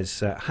 he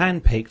has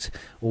handpicked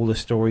all the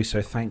stories,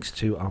 so thanks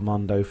to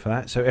Armando for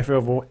that. So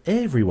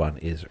everyone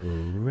is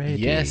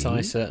ready. Yes,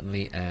 I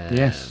certainly am.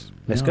 Yes,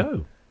 let's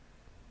go.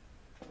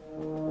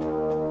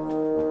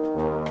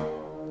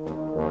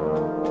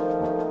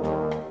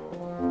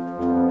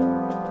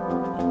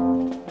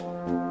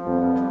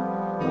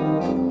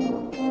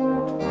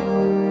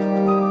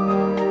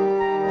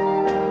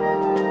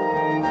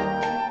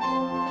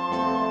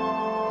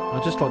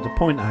 I'd just like to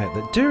point out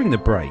that during the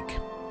break,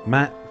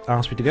 Matt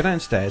asked me to go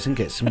downstairs and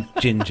get some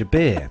ginger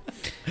beer.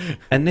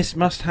 And this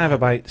must have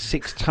about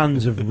 6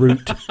 tons of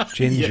root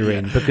ginger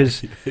in,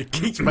 because it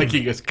keeps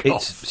making us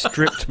cough. It's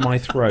stripped my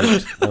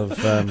throat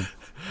of...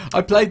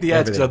 I played the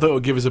ads because I thought it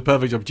would give us a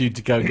perfect opportunity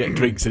to go and get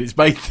drinks, and it's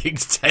made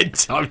things 10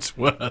 times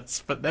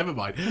worse. But never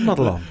mind. Not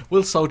long.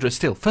 We'll soldier it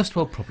still. First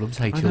world problems,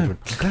 hey children.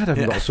 I'm glad I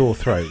haven't got a sore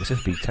throat. This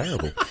would be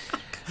terrible.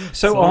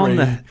 So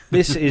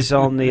this is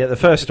on the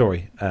first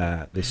story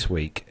this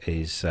week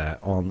is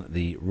on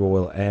the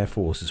Royal Air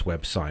Force's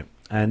website,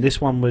 and this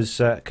one was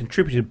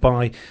contributed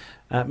by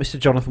Mr.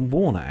 Jonathan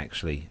Warner,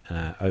 actually,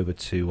 over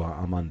to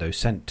Armando,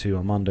 sent to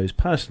Armando's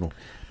personal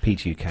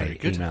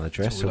P2K email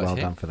address. So well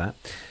done for that.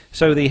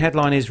 So the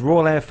headline is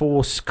Royal Air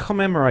Force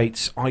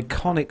commemorates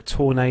iconic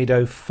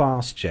Tornado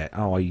fast jet.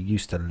 Oh, I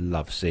used to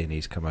love seeing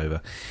these come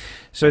over.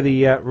 So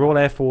the Royal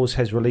Air Force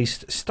has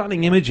released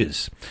stunning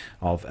images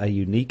of a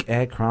unique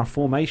aircraft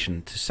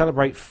formation to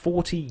celebrate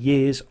 40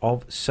 years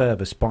of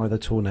service by the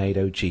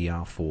Tornado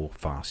GR4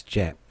 fast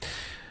jet.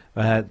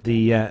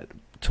 The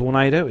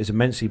Tornado is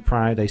immensely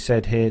proud, they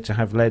said here, to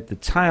have led the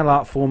Tail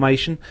Art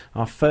formation,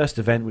 our first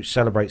event which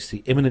celebrates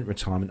the imminent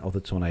retirement of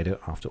the Tornado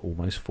after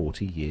almost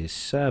 40 years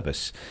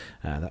service.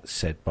 That's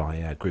said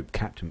by Group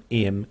Captain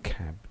Ian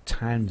Cab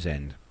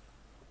Townsend.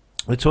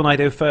 The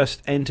Tornado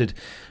first entered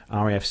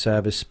RAF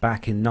service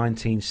back in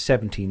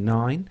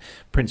 1979,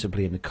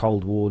 principally in the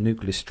Cold War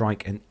nuclear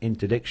strike and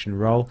interdiction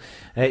role.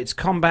 Its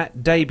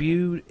combat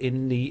debut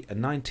in the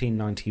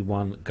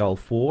 1991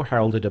 Gulf War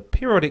heralded a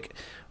period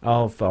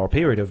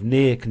of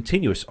near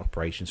continuous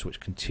operations which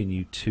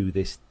continue to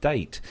this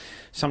date.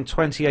 Some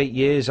 28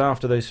 years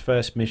after those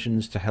first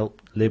missions to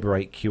help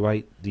liberate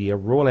Kuwait, the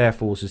Royal Air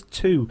Force's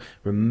 2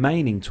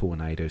 remaining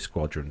Tornado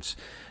squadrons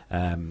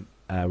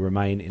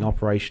remain in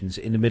operations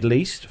in the Middle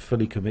East,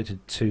 fully committed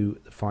to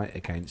the fight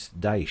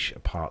against Daesh, a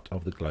part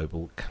of the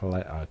global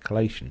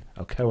coalition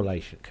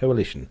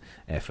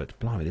effort.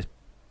 Blimey, this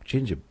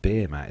ginger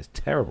beer, Matt, is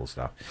terrible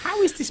stuff.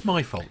 How is this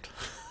my fault?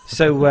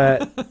 So,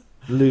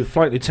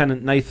 Flight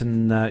Lieutenant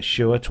Nathan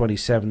Schuer,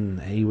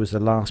 27, he was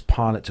the last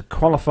pilot to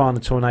qualify on the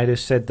Tornado,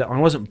 said that I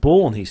wasn't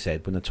born, he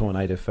said, when the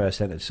Tornado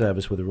first entered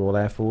service with the Royal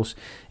Air Force.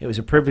 It was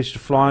a privilege to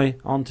fly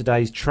on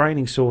today's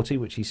training sortie,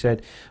 which he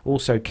said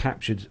also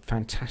captured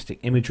fantastic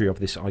imagery of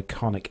this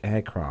iconic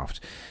aircraft.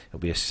 It'll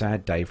be a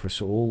sad day for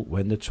us all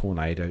when the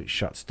Tornado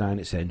shuts down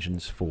its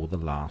engines for the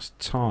last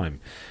time.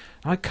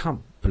 I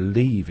can't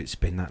believe it's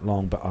been that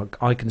long, but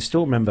I can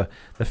still remember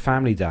the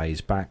family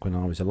days back when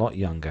I was a lot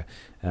younger,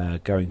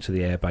 going to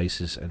the air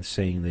bases and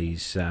seeing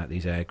these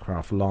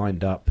aircraft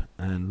lined up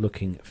and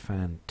looking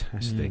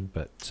fantastic.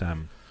 But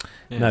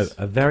Yes. no,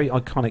 a very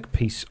iconic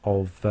piece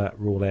of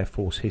Royal Air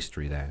Force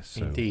history there.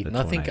 So Indeed, the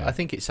and Tornado. I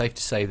think it's safe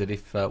to say that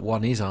if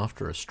one is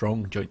after a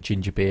strong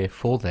ginger beer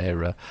for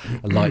their a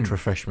light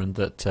refreshment,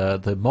 that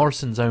the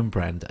Morrison's own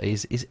brand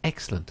is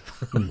excellent.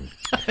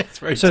 It's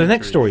very So the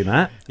next true. story,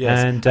 Matt,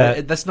 Yes. and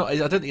that's not.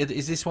 I don't think.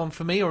 Is this one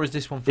for me or is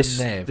this one for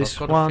Nev? This I've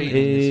got a one feeling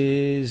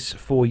is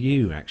for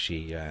you,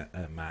 actually,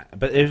 Matt.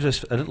 But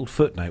there's a little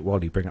footnote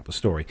while you bring up the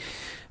story.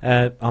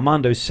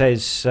 Armando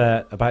says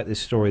about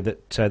this story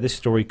that this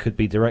story could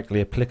be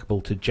directly applicable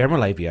to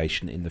general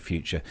aviation in the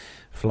future.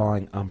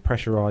 Flying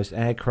unpressurized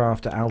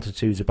aircraft at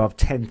altitudes above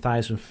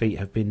 10,000 feet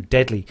have been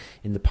deadly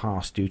in the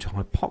past due to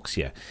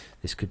hypoxia.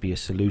 This could be a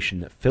solution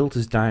that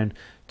filters down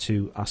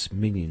to us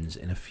minions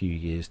in a few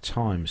years'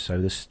 time.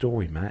 So the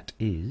story, Matt,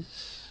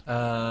 is...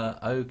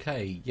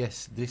 okay,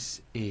 yes,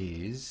 this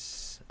is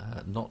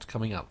not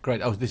coming up.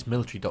 Great. Oh, this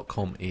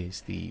military.com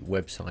is the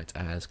website,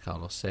 as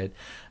Carlos said.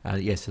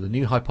 Yes, so the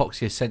new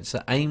hypoxia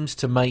sensor aims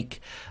to make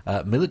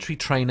military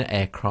trainer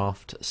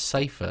aircraft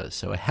safer.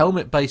 So a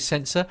helmet-based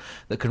sensor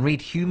that can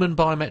read human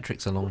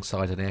biometrics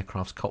alongside an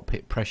aircraft's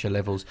cockpit pressure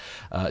levels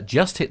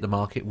just hit the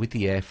market with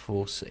the Air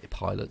Force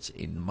pilots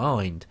in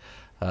mind.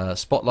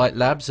 Spotlight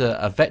Labs,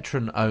 a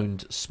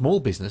veteran-owned small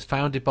business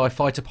founded by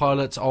fighter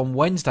pilots, on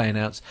Wednesday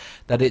announced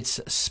that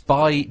its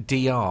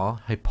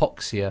SPY-DR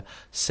hypoxia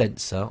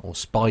sensor, or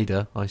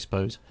SPIDER, I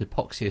suppose,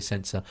 hypoxia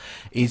sensor,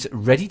 is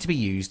ready to be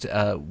used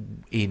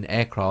in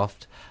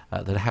aircraft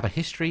that have a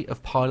history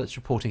of pilots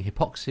reporting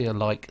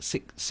hypoxia-like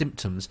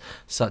symptoms,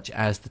 such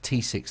as the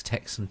T-6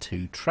 Texan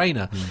II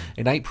trainer.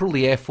 In April,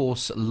 the Air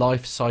Force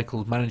Life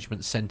Cycle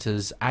Management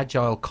Center's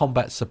Agile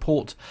Combat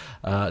Support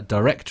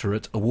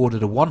Directorate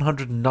awarded a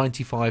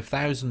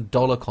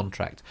 $195,000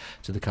 contract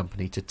to the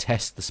company to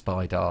test the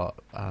SPIDER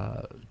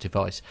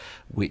device,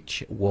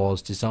 which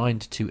was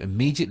designed to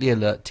immediately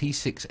alert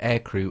T-6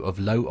 aircrew of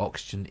low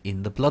oxygen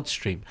in the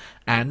bloodstream,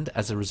 and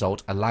as a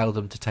result allow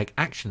them to take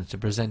action to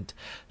prevent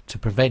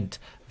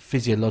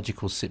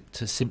physiological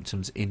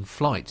symptoms in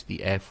flight,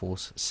 the Air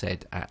Force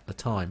said at the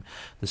time.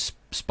 The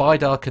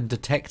SPIDER can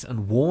detect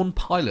and warn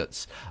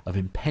pilots of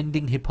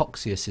impending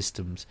hypoxia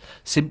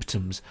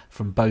symptoms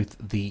from both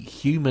the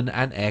human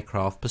and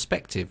aircraft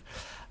perspective.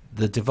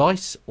 The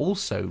device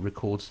also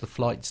records the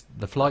flight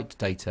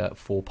data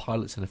for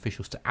pilots and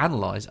officials to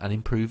analyse and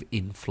improve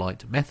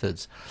in-flight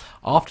methods.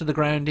 After the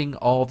grounding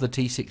of the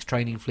T-6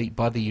 training fleet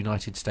by the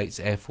United States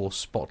Air Force,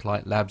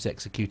 Spotlight Labs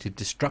executed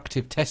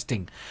destructive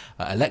testing,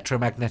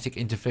 electromagnetic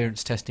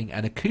interference testing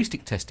and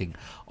acoustic testing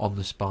on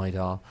the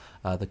SPIDER,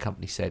 the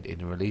company said in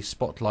a release.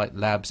 Spotlight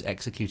Labs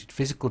executed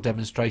physical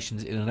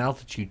demonstrations in an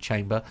altitude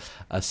chamber,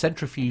 a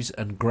centrifuge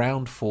and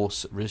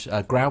ground-based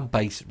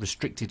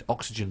restricted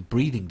oxygen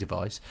breathing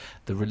device.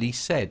 The release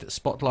said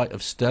Spotlight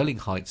of Sterling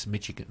Heights,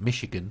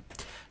 Michigan,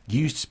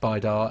 used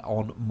SPIDER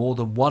on more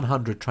than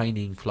 100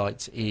 training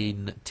flights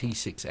in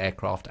T-6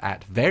 aircraft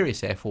at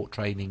various Air Force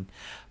training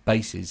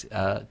bases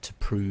to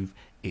prove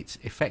its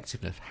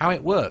effectiveness. How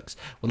it works?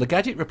 Well, the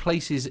gadget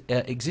replaces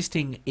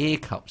existing ear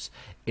cups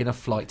in a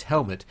flight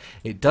helmet.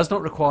 It does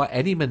not require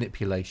any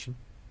manipulation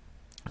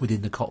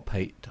within the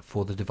cockpit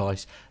for the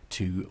device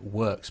to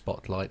work,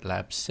 Spotlight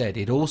Labs said.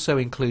 It also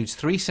includes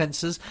 3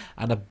 sensors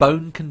and a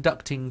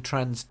bone-conducting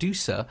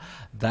transducer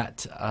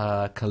that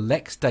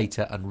collects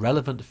data and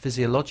relevant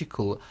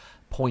physiological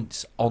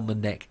points on the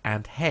neck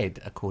and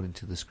head, according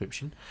to the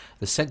description.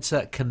 The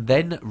sensor can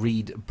then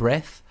read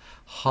breath,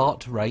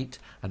 heart rate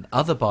and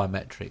other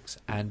biometrics,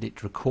 and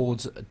it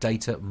records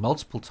data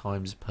multiple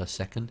times per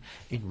second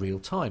in real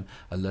time,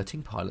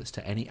 alerting pilots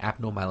to any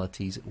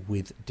abnormalities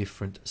with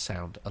different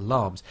sound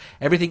alarms.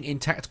 Everything in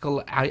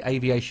tactical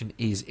aviation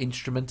is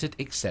instrumented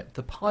except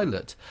the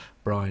pilot.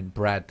 Brian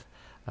Bracht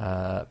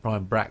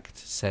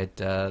said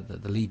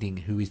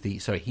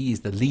that he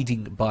is the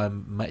leading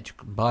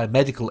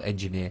biomedical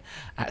engineer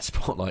at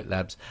Spotlight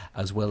Labs,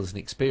 as well as an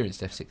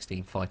experienced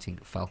F-16 fighting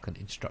Falcon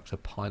instructor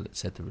pilot,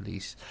 said the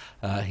release.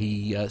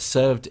 He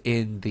served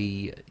in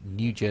the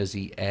New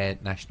Jersey Air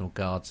National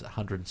Guard's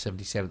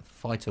 177th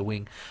Fighter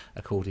Wing,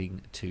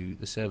 according to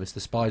the service.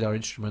 The SPIDER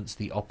instruments,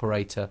 the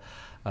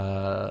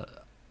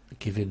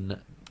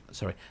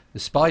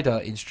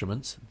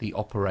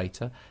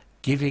operator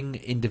giving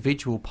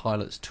individual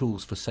pilots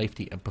tools for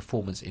safety and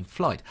performance in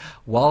flight,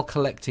 while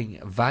collecting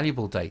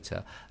valuable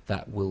data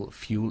that will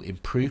fuel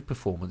improved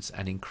performance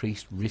and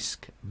increased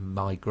risk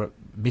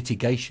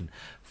mitigation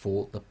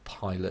for the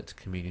pilot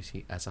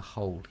community as a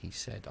whole, he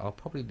said. I'll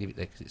probably leave it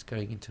there because it's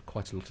going into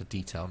quite a lot of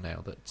detail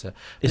now. That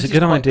it's a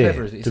good idea.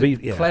 Clever, it's a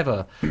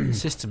clever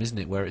system, isn't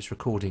it, where it's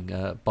recording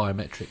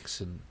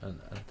biometrics and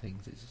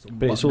things.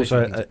 But it's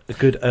also a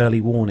good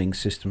early warning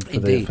system for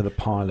the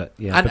pilot.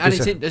 Yeah, and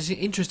it's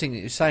interesting that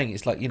you're saying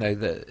it's like, you know,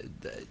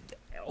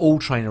 all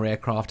trainer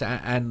aircraft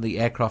and the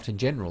aircraft in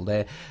general.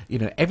 They're,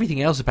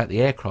 everything else about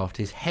the aircraft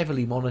is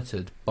heavily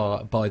monitored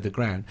by the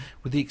ground,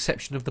 with the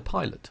exception of the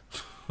pilot,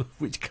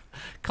 which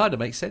kind of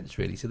makes sense,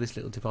 really. So this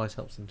little device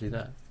helps them do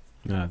that.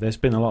 No, there's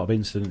been a lot of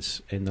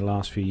incidents in the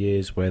last few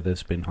years where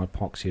there's been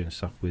hypoxia and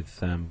stuff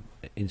with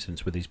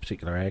incidents with these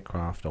particular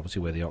aircraft.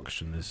 Obviously, where the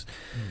oxygen is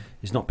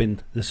not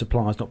been, the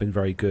supply's not been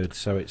very good.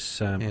 So it's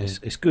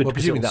good. Well,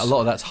 presumably that a lot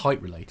of that's height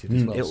related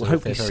as well. It will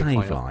hopefully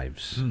save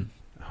lives.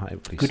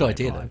 Good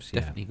idea, though.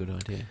 Definitely good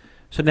idea.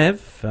 So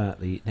Nev,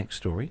 the next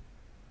story.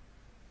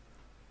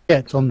 Yeah,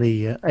 it's on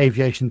the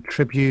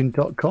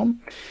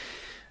aviationtribune.com.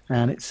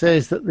 And it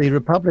says that the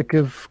Republic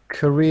of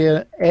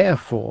Korea Air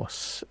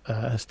Force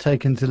has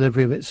taken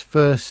delivery of its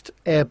first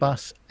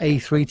Airbus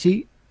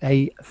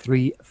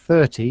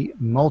A330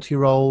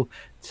 multi-role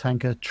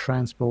tanker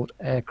transport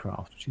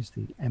aircraft, which is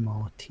the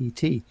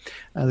MRTT.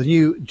 The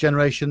new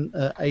generation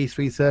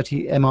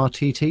A330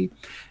 MRTT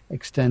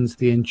extends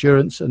the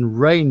endurance and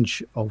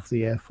range of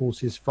the Air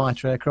Force's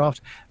fighter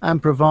aircraft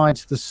and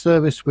provides the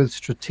service with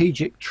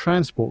strategic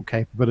transport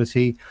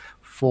capability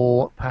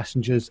for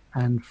passengers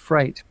and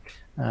freight.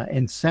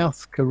 In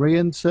South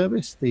Korean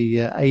service, the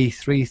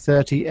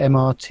A330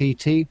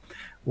 MRTT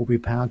will be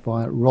powered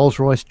by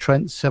Rolls-Royce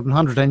Trent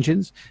 700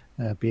 engines,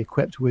 be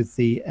equipped with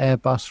the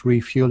Airbus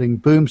refueling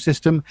boom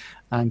system,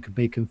 and can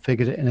be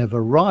configured in a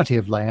variety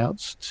of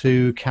layouts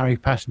to carry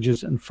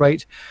passengers and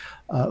freight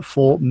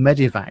for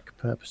medevac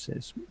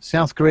purposes.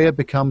 South Korea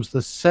becomes the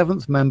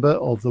 7th member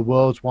of the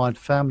worldwide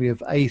family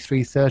of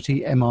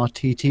A330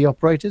 MRTT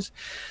operators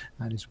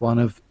and is one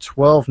of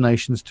 12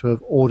 nations to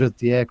have ordered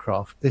the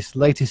aircraft. This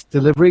latest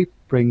delivery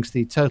brings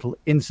the total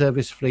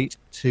in-service fleet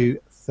to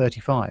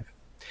 35.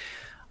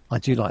 I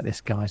do like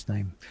this guy's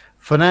name.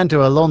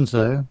 Fernando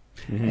Alonso,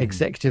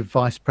 Executive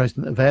Vice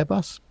President of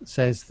Airbus,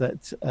 says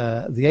that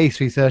the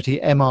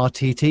A330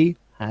 MRTT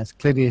has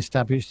clearly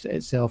established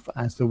itself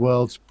as the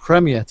world's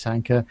premier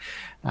tanker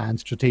and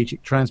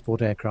strategic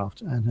transport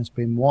aircraft and has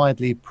been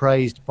widely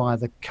praised by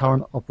the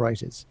current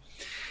operators.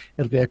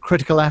 It'll be a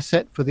critical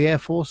asset for the Air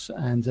Force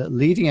and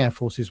leading air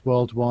forces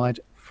worldwide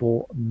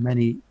for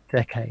many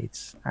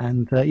decades.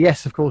 And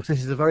yes, of course,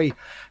 this is a very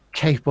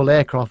capable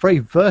aircraft, very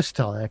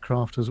versatile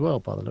aircraft as well,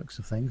 by the looks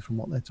of things, from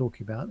what they're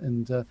talking about,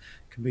 and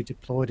can be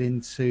deployed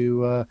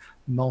into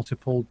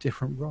multiple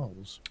different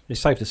roles.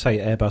 It's safe to say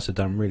Airbus have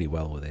done really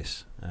well with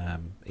this.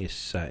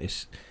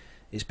 It's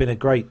been a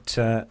great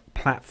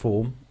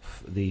platform,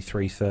 the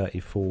 330,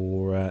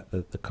 for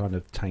the kind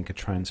of tanker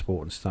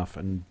transport and stuff,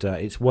 and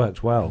it's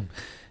worked well.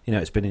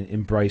 It's been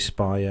embraced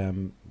by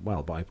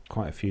by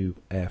quite a few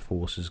air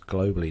forces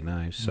globally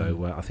now.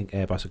 So I think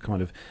Airbus are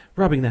kind of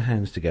rubbing their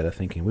hands together,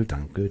 thinking we've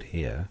done good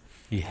here.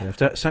 Yeah,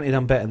 they've certainly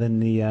done better than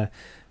the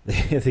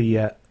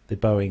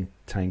Boeing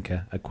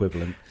tanker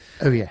equivalent.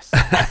 Oh yes.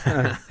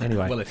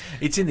 Anyway, well,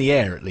 it's in the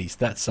air at least.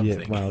 That's something.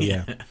 Yeah, well,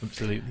 yeah,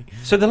 absolutely.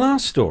 So the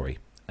last story,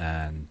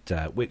 and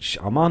which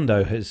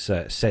Armando has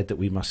said that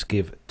we must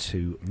give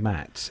to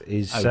Matt,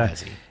 is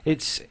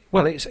it's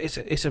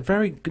a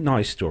very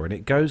nice story, and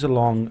it goes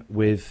along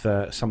with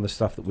some of the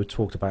stuff that we've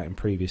talked about in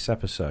previous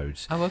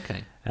episodes. Oh,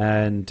 okay.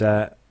 And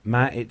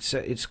Matt,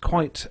 it's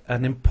quite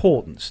an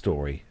important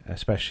story,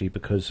 especially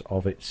because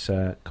of its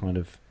kind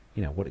of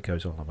what it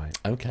goes on about.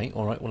 Okay,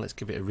 all right. Well, let's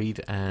give it a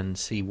read and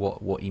see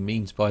what he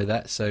means by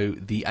that. So,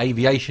 The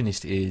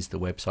Aviationist is the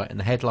website, and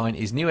the headline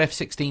is: New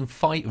F-16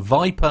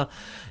 Viper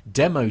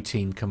demo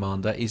team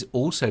commander is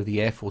also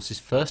the Air Force's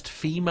first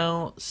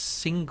female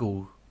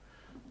single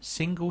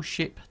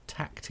ship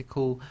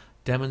tactical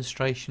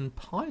demonstration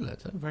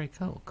pilot. Oh, very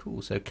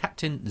cool. So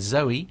Captain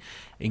Zoe,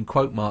 in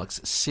quote marks,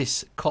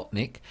 Sis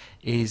Kotnik,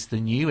 is the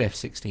new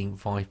F-16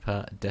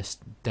 Viper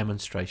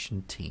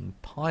demonstration team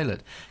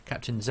pilot.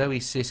 Captain Zoe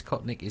Sis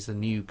Kotnik is the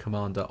new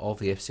commander of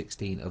the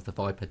F-16 of the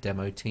Viper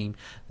demo team,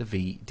 the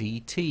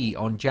VDT.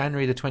 On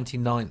January the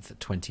 29th,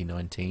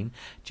 2019,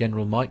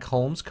 General Mike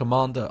Holmes,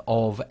 commander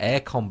of Air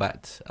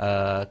Combat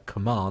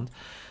Command,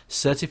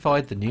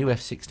 certified the new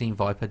F-16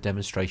 Viper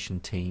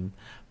demonstration team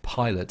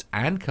pilot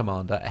and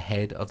commander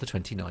ahead of the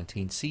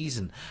 2019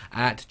 season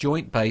at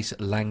Joint Base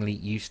Langley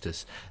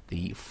Eustis.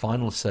 The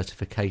final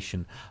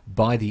certification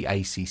by the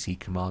ACC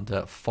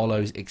commander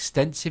follows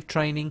extensive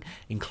training,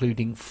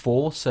 including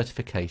 4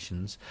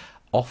 certifications,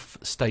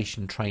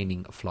 off-station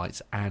training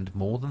flights, and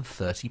more than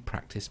 30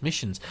 practice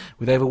missions.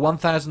 With over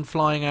 1,000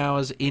 flying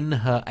hours in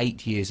her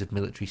 8 years of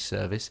military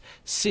service,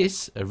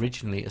 Sis,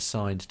 originally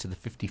assigned to the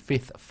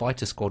 55th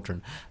Fighter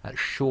Squadron at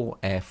Shaw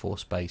Air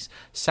Force Base,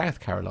 South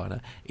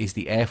Carolina, is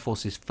the Air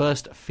Force's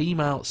first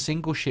female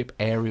single-ship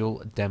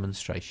aerial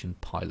demonstration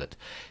pilot.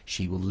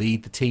 She will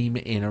lead the team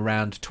in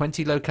around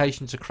 20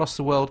 locations across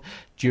the world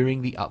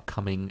during the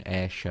upcoming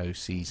air show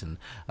season.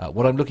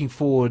 What I'm looking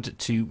forward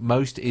to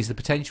most is the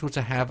potential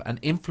to have an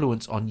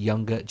influence on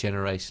younger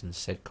generations,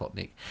 said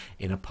Kotnik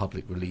in a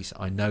public release.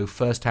 I know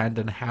firsthand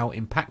and how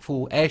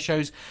impactful air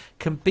shows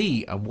can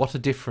be and what a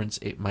difference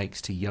it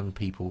makes to young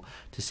people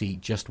to see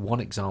just one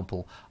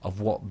example of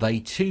what they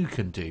too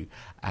can do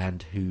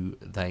and who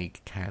they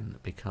can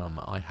become.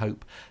 I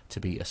hope to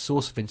be a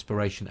source of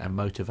inspiration and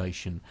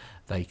motivation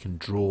they can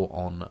draw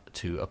on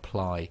to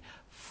apply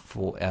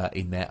for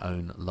in their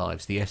own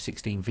lives. The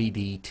F-16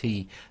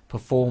 VDT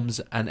performs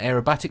an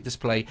aerobatic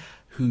display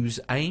whose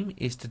aim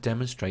is to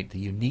demonstrate the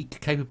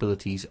unique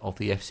capabilities of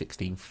the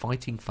F-16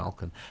 Fighting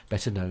Falcon,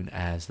 better known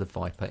as the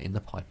Viper in the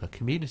Piper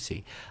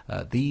community.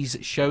 These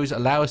shows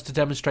allow us to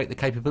demonstrate the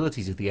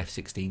capabilities of the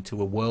F-16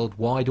 to a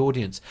worldwide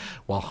audience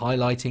while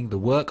highlighting the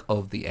work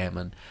of the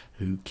airmen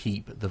who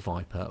keep the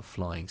Viper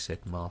flying,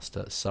 said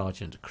Master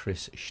Sergeant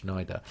Chris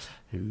Schneider,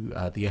 who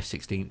the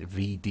F-16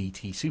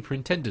 VDT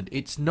superintendent.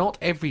 It's not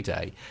every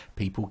day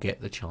people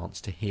get the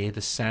chance to hear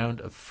the sound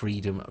of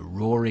freedom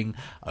roaring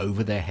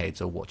over their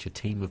heads or watch a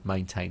team of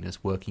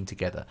maintainers working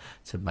together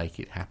to make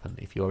it happen.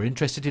 If you're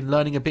interested in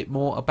learning a bit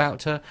more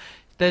about her,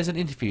 there's an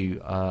interview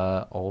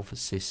of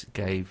Sis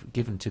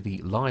given to the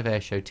Live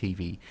Airshow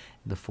TV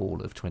in the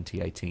fall of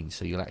 2018.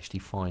 So you'll actually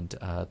find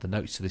the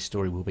notes to this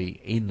story will be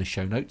in the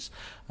show notes.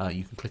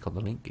 You can click on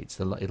the link.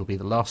 It'll be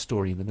the last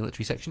story in the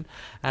military section,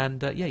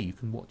 and you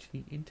can watch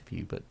the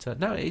interview. But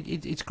no,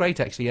 it's great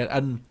actually,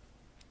 and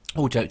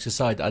all jokes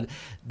aside,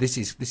 this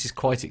is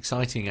quite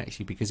exciting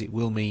actually, because it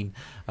will mean,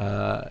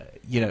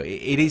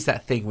 it is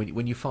that thing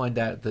when you find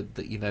out that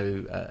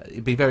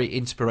it'd be very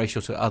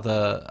inspirational to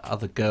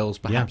other girls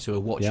perhaps who are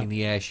watching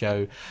the air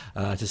show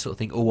to sort of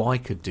think, oh, I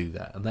could do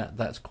that, and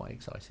that's quite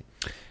exciting.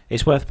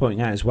 It's worth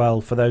pointing out as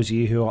well, for those of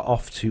you who are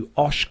off to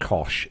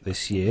Oshkosh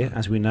this year,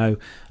 as we know,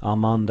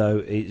 Armando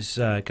is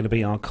going to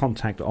be our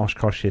contact at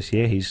Oshkosh this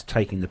year. He's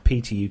taking the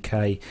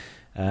PTUK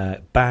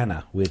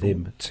banner with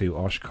him to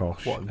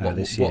Oshkosh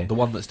this year. What, the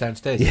one that's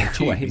downstairs? Yeah,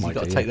 he's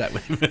got to take that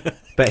with him.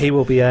 But he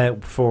will be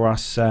for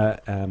us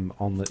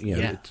on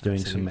the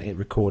doing some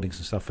recordings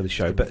and stuff for the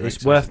show. But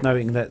it's worth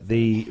noting that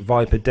the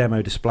Viper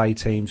demo display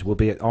teams will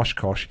be at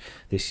Oshkosh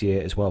this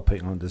year as well,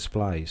 putting on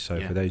displays. So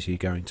for those of you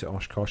going to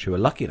Oshkosh who are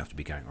lucky enough to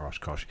be going to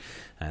Oshkosh,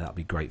 that'll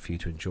be great for you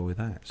to enjoy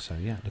that. So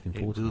looking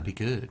forward to it. It will be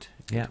good.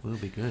 Yeah, it will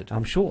be good.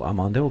 I'm sure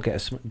Armando will get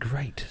us some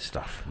great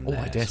stuff from there,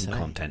 I dare some say.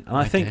 content. And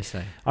I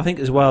think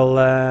as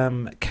well,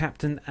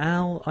 Captain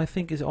Al, I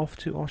think, is off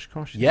to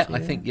Oshkosh. Yeah, I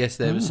think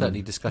there were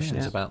certainly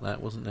discussions about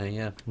that, wasn't there?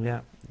 Yeah.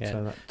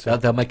 So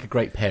they'll make a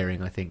great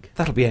pairing, I think.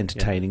 That'll be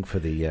entertaining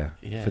for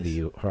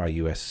our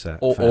US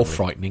or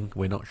frightening.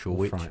 We're not sure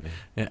which. Frightening.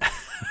 Yeah.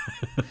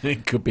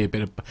 It could be a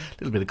little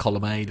bit of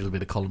column A, a little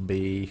bit of column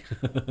B.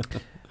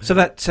 So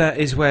that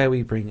is where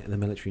we bring the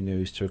military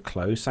news to a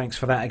close. Thanks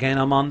for that again,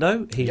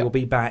 Armando. He will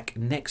be back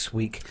next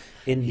week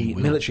in the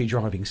military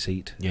driving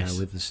seat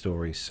with the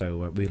stories.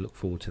 So we look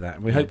forward to that.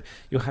 And we hope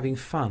you're having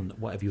fun,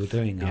 whatever you're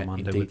doing,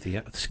 Armando, with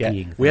the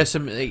skiing. Yeah. We have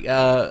some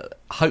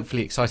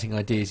hopefully exciting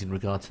ideas in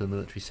regard to the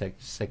military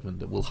segment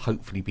that will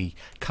hopefully be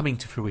coming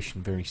to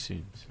fruition very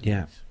soon.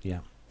 Yeah.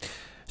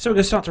 So we're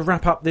going to start to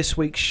wrap up this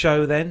week's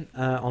show then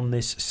on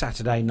this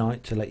Saturday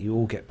night to let you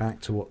all get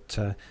back to what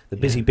the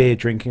busy beer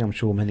drinking I'm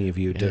sure many of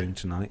you are doing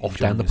tonight. Off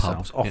down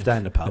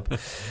the pub.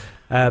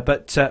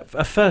 But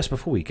first,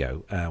 before we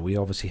go, we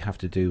obviously have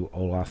to do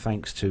all our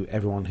thanks to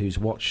everyone who's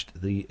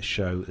watched the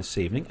show this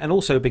evening, and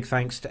also a big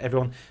thanks to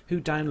everyone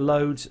who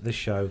downloads the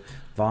show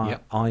via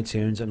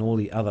iTunes and all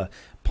the other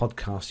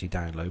podcasty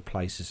download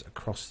places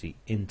across the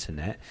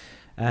internet.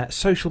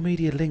 Social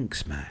media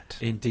links, Matt.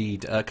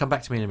 Indeed. Come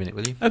back to me in a minute,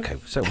 will you? Okay,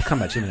 so we'll come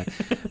back to you in a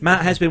minute.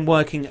 Matt has been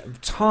working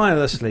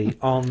tirelessly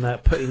on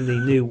putting the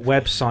new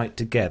website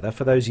together.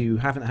 For those of you who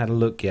haven't had a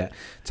look yet,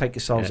 take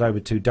yourselves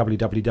over to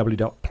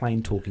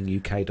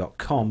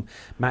www.planetalkinguk.com.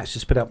 Matt's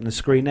just put up on the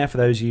screen there. For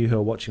those of you who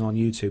are watching on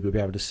YouTube, you'll be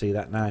able to see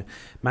that now.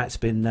 Matt's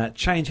been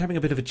having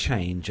a bit of a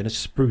change and a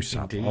spruce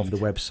up of the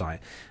website.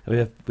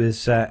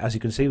 As you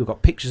can see, we've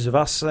got pictures of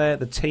us there,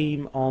 the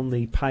team on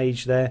the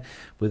page there,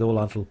 with all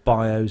our little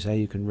bios there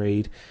you can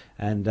read,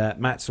 and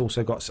Matt's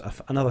also got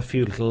another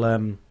few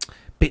little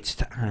bits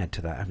to add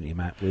to that, haven't you,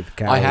 Matt? With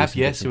I have,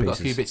 yes. So we've got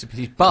a few bits and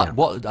pieces. But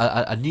what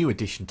a new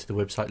addition to the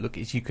website, look,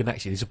 is you can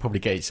actually, this will probably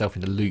get itself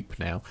in a loop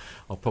now.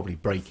 I'll probably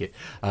break it.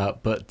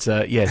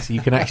 So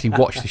you can actually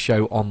watch the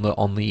show on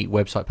the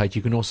website page.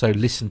 You can also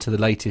listen to the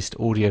latest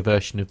audio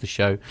version of the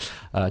show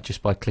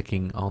just by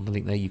clicking on the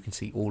link there. You can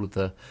see all of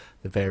the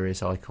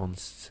various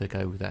icons to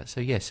go with that.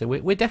 So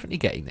we're definitely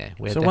getting there.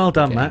 So well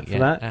done, Matt, for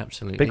that.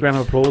 Absolutely. Big round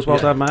of applause. Well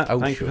done, Matt.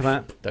 Thank you for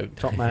that.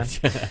 Top man.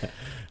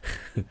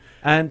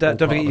 And don't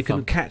forget, you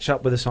can catch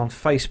up with us on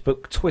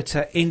Facebook,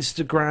 Twitter,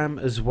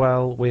 Instagram as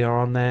well. We are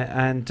on there.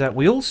 And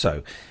we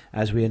also,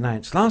 as we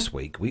announced last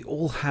week, we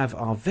all have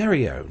our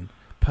very own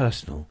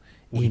personal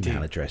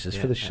email addresses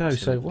for the show.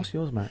 Absolutely. So what's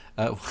yours, Matt?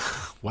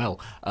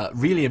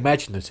 Really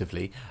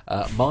imaginatively,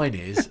 mine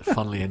is,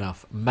 funnily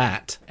enough,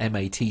 Matt,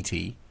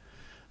 M-A-T-T,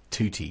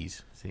 two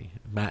T's,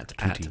 Matt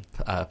at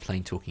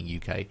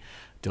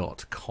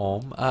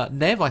planetalkinguk.com.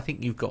 Nev, I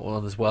think you've got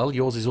one as well.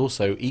 Yours is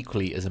also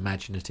equally as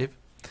imaginative.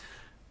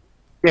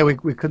 Yeah, we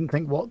couldn't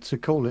think what to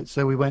call it,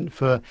 so we went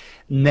for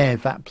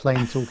Nev at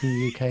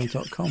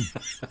plaintalkinguk.com.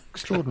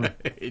 Extraordinary.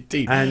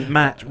 Indeed. And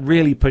Matt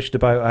really pushed the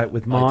boat out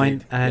with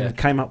mine and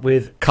came up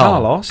with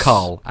Carlos.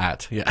 Carl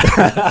at,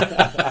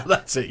 yeah.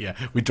 That's it, yeah.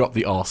 We dropped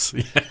the os.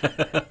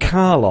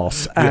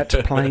 Carlos at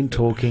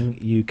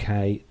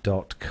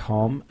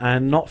plaintalkinguk.com.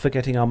 And not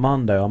forgetting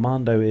Armando.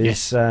 Armando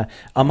is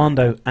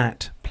Armando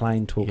at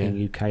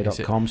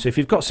plaintalkinguk.com. So if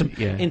you've got some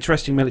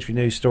interesting military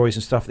news stories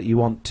and stuff that you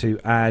want to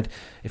add,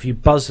 if you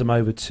buzz them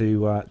over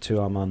to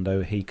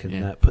Armando, he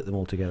can put them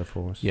all together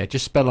for us. Yeah,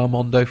 just spell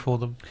Armando for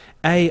them.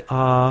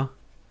 ARMANDO.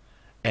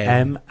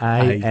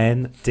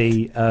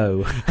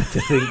 To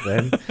think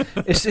then,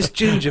 it's this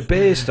ginger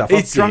beer stuff.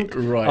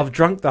 I've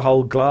drunk the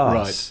whole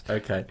glass.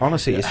 Right. Okay.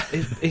 Honestly,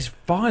 it's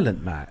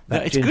violent, Matt.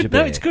 That it's ginger good.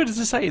 beer. No, it's good. As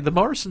I say, the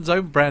Morrison's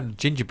own brand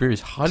ginger beer is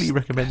highly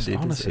recommended.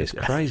 Honestly, it's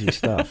crazy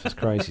stuff. It's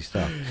crazy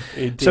stuff.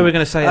 Indeed. So we're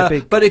going to say a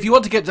big. But if you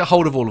want to get a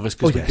hold of all of us,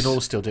 because we can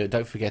all still do it,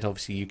 don't forget.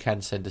 Obviously, you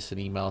can send us an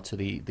email to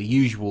the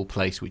usual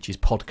place, which is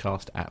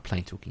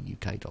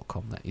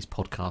podcast@plaintalkinguk.com. That is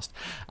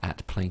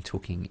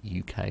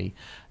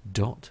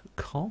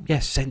podcast@plaintalkinguk.com.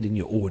 Yes, send in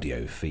your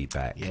audio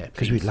feedback. Yeah,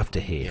 because we'd love to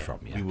hear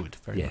from you. We would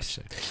very much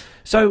so.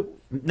 So,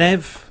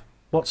 Nev,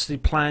 what's the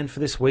plan for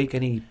this week?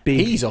 Any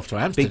big? He's off to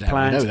Amsterdam. Big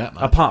plans, we know that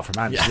much. apart from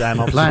Amsterdam.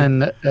 The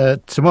plan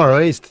tomorrow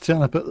is to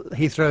turn up at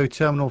Heathrow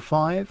Terminal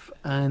 5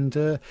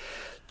 and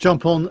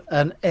jump on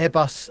an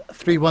Airbus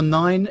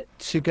 319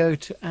 to go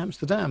to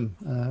Amsterdam,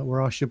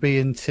 where I shall be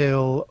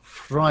until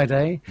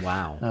Friday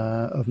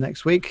of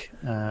next week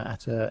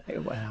at our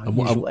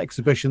usual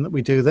exhibition that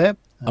we do there.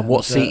 And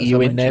what seat are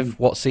you in, Nev?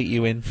 What seat are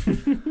you in?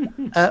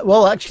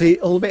 Well, actually,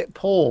 a little bit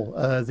poor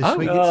this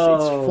week. It's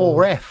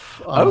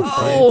 4F.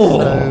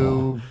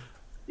 So,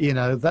 you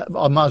know, that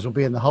I might as well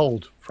be in the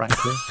hold,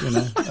 frankly. You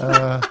know,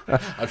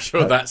 I'm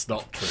sure that's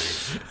not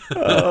true.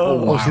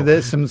 Obviously,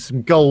 there's some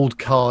gold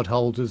card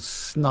holders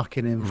snuck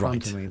in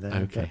front of me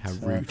there. Okay, how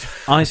rude.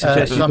 I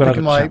suggest you've got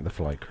to check the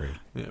flight crew.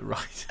 Yeah,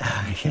 right.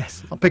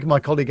 Yes, I'm picking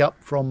my colleague up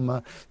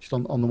from just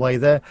on the way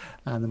there,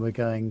 and then we're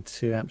going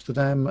to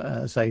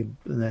Amsterdam. Say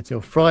there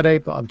till Friday,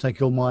 but I'm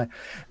taking all my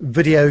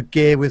video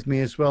gear with me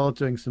as well,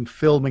 doing some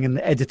filming and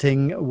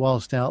editing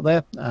whilst out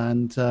there.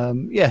 And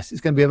yes, it's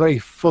going to be a very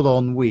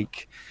full-on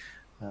week.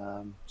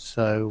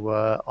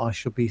 So I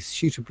shall be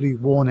suitably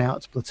worn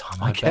out by the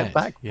time I get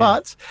back,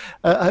 but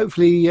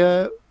hopefully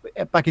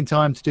back in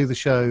time to do the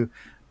show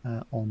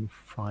on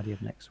Friday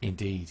of next week.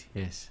 Indeed,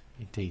 yes.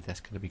 Indeed, that's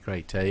going to be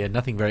great.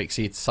 Nothing very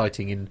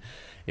exciting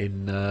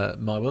in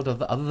my world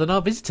other than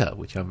our visitor,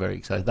 which I'm very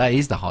excited. That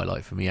is the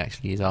highlight for me,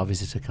 actually, is our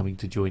visitor coming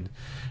to join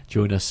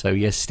us. So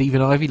yes,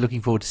 Stephen Ivy,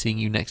 looking forward to seeing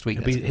you next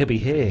week. He'll be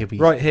here,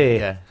 right here.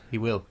 Yeah, he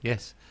will.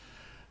 Yes,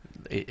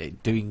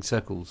 doing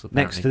circles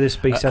apparently. Next to this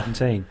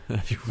B-17.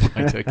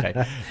 Right.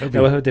 Okay.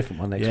 We'll have a different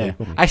one next week.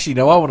 Won't we? Actually,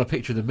 no. I want a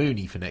picture of the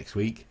Mooney for next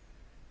week.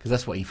 Because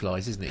that's what he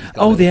flies, isn't it?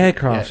 The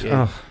aircraft.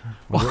 Yeah. Oh,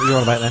 what are you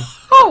on about then?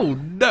 Oh,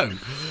 no.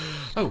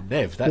 Oh,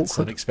 Nev, that's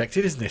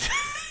unexpected, isn't it?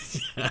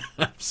 Yeah,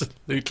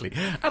 absolutely.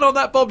 And on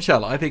that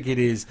bombshell, I think it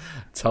is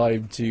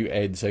time to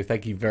end. So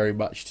thank you very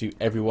much to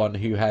everyone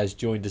who has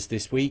joined us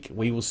this week.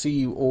 We will see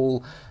you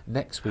all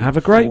next week. Have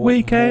a great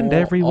weekend,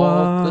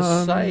 everyone.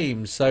 The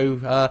same.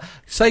 So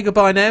say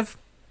goodbye, Nev.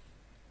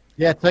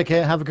 Yeah, take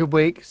care. Have a good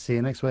week. See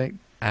you next week.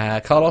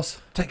 Carlos.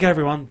 Take care,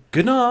 everyone.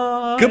 Good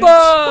night.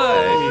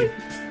 Goodbye.